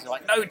whole season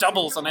like no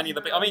doubles on any of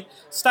the big. I mean,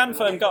 Stand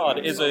Firm Guard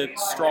is a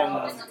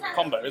strong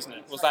combo, isn't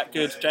it? Was that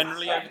good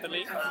generally over the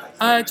league?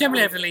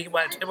 Generally over the league, it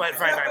worked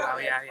very, very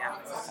well. Yeah.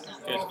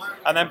 Good.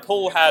 And then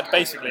Paul had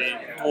basically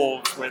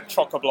dwarves with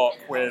Chock-a-Block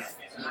with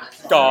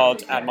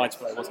Guard and Mighty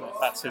Blow, wasn't it?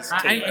 That's his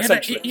team,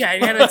 essentially. He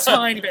had a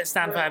tiny bit of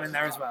Stand Firm in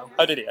there as well.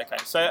 Oh, did he? Okay.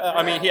 So,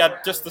 I mean, he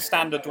had just the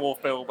standard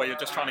dwarf build where you're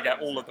just trying to get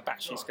all of the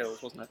batchy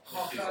skills, wasn't it?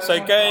 So,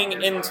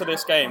 going into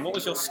this game, what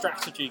was your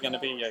strategy going to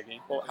be,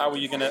 Yogi? Or how were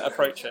you going to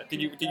approach it?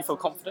 Did you feel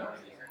confident?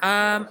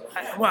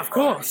 Well, of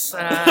course.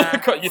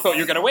 You thought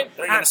you were going to win?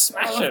 You were going to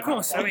smash him? Of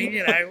course. I mean,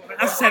 as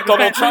I said,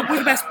 Donald Trump. we're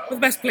the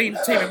best team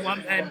in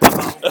one.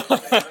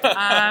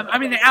 I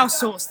mean, they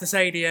outsourced the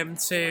stadium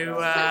to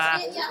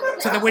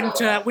the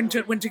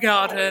winter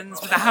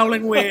gardens with the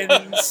howling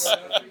winds.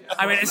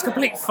 I mean, it's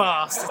complete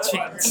farce to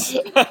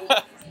cheat.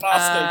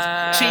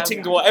 Bastards.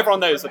 Cheating dwarf. Everyone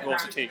knows that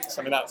dwarves are cheats.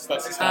 I mean, that's the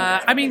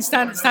standard. I mean,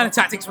 standard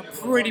tactics were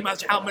pretty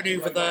much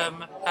outmaneuver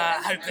them,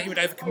 hope that he would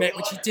overcommit,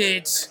 which he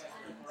did.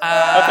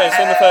 Okay,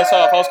 so in the first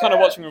half, I was kind of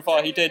watching him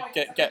fire. He did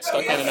get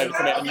stuck in and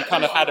overcommit, and you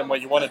kind of had him where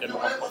you wanted him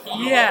at one point.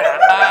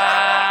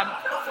 Yeah.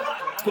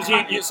 Because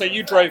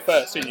you drove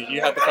first, didn't you?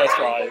 You had the first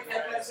drive,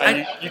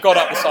 and you got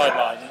up the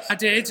sidelines. I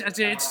did, and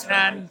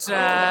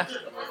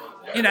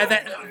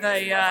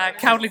the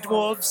cowardly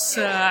dwarves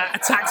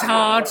attacked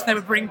hard. They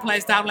would bring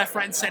players down left,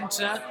 right, and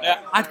centre. Yeah.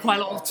 I had quite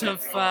a lot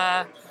of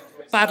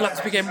bad luck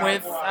to begin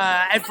with.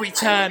 Every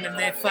turn in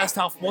the first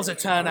half was a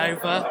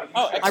turnover.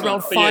 Oh, excellent. I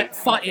rolled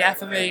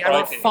for me. I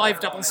rolled 5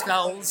 double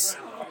skulls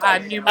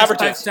and numerous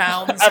both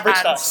downs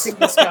and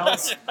single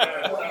skulls.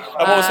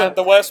 And what was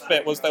the worst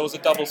bit was there was a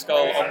double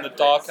skull on the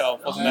Dark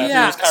Elf, wasn't there?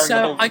 Yeah, Who was carrying the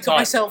ball so I got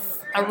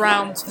myself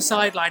around the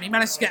sideline. He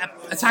managed to get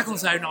a tackle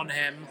zone on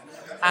him.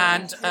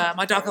 And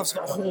my Dark Elf's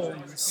got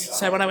horns,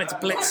 so when I went to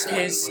blitz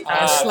his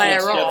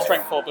Slayer off, yeah,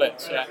 strength 4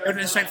 blitz, yeah. It would have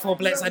been strength 4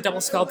 blitz. I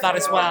double skulled that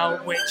as well,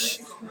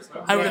 which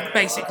I would have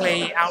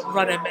basically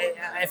outrun him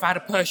if I had a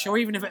push, or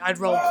even if I'd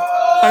rolled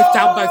both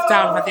down,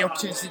 and had the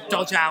opportunity to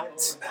dodge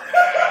out.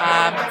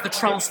 The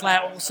Troll Slayer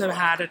also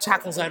had a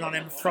tackle zone on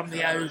him from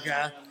the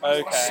Ogre,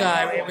 Okay.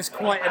 so it was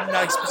quite a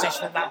nice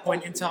position at that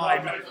point in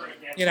time.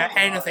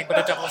 anything but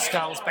a double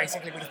skulls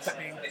basically would have put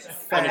me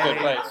in a good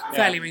place,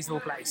 fairly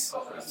reasonable place.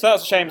 So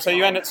that's a shame. So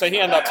he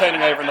ended up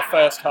turning over in the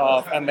first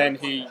half, and then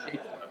he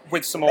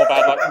with some more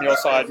bad luck from your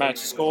side,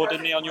 managed to score,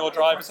 didn't he, on your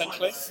drive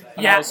essentially?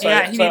 And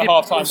he needed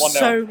half-time 1-0.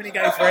 so many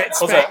go for it.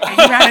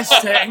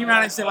 He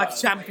managed it like a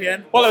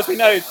champion. Well, as we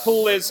know,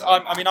 pool is.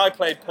 I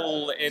played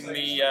pool in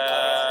the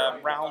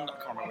round. I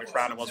can't remember which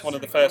round it was. One of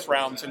the first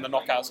rounds in the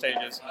knockout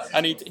stages,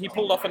 and he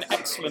pulled off an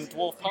excellent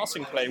dwarf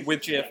passing play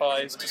with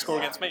GFIs to score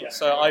against me.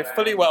 So I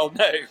fully well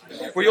know.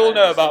 We all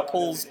know about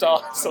Paul's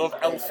dark sort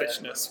of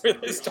elfishness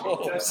with his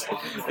dwarves.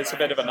 It's a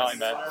bit of a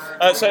nightmare.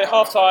 So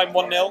half-time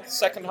 1-0.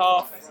 Second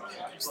half.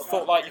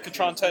 Thought like you could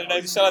try and turn it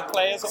over. Still had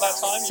players at that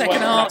time?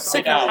 Second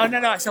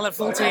half. I still had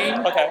full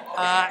team. Okay.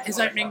 His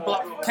opening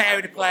block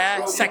KO'd a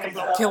player, his second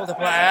block killed a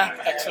player.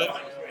 Excellent.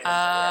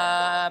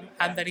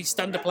 And then he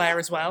stunned a player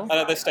as well. And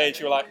at this stage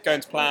you were like, going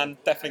to plan,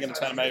 definitely going to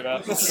turn him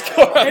over.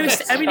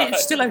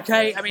 It's still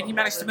okay. I mean, he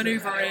managed to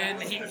manoeuvre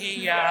in.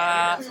 He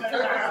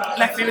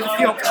left me with a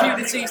few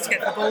opportunities to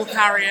get the ball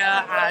carrier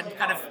and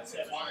kind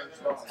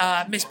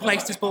of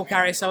misplaced his ball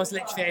carrier, so I was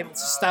literally able to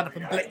stand up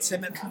and blitz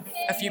him at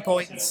a few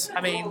points. I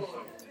mean,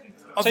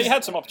 so you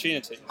had some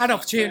opportunities. Had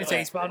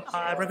opportunities, but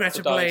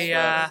regrettably,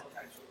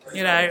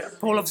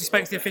 Paul obviously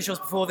spoke to the officials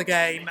before the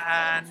game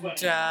and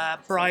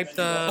bribed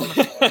them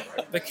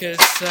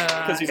because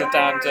he's a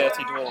damn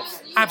dirty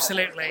dwarf.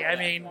 Absolutely. I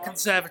mean,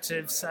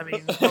 conservatives. I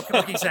mean, what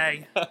can we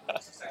say?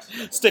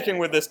 Sticking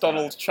with this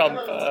Donald Trump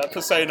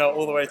persona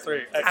all the way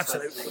through.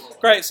 Excellent. Absolutely.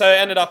 Great. So you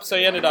ended up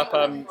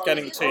getting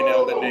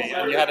 2-0, didn't you?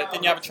 And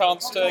didn't you have a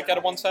chance to get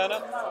a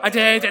one-turner? I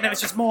did, and it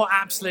was just more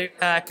absolute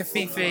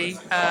kafifi.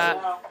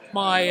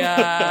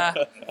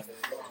 I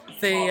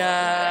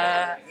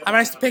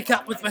managed to pick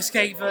up with my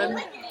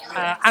Skaven.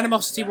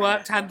 Animosity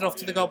worked, handed off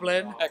to the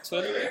Goblin.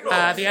 Excellent.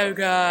 The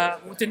Ogre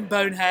didn't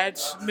bonehead,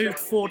 moved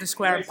forward a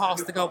square and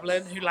past the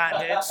Goblin, who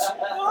landed.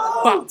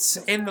 But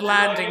in the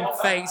landing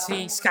phase,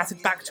 he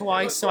scattered back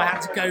twice, so I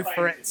had to go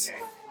for it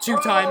 2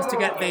 times to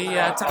get the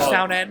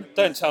touchdown in.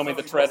 Don't tell me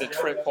the dreaded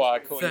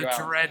tripwire caught you out.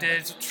 The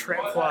dreaded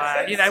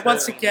tripwire.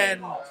 Once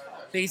again,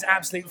 these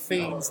absolute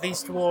fiends,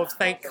 these dwarves,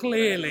 they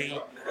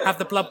clearly have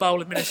the Blood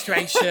Bowl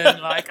administration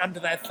under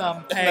their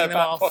thumb, paying them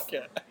off.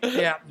 Pocket.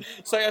 Yeah.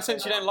 So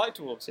since you don't like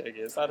dwarves,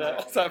 Yogi, is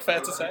that fair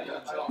to say?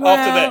 Well,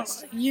 after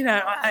this,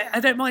 I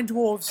don't mind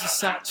dwarves as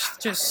such,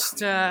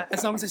 just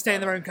as long as they stay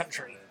in their own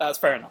country. That's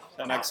fair enough.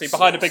 And I can see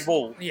behind a big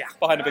wall. Yeah.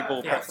 Behind a big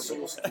wall,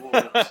 preferably.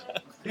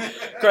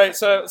 Great.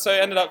 So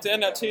ended up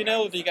 2-0.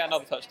 Or did you get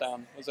another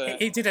touchdown?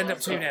 It did end up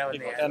 2-0 in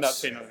the end. Ended up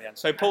 2-0 in the end.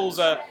 So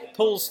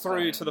Paul's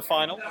through to the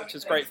final, which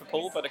is great for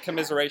Paul, but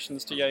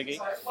commiserations to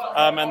Yogi.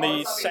 And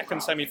the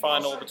second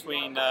semi-final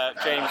between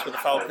James with the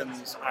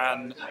Falcons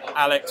and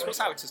Alex. What's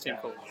Alex's team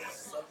called?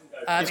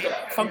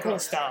 Funk All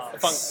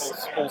Stars.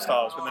 Funk All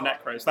Stars with the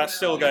Necros. That's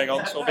still going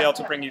on, so we'll be able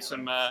to bring you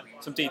some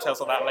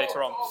details of that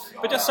later on.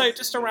 But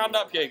just to round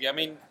up, Yogi, I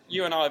mean,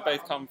 you and I have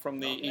both come from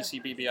the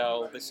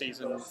ECBBL this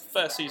season,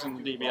 first season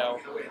of the DBL.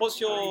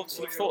 What's your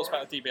sort of thoughts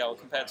about the DBL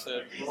compared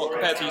to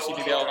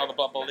ECBBL and other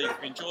Blood Bowl leagues?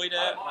 Have you enjoyed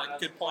it? Like,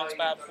 good points,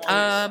 bad points?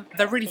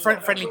 They're a really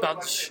friendly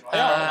bunch.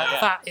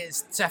 That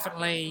is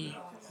definitely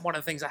one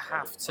of the things I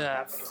have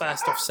to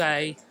first off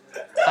say.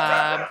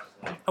 I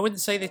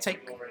wouldn't say they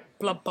take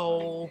Blood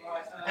Bowl.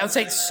 I would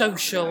say it's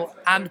social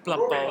and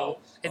Blood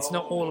Bowl. It's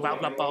not all about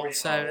Blood Bowl.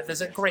 So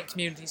there's a great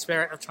community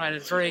spirit of trying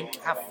to drink,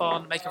 have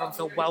fun, make everyone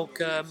feel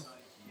welcome.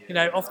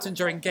 Often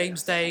during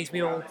games days,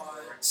 we all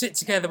sit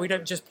together. We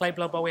don't just play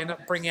Blood Bowl. We end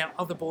up bringing out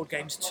other board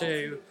games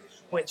too,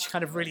 which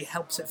kind of really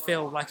helps it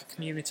feel like a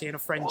community and a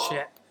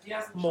friendship,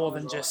 more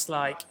than just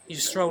like you're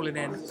strolling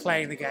in,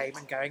 playing the game,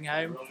 and going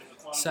home.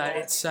 So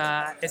it's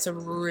a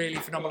really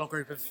phenomenal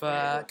group of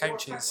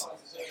coaches.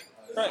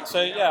 Right,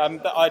 so yeah,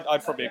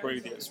 I'd probably agree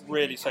with you. It's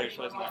really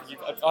social, isn't it?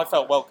 I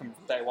felt welcome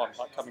from day one,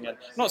 like coming in. I'm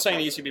not saying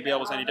the ECBBL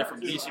was any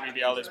different. The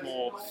ECBBL is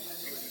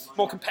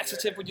more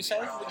competitive, would you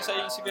say? Would you say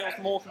ECBBL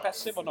is more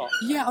competitive or not?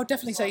 Yeah, I would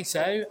definitely say so.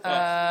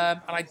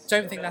 And I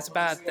don't think that's a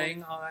bad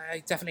thing.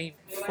 I definitely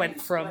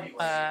went from...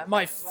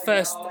 my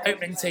first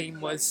opening team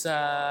was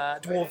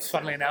Dwarves,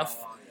 funnily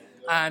enough.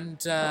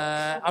 And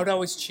I would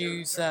always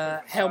choose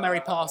Hail Mary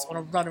Pass on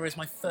a runner as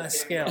my first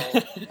skill.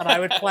 And I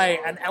would play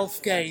an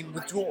elf game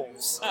with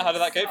dwarves. Oh, how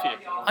did that go for you?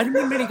 I didn't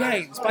win many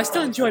games, but I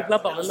still enjoyed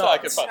Blood Bowl a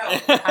lot. Good fun.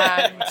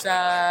 And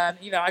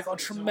I got a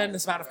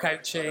tremendous amount of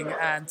coaching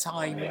and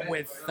time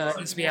with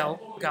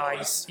ECBL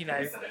guys,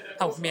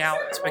 helping me out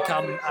to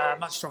become a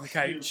much stronger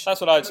coach. That's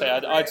what I'd say.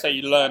 I'd say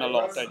you learn a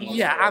lot, don't you?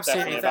 Yeah,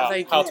 absolutely. About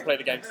how to play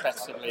the game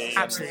competitively.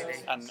 Absolutely.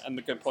 And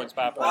the good points,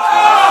 bad points.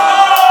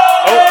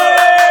 Oh!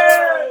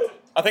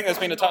 I think there's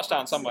been a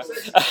touchdown somewhere.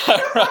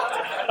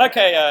 Right.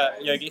 Okay,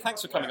 Yogi,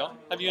 thanks for coming on.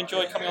 Have you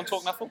enjoyed coming on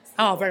talkNUFFLE?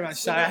 Oh, very much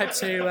so. I hope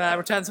to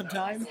return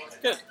sometime.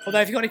 Good.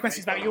 Although, if you've got any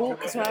questions about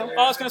York as well.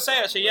 I was going to say,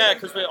 actually, yeah,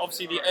 because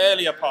obviously the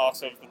earlier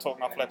part of the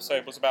talkNUFFLE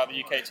episode was about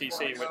the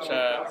UKTC, which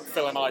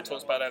Phil and I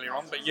talked about earlier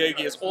on, but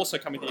Yogi is also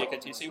coming to the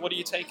UKTC. What are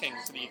you taking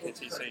to the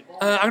UKTC?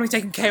 I'm going to be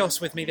taking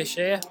Chaos with me this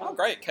year. Oh,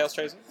 great. Chaos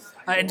chosen.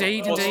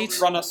 Indeed.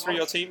 Run us through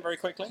your team very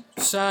quickly.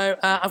 So,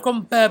 I've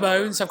gone bare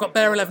bones. I've got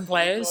bare 11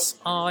 players.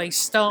 I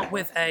start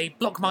with a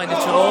block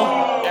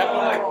Minotaur. Yep.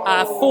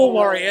 4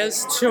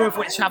 warriors, 2 of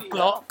which have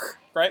block.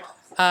 Great.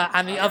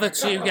 And the other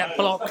 2 get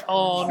block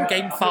on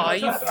game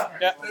 5.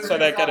 Yeah, so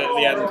they'll get it at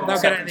the end.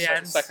 They'll get it at the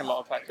end. Second lot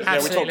of packages.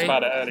 Absolutely. Yeah, we talked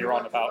about it earlier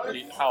on about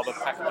how the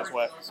packages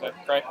work. So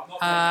great.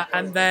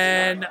 And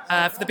then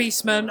for the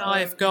Beastmen,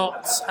 I've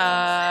got 6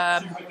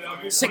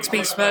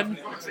 Beastmen,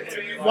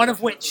 one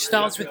of which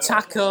starts with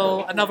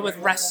Tackle, another with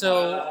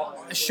Wrestle,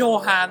 a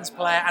Sure Hands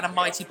player, and a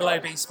Mighty Blow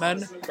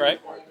Beastman. Great.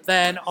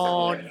 Then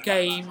on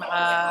game 3,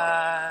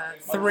 I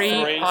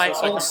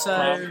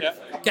also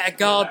get a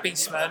Guard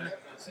Beastman.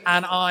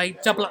 And I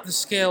double up the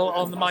skill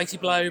on the Mighty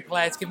Blow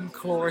player to give him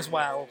Claw as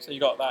well. So you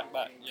got that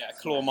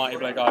Claw Mighty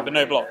Blow guy, but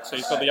no block. So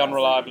he's got the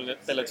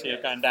unreliability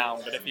of going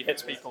down, but if he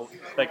hits people,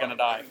 they're going to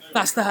die.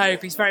 That's the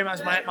hope. He's very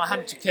much my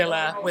hunter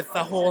killer with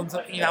the horns.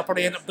 I'll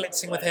probably end up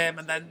blitzing with him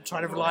and then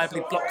trying to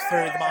reliably block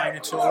through the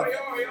Minotaur.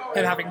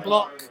 Him having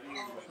block.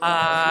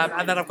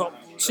 And then I've got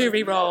 2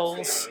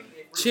 rerolls,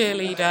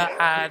 cheerleader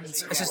and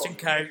assistant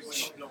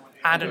coach.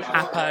 And an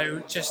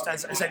Apo, just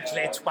as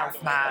essentially a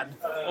 12th man.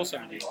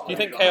 Awesome. Do you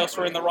think Chaos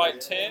were in the right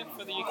tier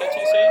for the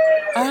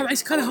UKTC?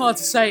 It's kind of hard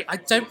to say. I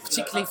don't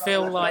particularly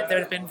feel like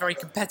they've been very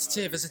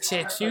competitive as a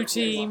tier 2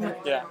 team.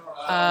 Yeah.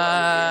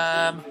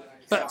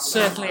 But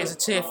certainly as a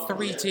tier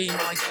 3 team,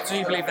 I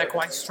do believe they're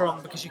quite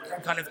strong because you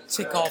can kind of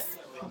tick off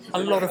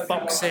a lot of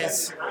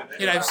boxes.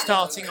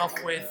 Starting off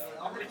with,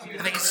 I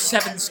think it's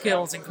 7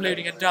 skills,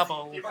 including a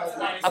double,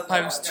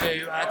 opposed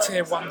to a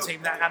tier 1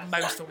 team that at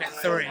most will get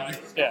 3.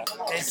 Yeah.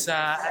 It's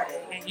a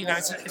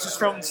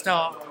strong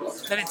start.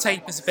 Then it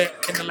tapers a bit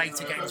in the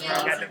later games where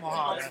it gets a bit more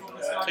harder.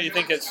 So you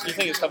think it's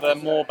kind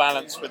of more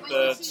balanced with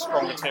the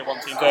stronger tier 1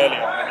 teams earlier,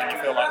 and then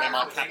you feel like they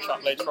might catch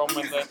up later on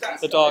when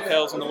the Dark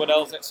Elves and the Wood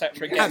Elves,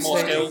 etc., get more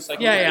skills.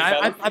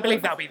 I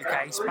believe that'll be the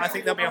case, but I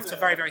think they'll be off to a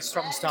very, very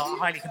strong start,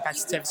 highly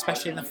competitive,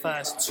 especially in the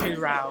first 2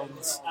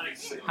 rounds,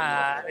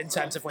 in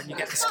terms of when you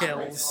get the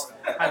skills.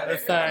 And the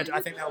third, I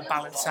think that'll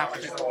balance out a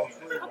bit more.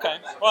 Okay.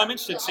 Well, I'm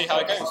interested to see how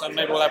it goes, and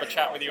maybe we'll have a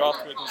chat with you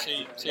afterwards and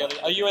see how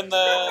are you in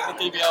the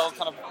DBL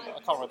kind of, I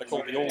can't remember what they're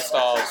called, the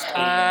All-Stars?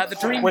 The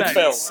Dreamboats. With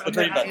Phil, the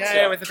Dreamboats.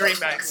 Yeah, with the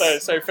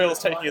Dreamboats. So Phil's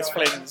taking his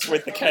flings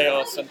with the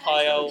Chaos and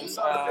High Elves,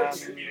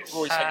 Rory's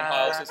taking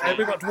High Elves, isn't he?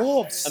 We've got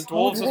Dwarves. And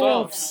Dwarves as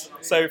well.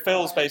 So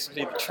Phil's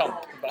basically the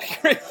chump.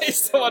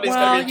 He's the one who's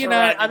going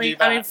to be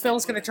I mean,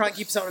 Phil's going to try and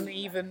keep us on an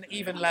even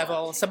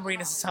level. Some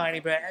arenas are tiny,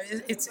 but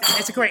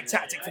it's a great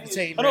tactic for the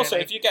team. And also,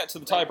 if you get to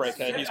the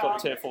tiebreaker, he's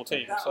got the tier 4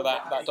 team, so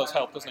that does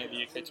help, doesn't it?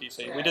 The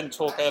UKTC. We didn't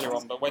talk earlier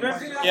on, but you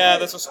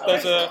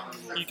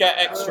get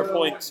extra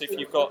points if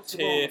you've got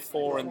tier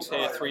 4 and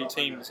tier 3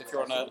 teams if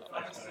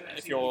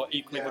you're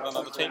equally with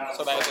another team.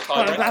 So that is a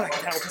tiebreaker. That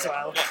can help as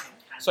well. Yeah.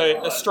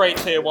 So a straight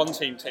tier 1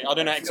 team, I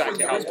don't know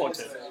exactly how it's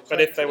pointed, but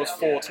if there was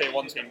 4 tier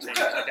 1 teams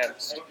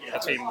against a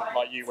team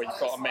like you where you've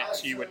got a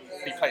mix, you would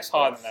be placed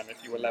higher than them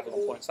if you were level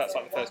on points. That's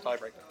like the first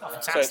tiebreaker.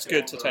 So it's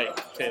good to take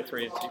tier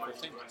 3 and tier 4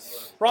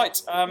 teams. Right,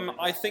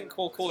 I think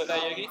we'll call it there,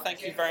 Yogi.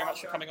 Thank you very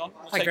much for coming on.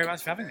 Thank you very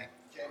much for having me.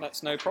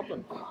 That's no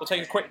problem. We'll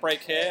take a quick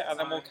break here and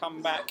then we'll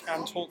come back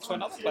and talk to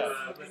another player.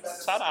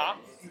 Ta-da!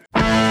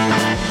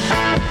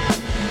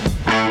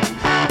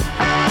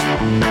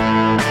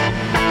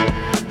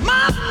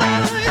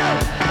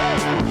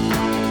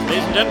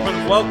 Ladies and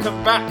gentlemen,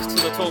 welcome back to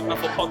the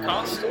talkNUFFLE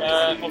podcast.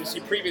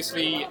 Obviously,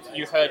 previously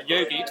you heard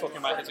Yogi talking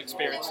about his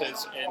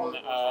experiences in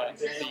the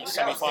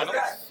semi-final.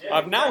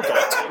 I've now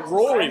got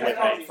Rory with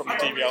me from the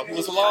DBL, who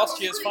was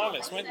last year's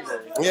finalist, weren't you,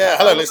 Rory? Yeah,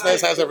 hello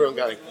listeners, how's everyone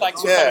going?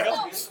 Thanks for coming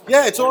on.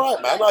 Yeah, it's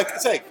alright, man. Like I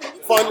say,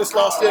 finalist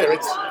last year,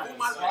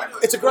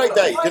 it's a great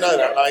day, you know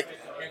that? Like,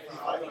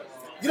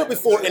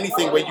 before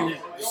anything where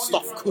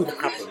stuff could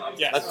happen.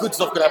 Yeah. Like, good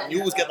stuff could happen.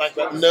 You always get like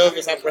that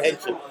nervous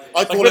apprehension.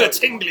 I call it a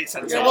tingly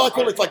sense. Yeah, well, I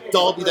call it like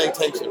Derby Day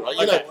tension, right?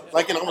 I'm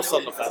a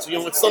Sunderland fan. So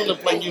when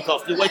Sunderland play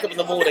Newcastle, you wake up in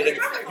the morning and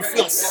you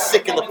feel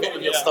sick in the pit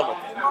of your stomach.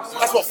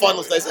 That's what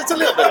finals day is. It's a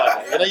little bit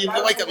like that. You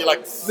wake up, you're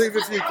like, neither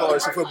of you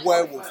guys have a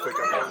werewolf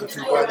figure. Would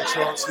you by any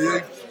chance, do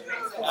you?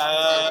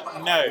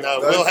 No.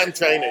 Wilhelm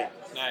Chaney.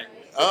 No.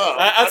 Oh.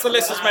 As the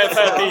listeners may have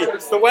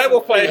heard, the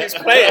werewolf player who's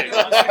playing in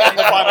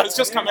the final has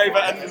just come over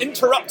and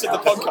interrupted the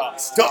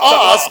podcast to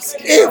ask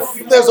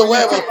if there's a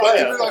werewolf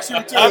player.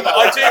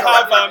 I do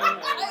have.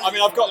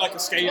 I've got like a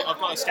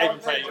Skaven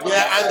player.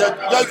 Yeah, and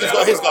Yogi's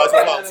got his guys as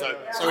well.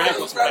 So we have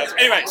got some players.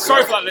 Anyway,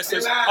 sorry for that,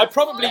 listeners. I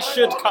probably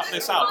should cut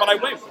this out, but I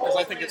won't because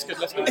I think it's good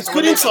listening. It's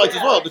good insight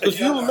as well because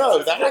you'll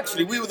know that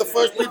actually we were the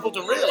first people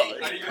to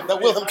realise that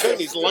Wilhelm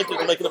Chaney is likely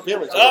to make an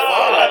appearance.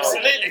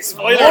 Absolutely!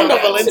 Spoiler.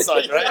 Wonderful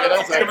insight,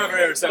 right? Come over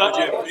here and set the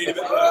gym. We need a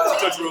bit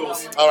of judge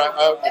rules. All right,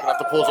 we're gonna have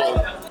to pause it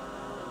all.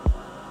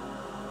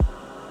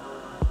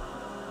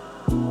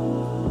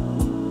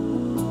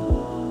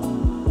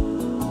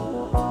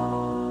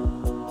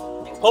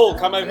 Paul,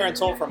 come over here and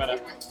talk for a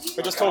minute.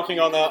 We're just talking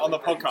on the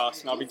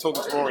podcast, and I've been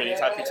talking to Rory, and he's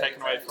had to be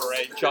taken away for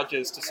a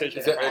judge's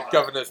decision. Is it a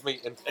governor's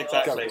meeting?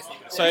 Exactly.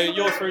 So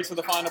you're through to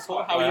the final,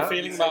 Paul. How are you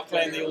feeling about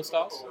playing the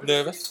All-Stars?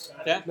 Nervous.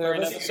 Yeah, very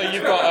nervous. So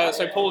you've got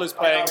so Paul is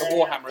playing the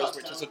Warhammers,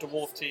 which is a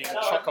dwarf team,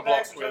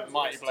 chock-a-block with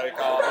Mighty Blow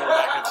Guard, all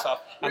that good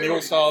stuff, and the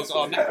All-Stars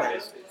are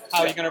Necros.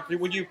 How are you going to?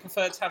 Would you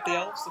prefer to have the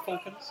Elves, the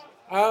Falcons?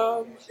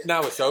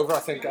 Now it's over. I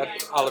think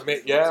I'll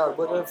admit, I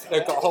would have.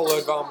 They've got a whole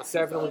load of Armour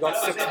 7, and we've got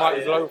 6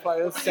 Mighty Blow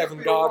players,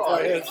 7 Guard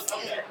players.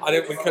 I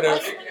think we could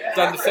have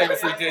done the same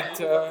as we did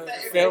to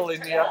Phil in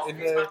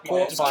the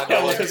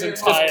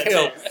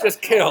quarterfinal.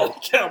 Just kill.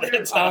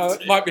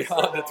 Might be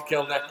harder to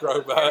kill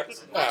Necro, but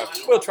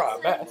we'll try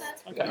our best.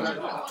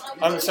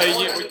 Okay. So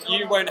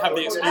you won't have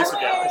the exclusive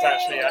yet, because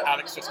actually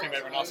Alex just came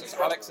over and asked us.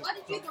 Alex is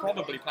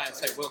probably planning to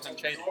say Wilhelm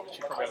Cheney, which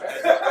you probably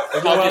haven't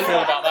heard. How do you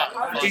feel about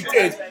that? He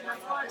did.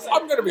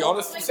 I'm going to be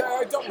honest and say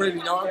I don't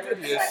really know how good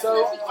he is,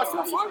 so I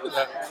feel fine with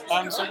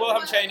it. So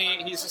Wilhelm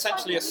Cheney, he's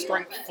essentially a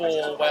strength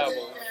 4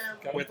 werewolf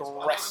with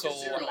wrestle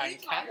and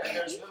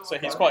catch. So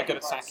he's quite good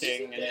at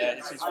sacking,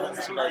 and he's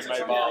obviously very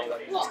mobile,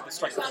 and the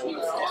strength 4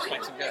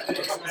 makes him good.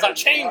 Does that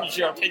change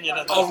your opinion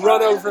of this? I'll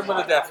run over him with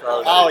a death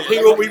roll. Oh, yeah. He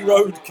will be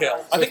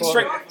roadkill. I think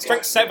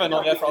strength 7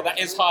 on death roll, that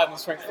is higher than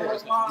strength 4,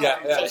 isn't it? Yeah,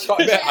 it's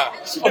quite a bit higher.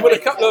 I'm going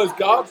to cut those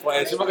guard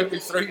players, it might be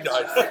 3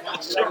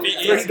 dice.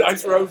 3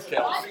 dice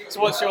roadkill.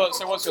 So what's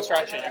your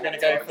strategy? You're going to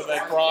go for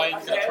the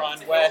grind, you're going to try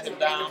and wear him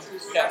down,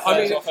 get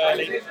players off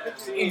early?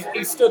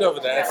 He stood over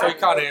there, so he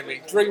can't hear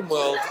me. Dream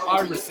World,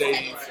 I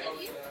receive,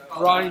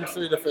 grind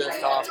through the first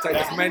half, take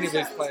as many of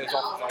his players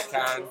off as I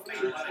can,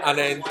 and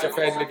then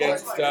defend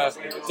against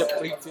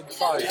depleted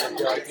sides would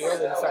be ideal in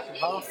the second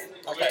half.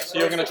 Okay, so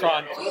you're going to try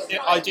and,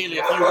 ideally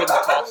if you win the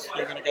toss,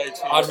 you're going to go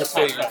to... I'd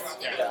receive. Yeah,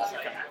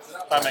 okay.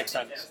 That makes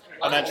sense.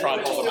 And then try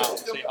and hold them out and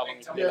see how long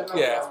you can do it.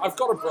 Yeah, I've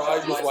got a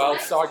bribe as well,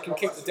 so I can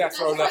keep the death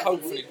roller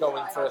hopefully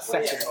going for a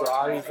second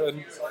drive, and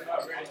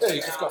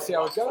you just got to see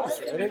how it goes,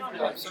 really.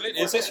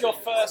 Absolutely. Is this your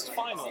first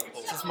final?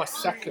 This is my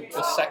second.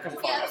 The second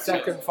final.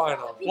 Second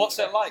final. What's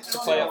it like to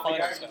play a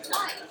finals day?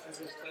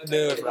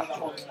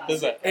 Nerve-wracking.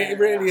 Is it? It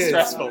really is.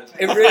 Stressful.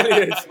 It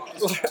really is.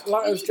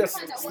 Like I was just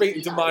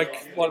speaking to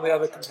Mike, one of the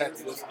other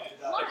competitors.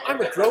 I'm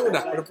a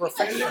grown-up and a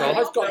professional.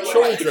 I've got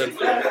children.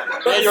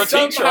 But you're a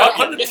teacher, aren't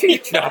you? I'm a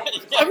teacher.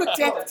 I'm a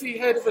deputy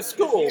head of a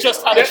school.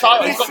 Just had a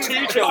child. You've got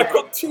 2 children. I've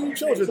got 2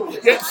 children.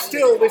 Yet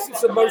still, this is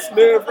the most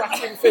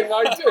nerve-wracking thing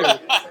I do.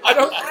 I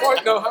don't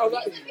quite know how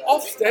that...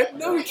 Ofsted,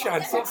 no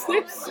chance. It's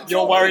this.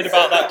 You're worried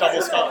about that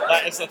double skull.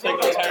 That is the thing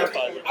that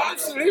terrifies you.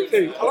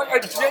 Absolutely. I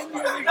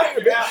genuinely get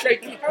a bit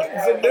shaky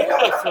hands and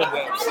nervous with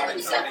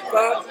this.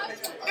 But,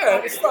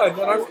 it's fun.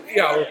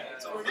 And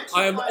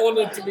I am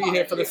honoured to be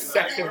here for the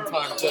second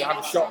time to have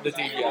a shot at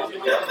the DBL.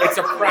 It's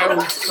a proud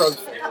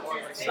trophy.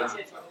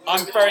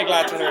 I'm very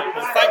glad to hear it,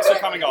 Paul. Thanks for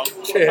coming on.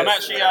 Cheers. I'm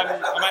actually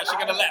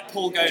going to let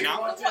Paul go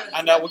now,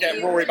 and we'll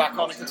get Rory back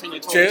on and continue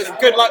talking. Cheers.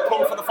 Good luck,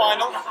 Paul, for the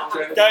final.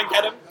 Go and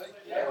get him.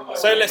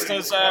 So,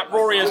 listeners,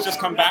 Rory has just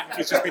come back.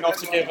 He's just been off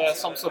to give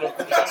some sort of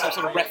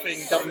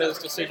reffing governor's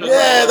decision.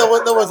 Yeah, there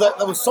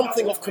was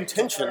something of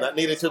contention that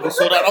needed to be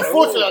sorted out.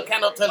 Unfortunately, I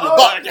cannot tell you,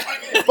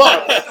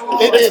 but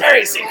it is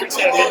very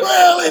secretive.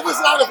 Well, it was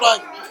kind of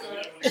like.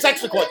 It's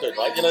actually quite good,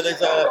 right? There's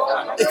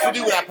it's to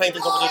do with our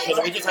painting competition,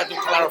 and we just had to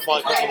clarify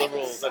a couple of the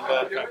rules, and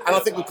I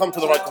think we've come to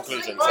the right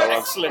conclusion. So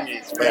excellent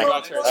news. Very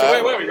glad to hear it. So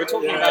where were we? We're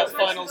talking about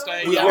finals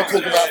day. We were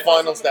talking about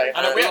finals day.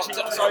 And we actually,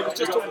 so I was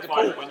just talking to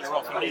Paul when you were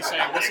off, and he's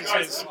saying this is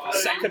his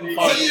second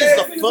final. He is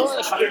the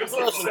first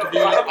person to do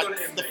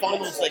the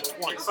finals day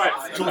twice.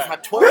 So we've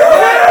had 12 people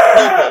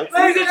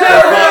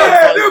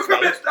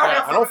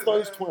and of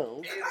those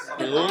 12,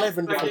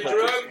 11 different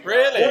coaches.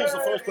 Really? Paul's the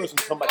first person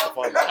to come back to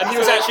finals. And he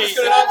was actually...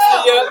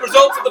 the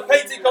results of the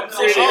painting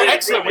competition. Oh,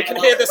 excellent. We can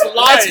hear this live.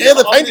 Let's hear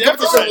the painting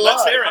competition live.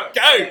 Let's hear it.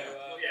 Go.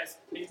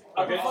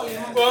 Okay.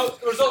 Well,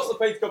 the results of the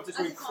painting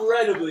competition were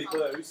incredibly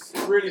close.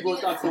 It really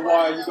brought down to the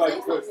wire. You guys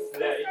were close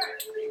today.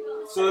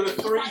 So there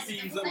were 3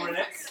 teams that were in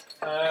it.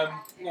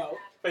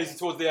 Basically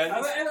towards the end.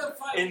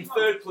 In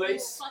 3rd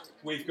place,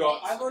 we've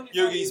got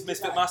Yogi's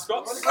Misfit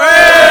Mascots.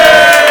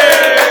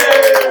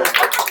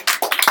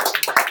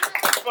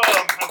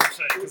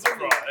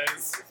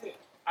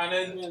 And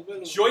then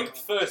joint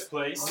 1st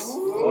place,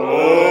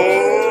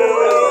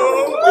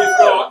 we've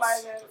got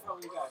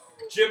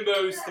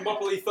Jimbo's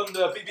Thermopylae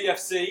Thunder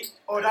BBFC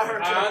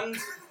and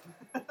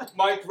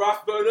Mike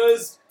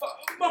Rathboner's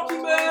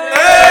Mockingbird.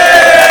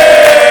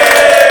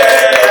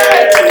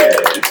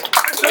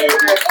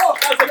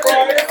 As a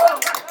prize,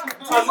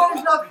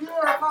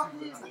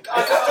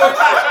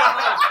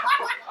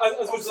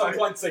 as much as I'm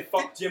trying to say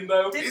fuck Jimbo,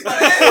 we're going to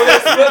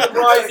split the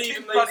prize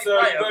evenly, so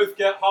you both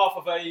get half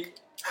of a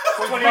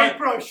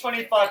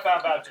 £25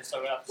 voucher,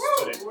 so we have to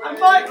split it. And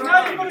Mike,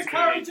 now you've got to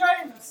carry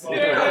James. A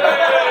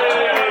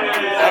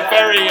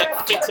very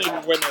fitting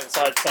winners,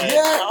 I'd say.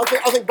 Yeah,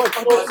 I think both.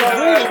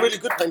 Really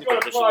good painting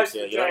competition this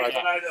year. You know,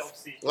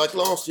 like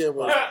last year it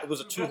was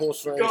a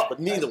 2-horse race, but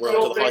neither were up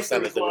to the high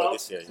standards they were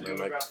this year. You know,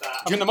 like,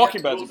 I mean, the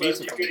Mockingbirds are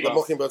beautiful. The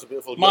Mockingbirds are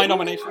beautiful. My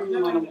nomination.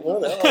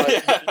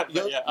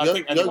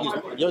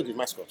 Yogi's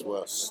mascots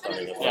were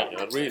stunning as well. You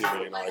know,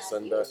 really nice.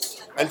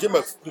 And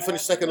Jimbo, who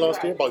finished second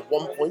last year by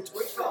 1 point,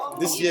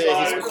 this year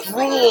he's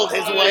crawled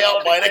his way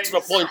up by an extra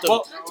point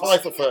to tie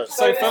for first.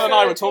 So Phil and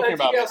I were talking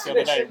about this the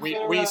other day.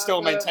 We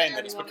still maintain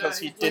that it's because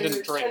he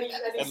didn't drink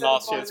in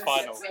last year's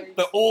final.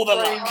 That all the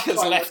luck has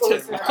left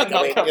him.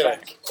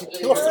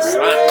 He lost the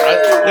slam,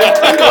 right? Yeah,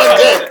 no one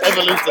did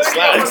ever lose the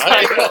slam,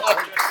 right?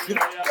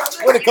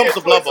 When it comes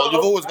to Blood Bowl,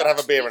 you've always got to have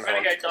a beer in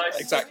hand.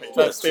 Exactly.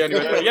 That's the only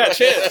way. Yeah,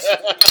 cheers.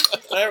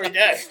 There we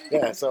go.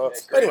 Yeah, so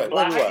anyway,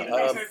 where we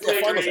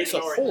were. Finals day. So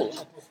Paul,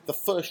 the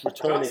first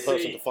returning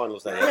person to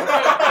finals day,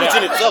 which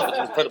in itself is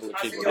an incredible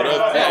achievement. You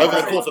know, over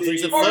the course of 3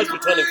 seasons, first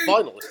returning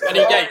finalist. And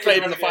he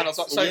played in the finals.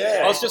 So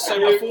I was just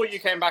saying, before you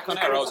came back on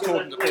air, I was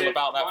talking to Paul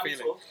about that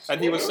feeling.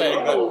 And he was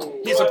saying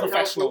that he's a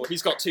professional,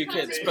 he's got 2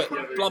 kids, but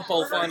Blood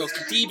Bowl finals,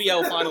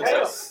 DBL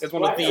finals is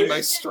one of the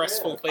most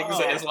stressful things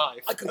in his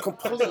life. I can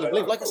completely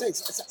believe, like I say,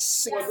 it's that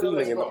sick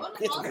feeling in the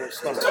pit of your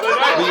stomach.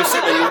 When you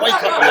sit there, you wake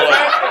up and you're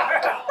like,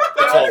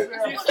 it's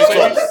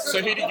on. So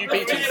who did you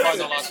beat in the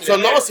final last year? So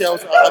last year I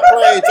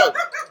played.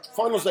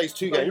 Finals day is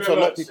 2 games, so a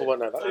lot of people won't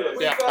know that.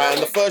 Yeah. And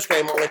the first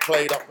game I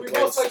played up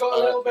against, I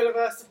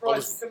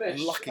was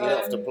lucky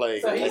enough to play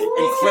incredibly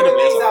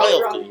as a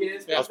playoff team.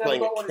 I was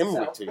playing a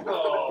Kimry team in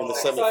the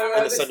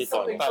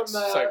semi-final. That's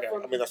so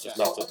good. I mean, that's just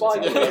nuts. It's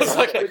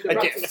like a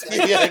gift.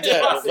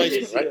 Yeah,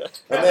 basically,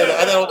 right?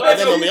 And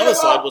then on the other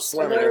side was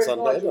Slam against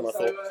Undead, and I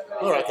thought,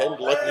 all right, okay,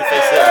 likely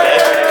face the Undead.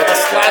 But the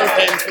Slam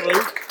came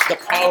through, the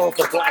power of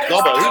the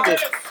Gobbo. He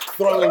was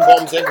throwing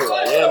bombs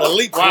everywhere, and the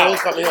leaks were all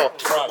coming off.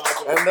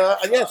 And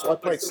so I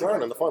played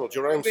Slan in the final,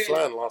 Jerome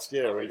Slan last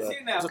year, and it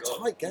was a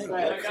tight game.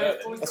 I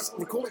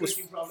recall it was,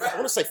 I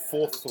want to say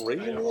 4-3 in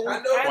the end.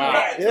 Wow.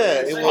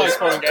 Yeah, it was.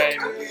 High-scoring game.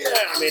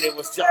 Yeah, I mean, it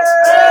was lots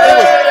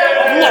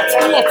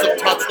of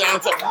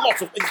touchdowns,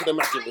 lots of, you can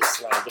imagine with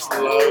Slan, just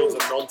loads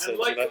of nonsense,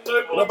 you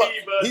know. But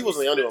he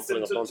wasn't the only one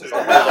putting up nonsense. A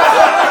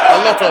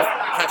lot of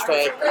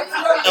hashtag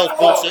elf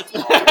bullshit.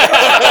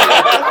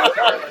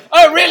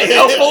 Oh, really?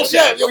 Elf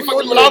bullshit? Yeah, we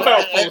fucking love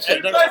elf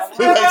bullshit.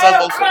 Who hates elf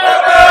bullshit?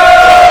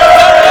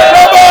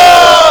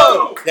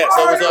 Yeah, so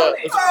it was a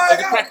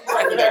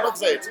cracking game. Like I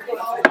say,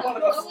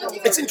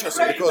 it's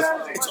interesting because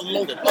it's a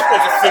long game. Blood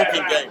Bowl's a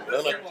thinking game, you know.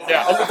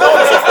 And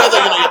regardless of whether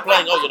you're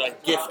playing,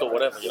 gift or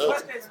whatever,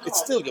 it's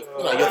still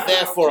you're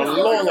there for a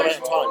long amount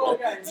of time.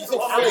 Do you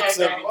think Alex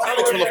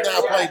will have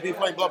now been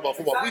playing Blood Bowl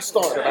for what? We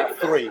started about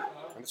 3.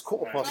 It's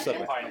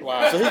 7:15.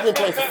 Wow. So he's been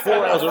playing for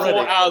 4 hours already.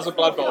 4 hours of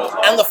Blood Bowl.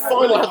 And the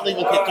final hasn't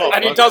even kicked off.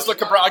 And he does look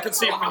I can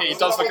see from here, he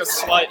does look a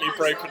slightly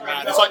broken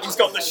man. It's like he's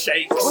got the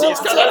shakes. Well,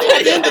 at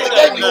the end of the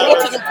game, you're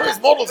watching him put his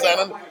models down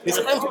and his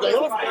hands are going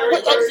on.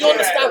 But you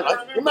understand,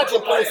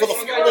 imagine playing for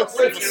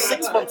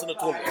 6 months in a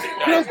tournament.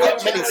 You don't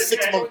get many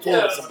 6-month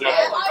tournaments in Blood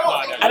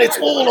Bowl. And it's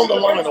all on the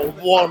line on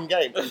one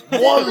game.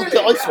 One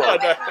dice roll.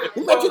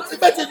 Imagine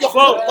the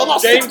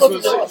last James 6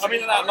 months was, I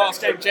mean, in that last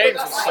game, James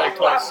was so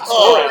close to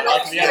scoring.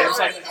 Like, in the end, it was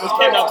like, it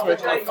came down to it,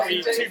 2+ and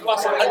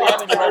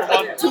then you rolled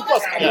 1. 2+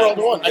 and you rolled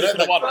 1. And you could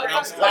have won.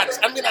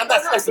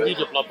 That's the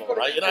beauty of Blood Bowl,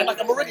 right?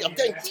 I'm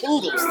getting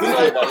tingles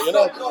thinking about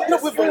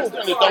it. We've all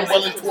done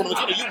well in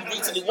tournaments. You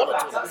recently won a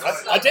tournament, right?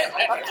 I did.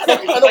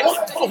 And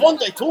a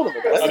one-day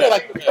tournament,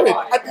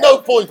 right? At no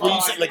point were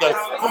you sitting there going,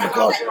 oh my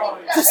god,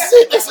 this is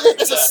it.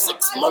 There's a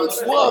 6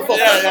 months worth of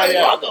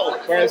Blood Bowl.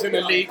 Whereas in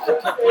the league play,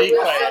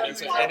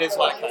 it is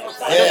like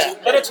that.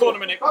 But a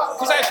tournament,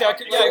 because actually,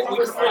 we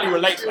could really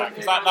relate to that,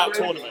 because that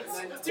tournament,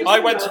 I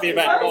went to the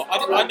event. Well,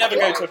 I never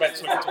go to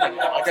events looking to win.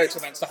 I go to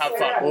events to have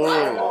fun.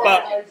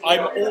 But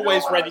I'm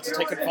always ready to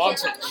take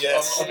advantage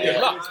of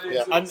good luck.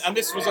 And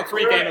this was a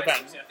 3-game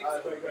event,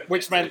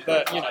 which meant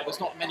that there's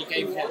not many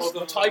game points.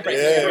 The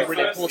tiebreakers were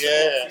really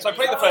important. So I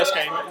played the first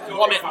game,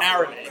 won it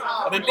narrowly,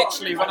 and then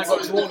literally when I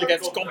got drawn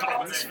against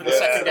Goblins for the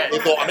second game, I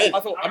thought I'm in. I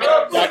could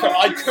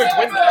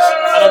win this.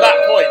 And at that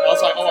point, I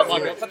was like, oh, I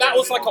might be. But that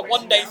was like a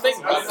one-day thing.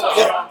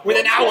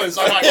 Within hours,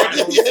 I might win.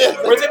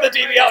 Whereas in the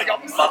DBL, I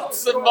got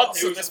months and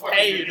months of this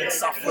pain and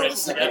suffering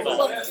together.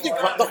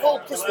 The whole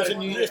Christmas and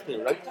New Year's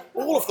period, right?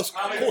 All of the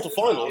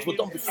quarterfinals were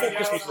done before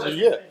Christmas and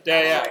New Year.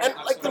 And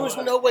there was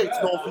no way it's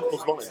not on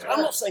people's minds.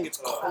 I'm not saying it's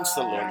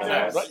constantly on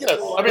their mind, right?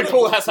 I mean,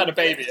 Paul has had a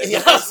baby.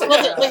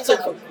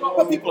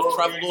 When people have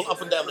travelled all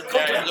up and down the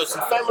country to go see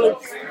family,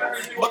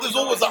 but there's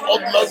always that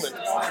odd moment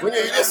when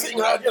you're just sitting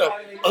around,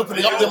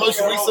 opening up the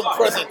most recent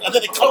present, and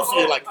then it comes to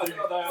you like,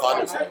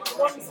 finals day.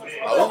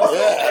 Oh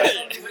yeah.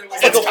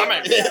 It's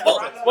damn it.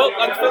 Well,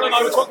 and Phil and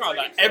I were talking about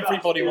that.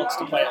 Everybody wants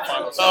to play at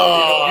finals.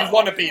 You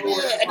want to be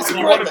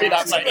you want to be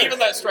that player. Even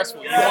though it's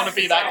stressful, you want to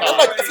be that guy. And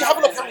like, if you have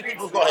a look how many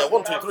people we've got here,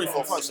 1, 2, 3,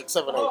 4, 5, 6,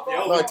 7, 8,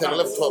 9, 10,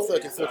 11, 12,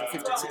 13, 14,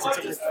 15, 16,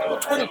 17, we've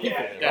got 20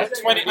 people. Yeah,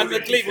 20, and the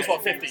league was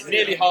what, 50?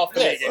 Nearly half the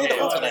league in here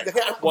today.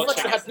 We've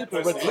actually had people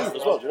already leave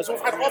as well, so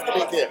we've had half the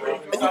league here.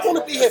 And you want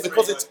to be here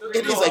because it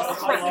is a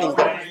cracking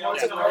day.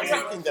 It's a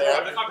cracking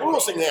day. We're all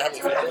sitting here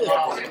having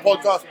the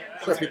podcast,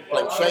 where people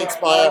playing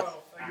Shadespire.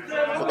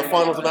 But the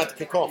finals are about to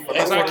kick off, and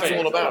that's what it's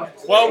all about.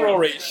 Well,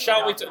 Rory,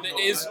 shall we? It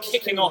is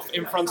kicking off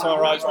in front of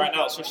our eyes right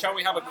now. So, shall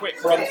we have a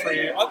quick run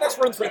through? Let's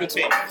run through the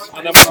teams,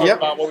 and then we'll talk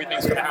about what we think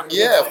is going to happen.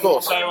 Yeah, of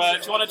course. So, do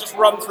you want to just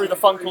run through the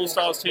Funk All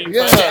Stars team?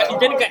 Yeah. He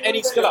didn't get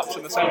any skill ups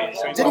in the semis.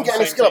 So didn't get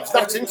any skill ups.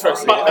 That's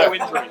interesting. But no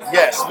injuries.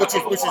 Yes, which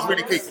is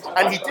really key.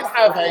 And he did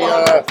have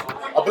a.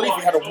 I believe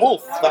he had a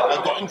wolf that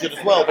got injured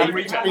as well, but he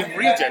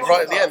regen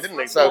right at the end, didn't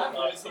he? So,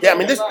 yeah, I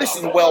mean, this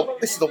is a well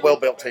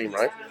built team,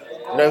 right?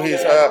 You know,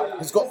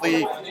 he's got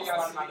the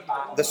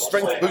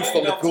strength boost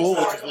on the ghoul,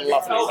 which is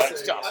lovely.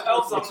 It's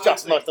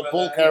just nice. The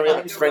ball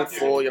carrier, the strength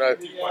 4, you know,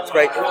 it's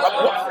great.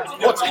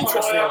 What's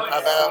interesting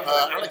about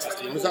Alex's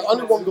team is that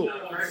only one ghoul.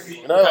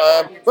 You know,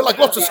 but like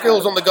lots of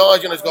skills on the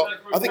guys. You know, he's got,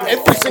 I think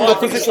every single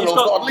positional's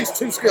got at least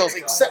 2 skills,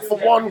 except for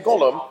one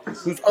golem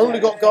who's only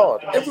got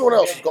guard. Everyone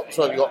else has got.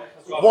 So you've got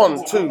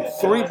 1, 2,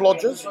 3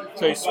 blodgers.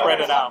 So he's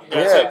spread it out.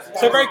 Yeah.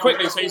 So very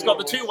quickly, so he's got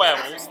the 2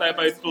 werewolves. They're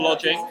both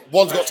blodging.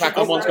 One's got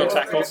tackle. And one's got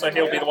tackle, so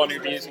he'll be the one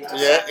who'll be using.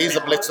 Yeah, he's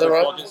a blitzer,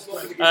 right?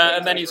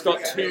 And then he's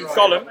got 2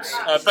 golems,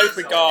 both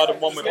with guard and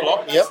one with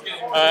block. Yep.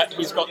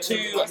 He's got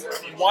 2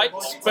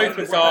 whites, both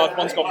with guard.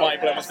 One's got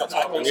mighty blow, one's got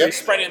tackle. So he's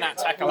spreading that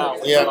tackle out.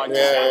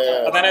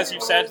 Yeah. And then, as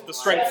you said, the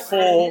strength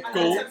 4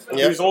 ghoul,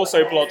 who's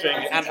also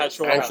blodging and has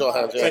short hands.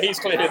 Yeah. So he's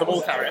clearly the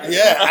ball carrier.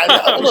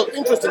 Yeah. And look,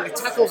 interestingly,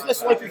 tackle's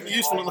less likely to be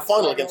useful in the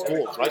final against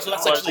dwarves, right? So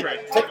that's actually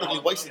technically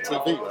wasted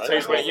TV,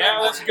 right? So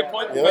that's a good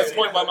point. That's a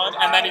point by mine.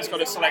 And then he's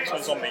got a selection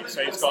of zombies.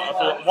 So he's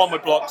got one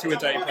with block, 2 a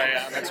day player,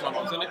 and then some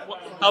ones.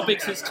 How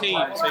big's his team?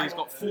 So he's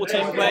got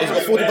 14 players. He's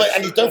got 14 players,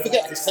 and you don't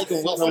forget he's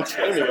taken Wilhelm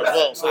Trainer as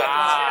well. So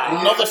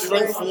another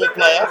strength 4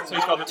 player. So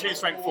he's got the 2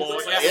 strength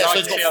 4. So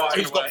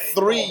he's got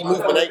 3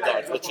 movement 8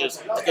 guys, which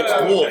is against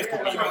dwarves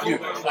could be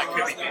huge. That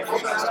could be huge.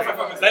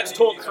 Let's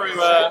talk through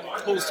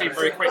Paul's team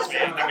very quickly,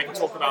 and then we can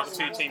talk about the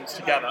 2 teams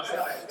together.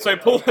 So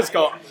Paul has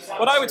got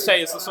what I would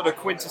say is the sort of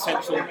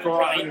quintessential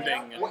grinding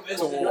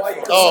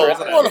dwarf. Oh,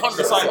 100%.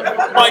 It's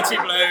like mighty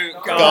blow,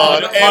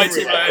 guard,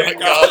 mighty blow,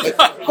 guard.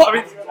 I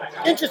mean,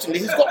 interestingly,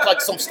 he's got like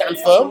some stand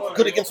firm,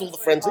 good against all the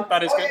frenzy.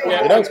 That is good.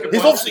 Yeah, you know,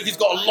 he's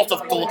got a lot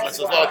of dauntless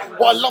as well.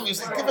 What I love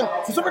is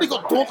he's already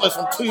got dauntless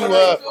on 2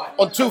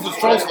 of his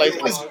troll slaves,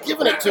 and he's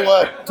given it to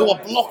a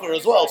blocker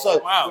as well. So,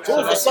 all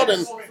of a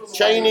sudden,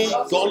 Cheney,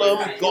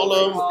 Golem,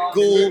 Ghoul.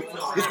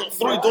 He's got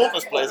 3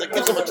 dauntless players. It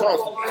gives him a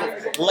chance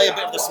to lay a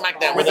bit of the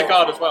smackdown with the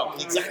guard as well.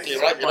 Exactly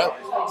right. You know.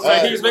 So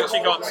he's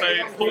literally got. So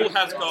Paul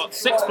has got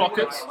 6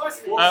 blockers.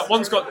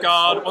 One's got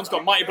guard. One's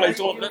got mighty blow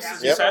dauntless,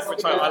 as you said,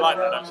 which I like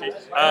that actually.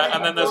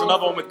 And then there's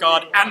another one with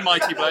guard and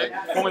mighty blow.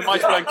 One with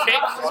mighty blow and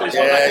kick. So he's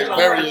got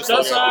very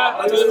useful.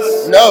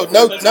 No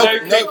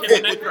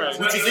kick,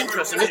 which is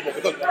interesting, isn't it?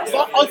 Because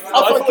I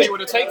thought he would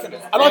have taken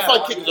it. And I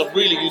find kick is a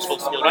really useful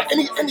skill. Right?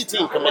 Any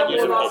team can make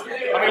use of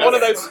kick. I mean,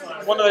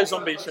 one of those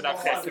zombies should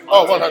have kick.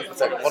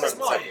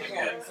 100%.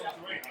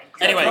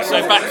 Anyway,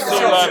 so back to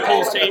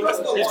Paul's team.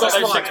 He's got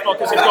those 6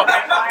 blockers. He's got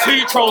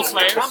 2 troll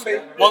slayers.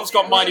 One's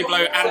got mighty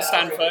blow and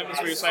stand firm, as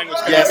we were saying, which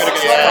is going to be good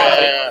against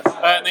Friday.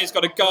 And then he's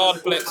got a guard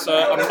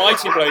blitzer, a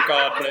mighty blow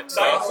guard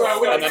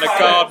blitzer, and then a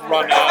guard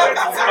runner,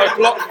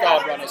 block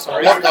guard runner,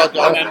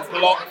 and then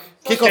block.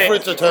 Kick off for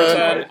its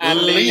return,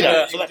 and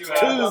leader. So that's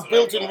 2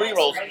 built-in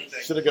rerolls.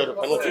 Should have gone to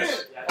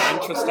penalties.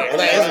 Interesting. Well,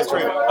 that is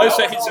true. Oh,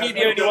 so is he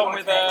the only one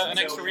with an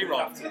extra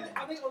reroll?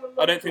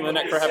 I don't think the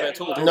Necro have it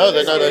at all. No.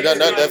 They've got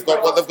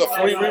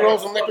 3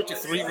 rerolls on Necro,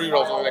 3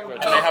 rerolls on Necro.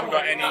 And they haven't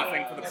got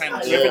anything for the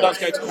pens. So if it does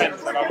go to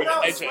pens, then I would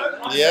edge it.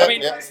 Yeah. I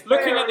mean,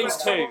 looking at these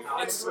 2,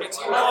 it's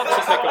hard to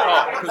pick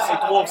apart because the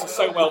dwarves are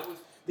so well.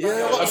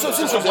 Yeah, so we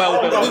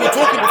were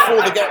talking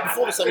before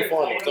the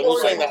semi-finals, and we were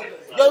saying that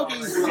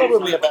Yogi's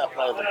probably a better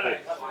player than Paul.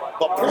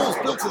 But Paul's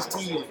built his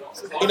team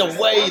in a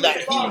way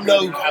that he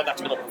knows how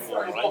that's going to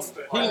perform, right?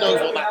 He knows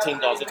what that team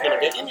does. It's going to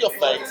get in your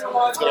face,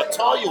 it's going to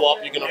tie you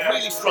up, you're going to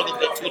really struggle to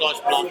get 2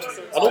 dice blocked,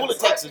 and all it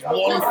takes is 1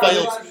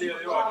 failed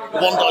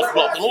 1 dice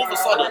blocked, and all of a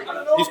sudden,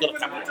 he's going to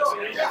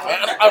capitalise.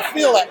 And I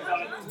feel that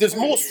there's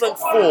more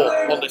strength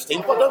 4 on this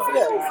team, but don't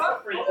forget,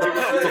 the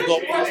Cats have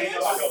got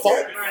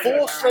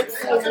 4 strength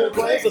 4 more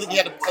players. I think he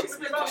had a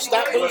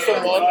stat boost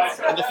on 1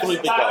 and the 3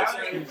 big guys.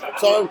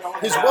 So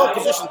he's well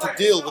positioned to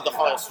deal with the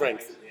higher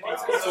strength.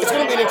 So it's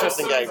going to be an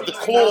interesting game. The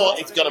claw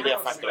is going to be a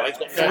factor. Right?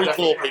 He's got 3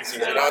 claw pieces,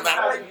 you know,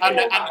 and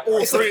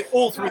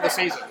all through the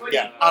season,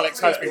 yeah, Alex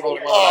has been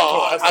rolling well.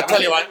 Oh, I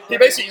tell you what, he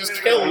basically just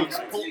killed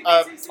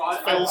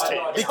Phil's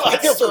team. He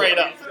killed straight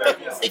up.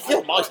 He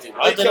killed my team,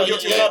 right? He killed your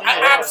team.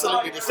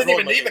 Absolutely destroyed. Didn't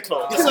even need the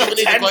claw. He didn't even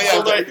need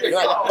the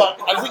claw.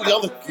 But I think the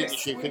other key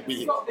issue could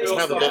be is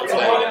how the game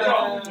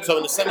played. So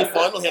in the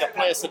semi-final, he had a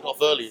player sent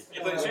off early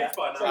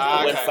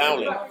when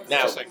fouling.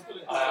 Now,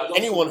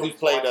 anyone who's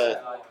played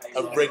a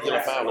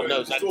regular fouler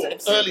knows that an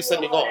early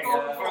sending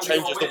off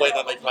changes the way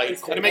that they play.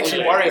 And it makes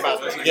you worry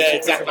about this. Yeah,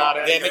 exactly.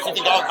 Yeah, it makes you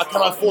think, oh,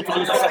 can I afford to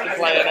lose a second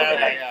player now?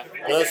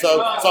 You know,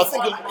 so I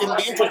think it'll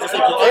be interesting to see.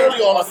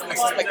 Early on, I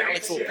suspect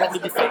Alex will probably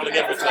be fouling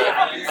every turn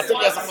until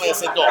he has a player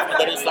sent off, and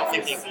then he'll start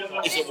thinking,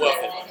 is it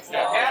worth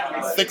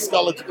it? Thick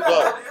Skull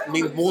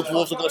means more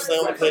dwarves are going to stay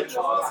on the pitch.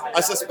 I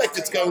suspect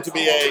it's going to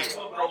be a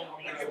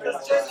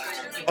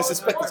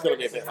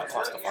bit of a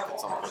clusterfuck at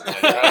some point.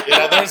 You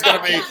know, there's going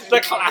to be the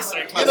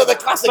classic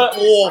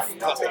dwarf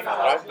clusterfuck,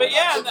 right? But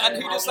yeah,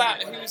 and who's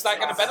that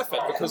going to benefit?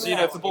 Because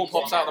if the ball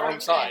pops out the wrong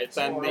side,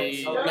 then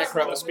the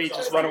Necro and the speed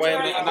just run away,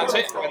 and that's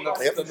it. And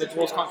the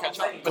dwarves can't catch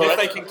up. But if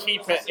they can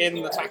keep it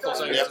in the tackle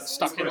zones and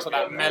stuck into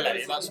that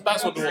melee, that's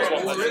what the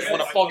dwarves want. They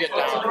want to bog it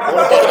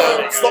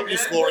down, stop you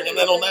scoring, and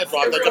then on their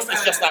drive,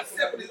 it's just that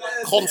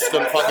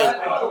constant fucking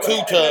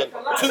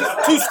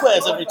two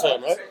squares every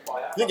turn, right?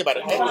 Think about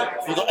it.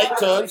 You've got 8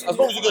 turns. As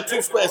long as you go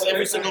 2 squares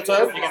every single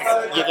turn,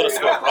 you're going to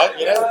score, right?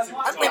 You know.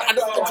 I mean, and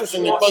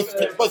interestingly,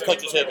 both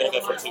coaches here are going to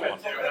go for a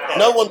 2-1.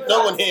 No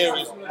one here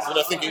is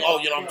thinking, oh,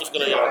 I'm just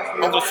going to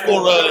I'm going to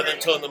score early and then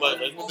turn them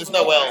over. There's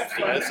no else,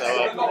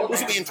 So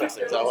this will be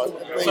interesting. So I'm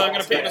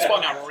going to put you in a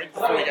spot now, Rory,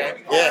 before we go.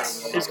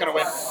 Yes. Who's going to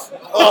win? I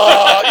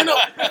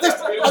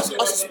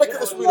suspected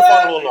this would be the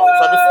final all along.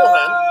 So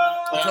beforehand,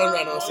 I turned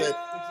around and I said,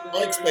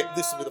 I expect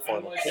this to be the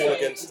final. Paul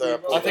against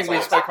Paul. I think we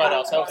spoke about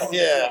ourselves.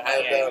 Yeah,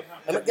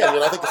 and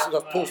again, I think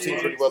Paul's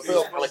team's really well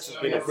built. Alex has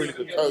been a really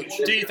good coach.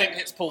 Do you think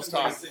it's Paul's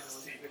time?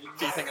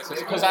 Do you think it's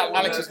because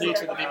Alex is new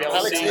to the DBL?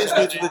 Alex is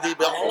new to the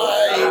DBL.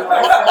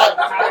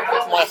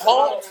 My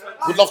heart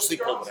would love to see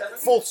Paul win it.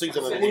 4th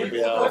season in the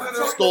DBL,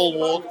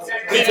 stalwart,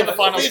 been in the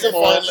finalist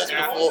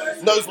before,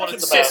 knows what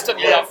it's about.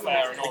 Consistently up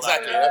there and all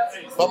exactly.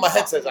 That. But my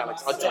head says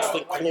Alex. I just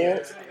think claw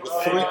with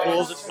 3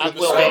 claws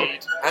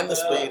and the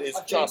speed is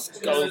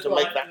just going to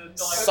make that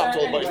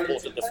subtle but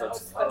important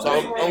difference. So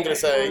I'm going to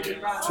say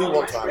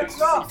 2-1 to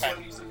Alex. Okay.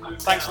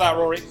 Thanks for that,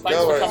 Rory. Thanks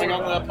for coming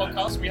on the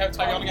podcast. We hope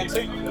to have you on again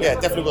soon. Yeah,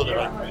 definitely will do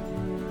that.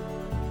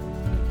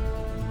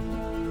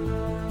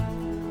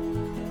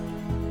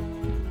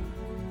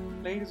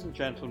 Ladies and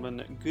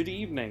gentlemen, good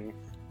evening,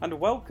 and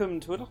welcome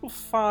to a little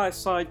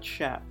fireside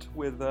chat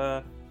with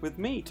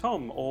me,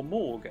 Tom, or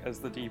Morg, as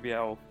the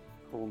DBL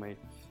call me.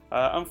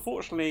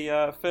 Unfortunately,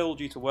 Phil,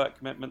 due to work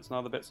commitments and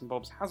other bits and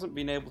bobs, hasn't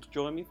been able to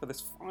join me for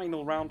this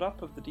final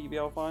roundup of the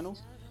DBL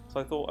Finals, so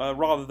I thought,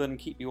 rather than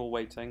keep you all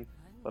waiting,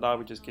 that I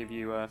would just give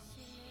you a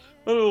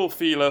little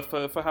feeler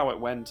for how it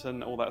went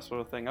and all that sort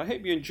of thing. I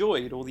hope you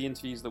enjoyed all the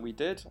interviews that we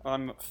did.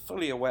 I'm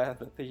fully aware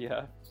that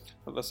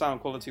the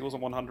sound quality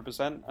wasn't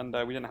 100%,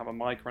 and we didn't have a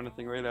mic or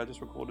anything really. I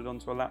just recorded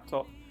onto a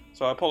laptop,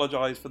 so I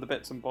apologise for the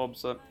bits and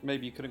bobs that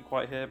maybe you couldn't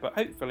quite hear, but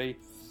hopefully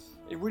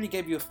it really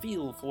gave you a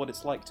feel for what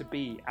it's like to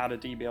be at a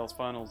DBL's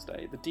Finals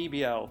Day. The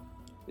DBL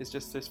is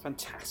just this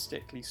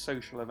fantastically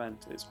social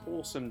event. It's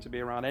awesome to be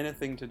around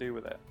anything to do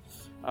with it,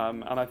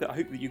 and I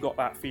hope that you got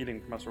that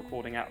feeling from us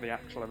recording at the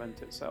actual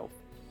event itself.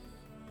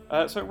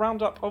 So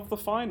roundup of the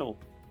final.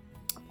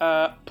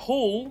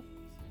 Paul,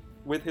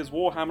 with his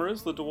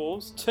Warhammerers, the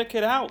Dwarves, took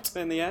it out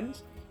in the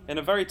end in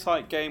a very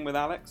tight game with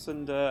Alex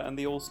and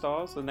the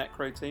All-Stars, the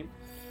Necro team.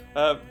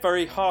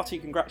 Very hearty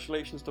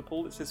congratulations to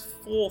Paul. It's his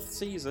 4th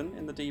season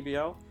in the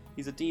DBL.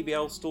 He's a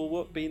DBL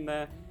stalwart, been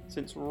there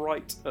since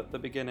right at the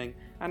beginning.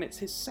 And it's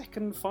his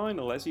 2nd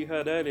final. As you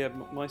heard earlier,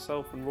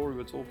 myself and Rory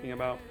were talking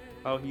about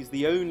how he's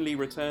the only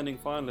returning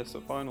finalist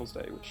at Finals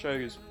Day, which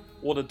shows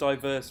what a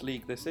diverse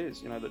league this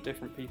is, that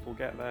different people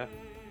get there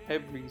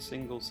every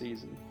single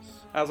season.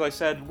 As I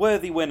said,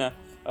 worthy winner.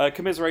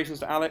 Commiserations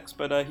to Alex,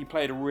 but he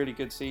played a really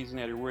good season,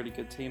 he had a really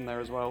good team there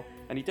as well,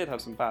 and he did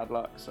have some bad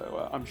luck,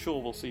 so I'm sure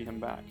we'll see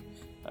him back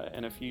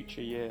in a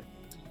future year.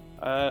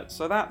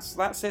 So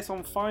that's it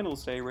on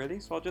Finals Day, really,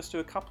 so I'll just do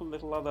a couple of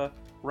little other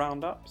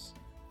roundups.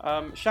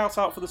 Shout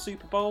out for the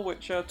Super Bowl,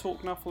 which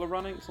talkNUFFLE are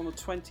running. It's on the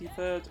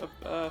 23rd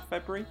of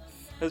February.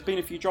 There's been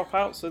a few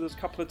dropouts, so there's a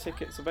couple of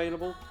tickets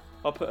available.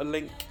 I'll put a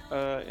link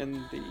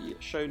in the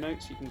show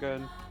notes. You can go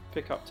and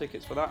pick up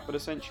tickets for that. But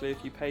essentially,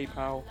 if you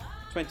PayPal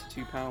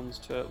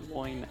 £22 to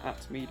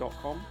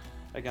loin@me.com,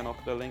 again, I'll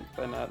put a link,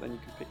 then you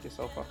can pick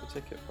yourself up a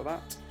ticket for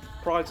that.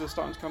 Prizes are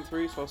starting to come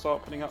through, so I'll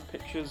start putting up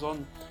pictures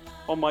on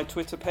my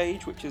Twitter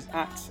page, which is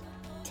at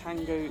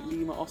Tango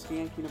Lima Oscar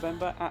Yankee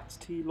November, at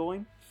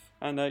TLoin,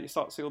 and you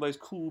start to see all those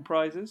cool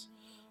prizes.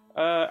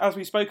 As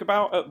we spoke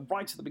about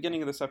right at the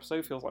beginning of this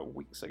episode, feels like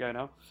weeks ago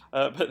now,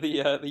 but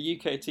the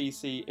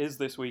UKTC is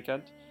this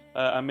weekend.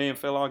 And me and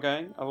Phil are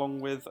going, along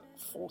with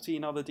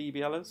 14 other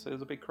DBLers. So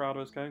there's a big crowd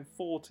of us going.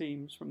 4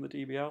 teams from the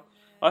DBL.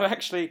 I've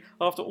actually,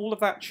 after all of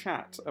that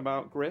chat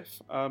about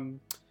Griff,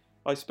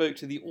 I spoke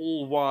to the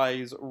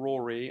all-wise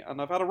Rory,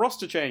 and I've had a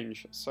roster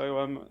change.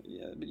 So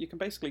you can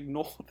basically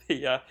ignore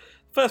the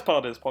first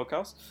part of this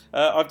podcast.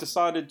 I've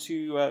decided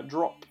to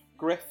drop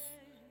Griff,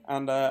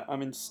 and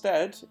I'm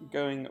instead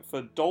going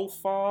for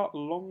Dolfar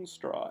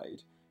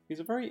Longstride. He's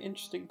a very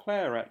interesting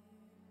player.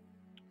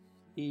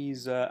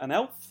 He's an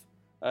elf.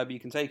 But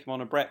you can take him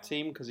on a Brett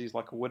team because he's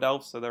like a wood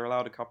elf, so they're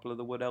allowed a couple of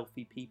the wood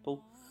elfy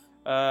people.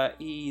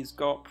 He's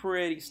got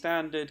pretty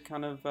standard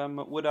kind of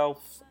wood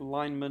elf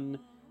lineman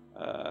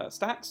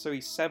stats. So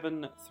he's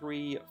 7,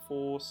 3,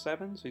 4,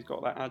 7. So he's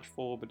got that edge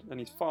 4, and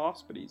he's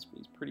fast, but he's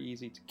pretty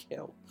easy to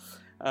kill.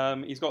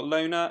 He's got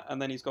loner,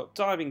 and then he's got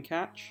diving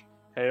catch,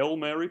 Hail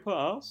Mary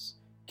pass,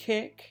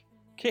 kick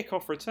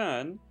off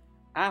return,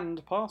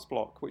 and pass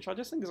block, which I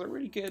just think is a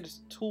really good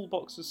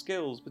toolbox of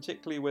skills,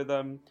 particularly with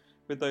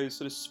those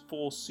sort of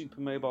 4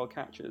 super mobile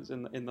catches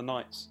in the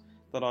knights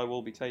that I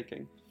will be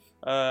taking.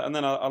 And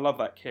then I love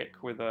that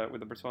kick with the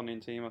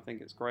Bretonnian team. I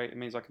think it's great. It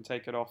means I can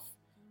take it off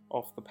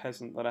the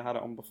peasant that I had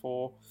it on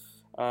before.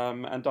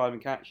 And dive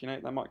and catch,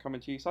 that might come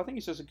into use. So I think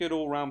he's just a good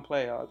all-round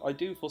player. I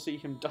do foresee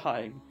him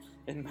dying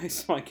in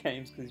most of my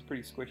games because he's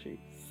pretty squishy.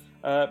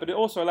 But it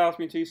also allows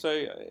me to, so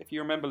if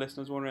you remember,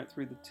 listeners, when we went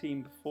through the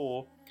team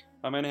before,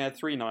 I only had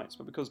 3 knights,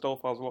 but because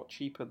Dolfar's a lot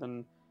cheaper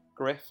than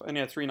Griff, I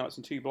only had 3 knights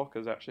and 2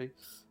 blockers actually,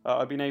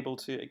 I've been able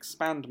to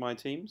expand my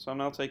team. So I'm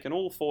now taking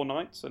all 4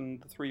 knights and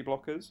the 3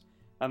 blockers,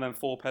 and then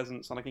 4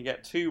 peasants, and I can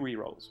get 2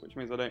 rerolls, which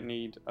means I don't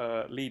need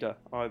leader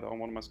either on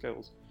one of my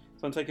skills.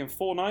 So I'm taking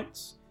 4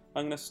 knights.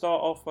 I'm going to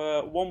start off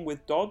 1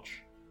 with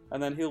dodge,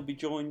 and then he'll be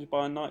joined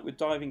by a knight with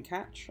diving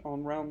catch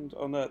on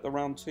the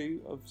round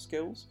 2 of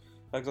skills.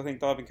 Because I think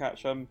diving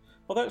catch,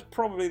 although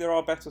there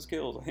are better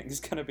skills, I think there's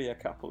going to be a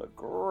couple of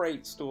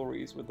great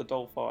stories with the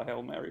Dolfar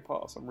Hail Mary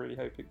pass. I'm really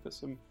hoping for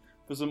some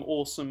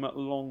awesome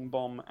long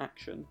bomb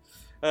action.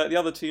 The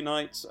other 2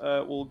 knights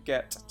will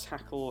get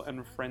tackle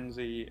and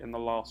frenzy in the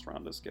last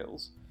round of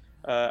skills.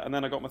 And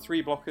then I got my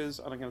 3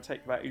 blockers, and I'm going to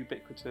take that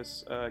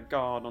ubiquitous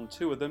guard on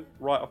 2 of them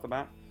right off the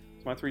bat.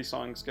 So my 3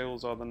 signing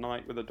skills are the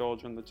knight with the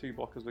dodge and the 2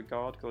 blockers with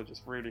guard, because I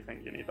just really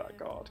think you need that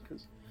guard,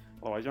 because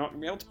otherwise you're not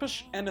going to be able to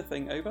push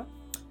anything over.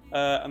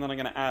 And then I'm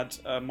going to add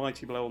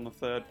Mighty Blow on the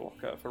 3rd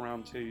blocker for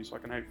round 2, so I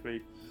can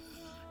hopefully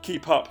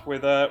keep up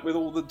with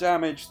all the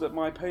damage that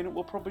my opponent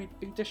will probably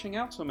be dishing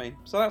out on me.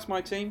 So that's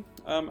my team.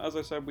 As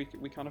I said, we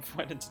kind of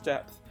went into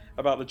depth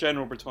about the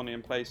general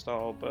Bretonnian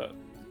playstyle, but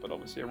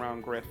obviously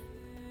around Griff,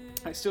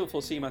 I still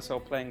foresee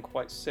myself playing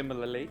quite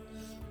similarly.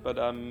 But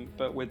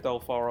with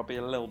Dolfar, I'll be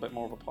a little bit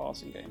more of a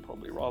passing game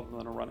probably rather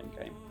than a running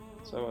game.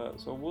 So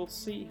we'll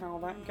see how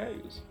that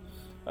goes.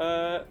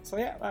 So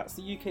yeah, that's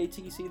the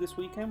UKTC this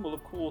weekend. We'll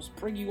of course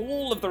bring you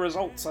all of the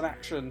results and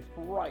action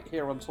right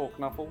here on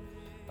talkNUFFLE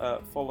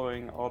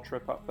following our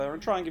trip up there,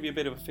 and try and give you a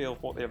bit of a feel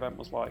for what the event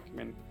was like. I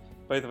mean,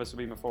 both of us have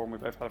been before and we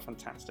both had a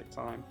fantastic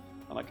time,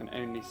 and I can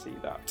only see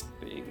that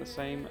being the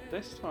same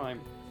this time.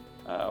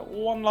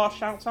 One last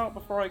shout out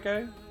before I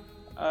go.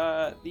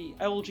 The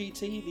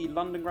LGT, the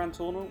London Grand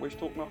Tournament, which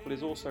talkNUFFLE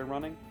is also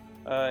running,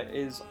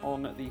 is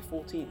on the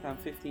 14th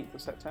and 15th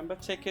of September.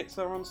 Tickets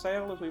are on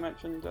sale, as we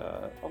mentioned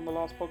on the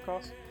last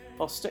podcast.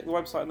 I'll stick the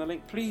website in the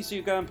link. Please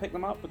do go and pick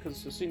them up,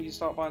 because as soon as you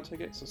start buying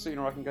tickets, the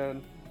sooner I can go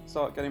and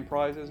start getting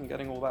prizes and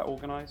getting all that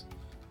organised.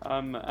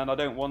 And I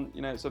don't want,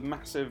 it's a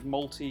massive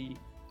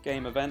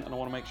multi-game event, and I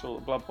want to make sure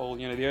that Blood Bowl,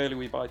 the earlier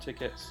we buy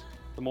tickets,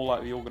 the more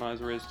likely the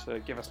organiser is to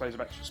give us loads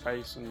of extra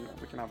space, and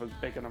we can have as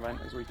big an event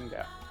as we can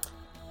get.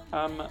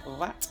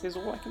 That is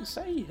all I can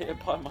say here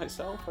by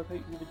myself. I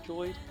hope you've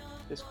enjoyed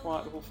this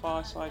quiet little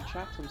fireside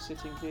chat. I'm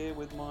sitting here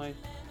with my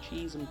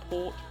cheese and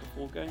port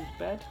before going to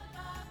bed,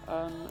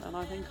 and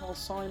I think I'll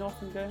sign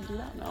off and go and do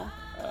that now.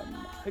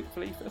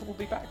 Hopefully Phil will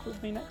be back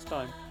with me next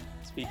time.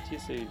 Speak to you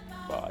soon.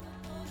 Bye.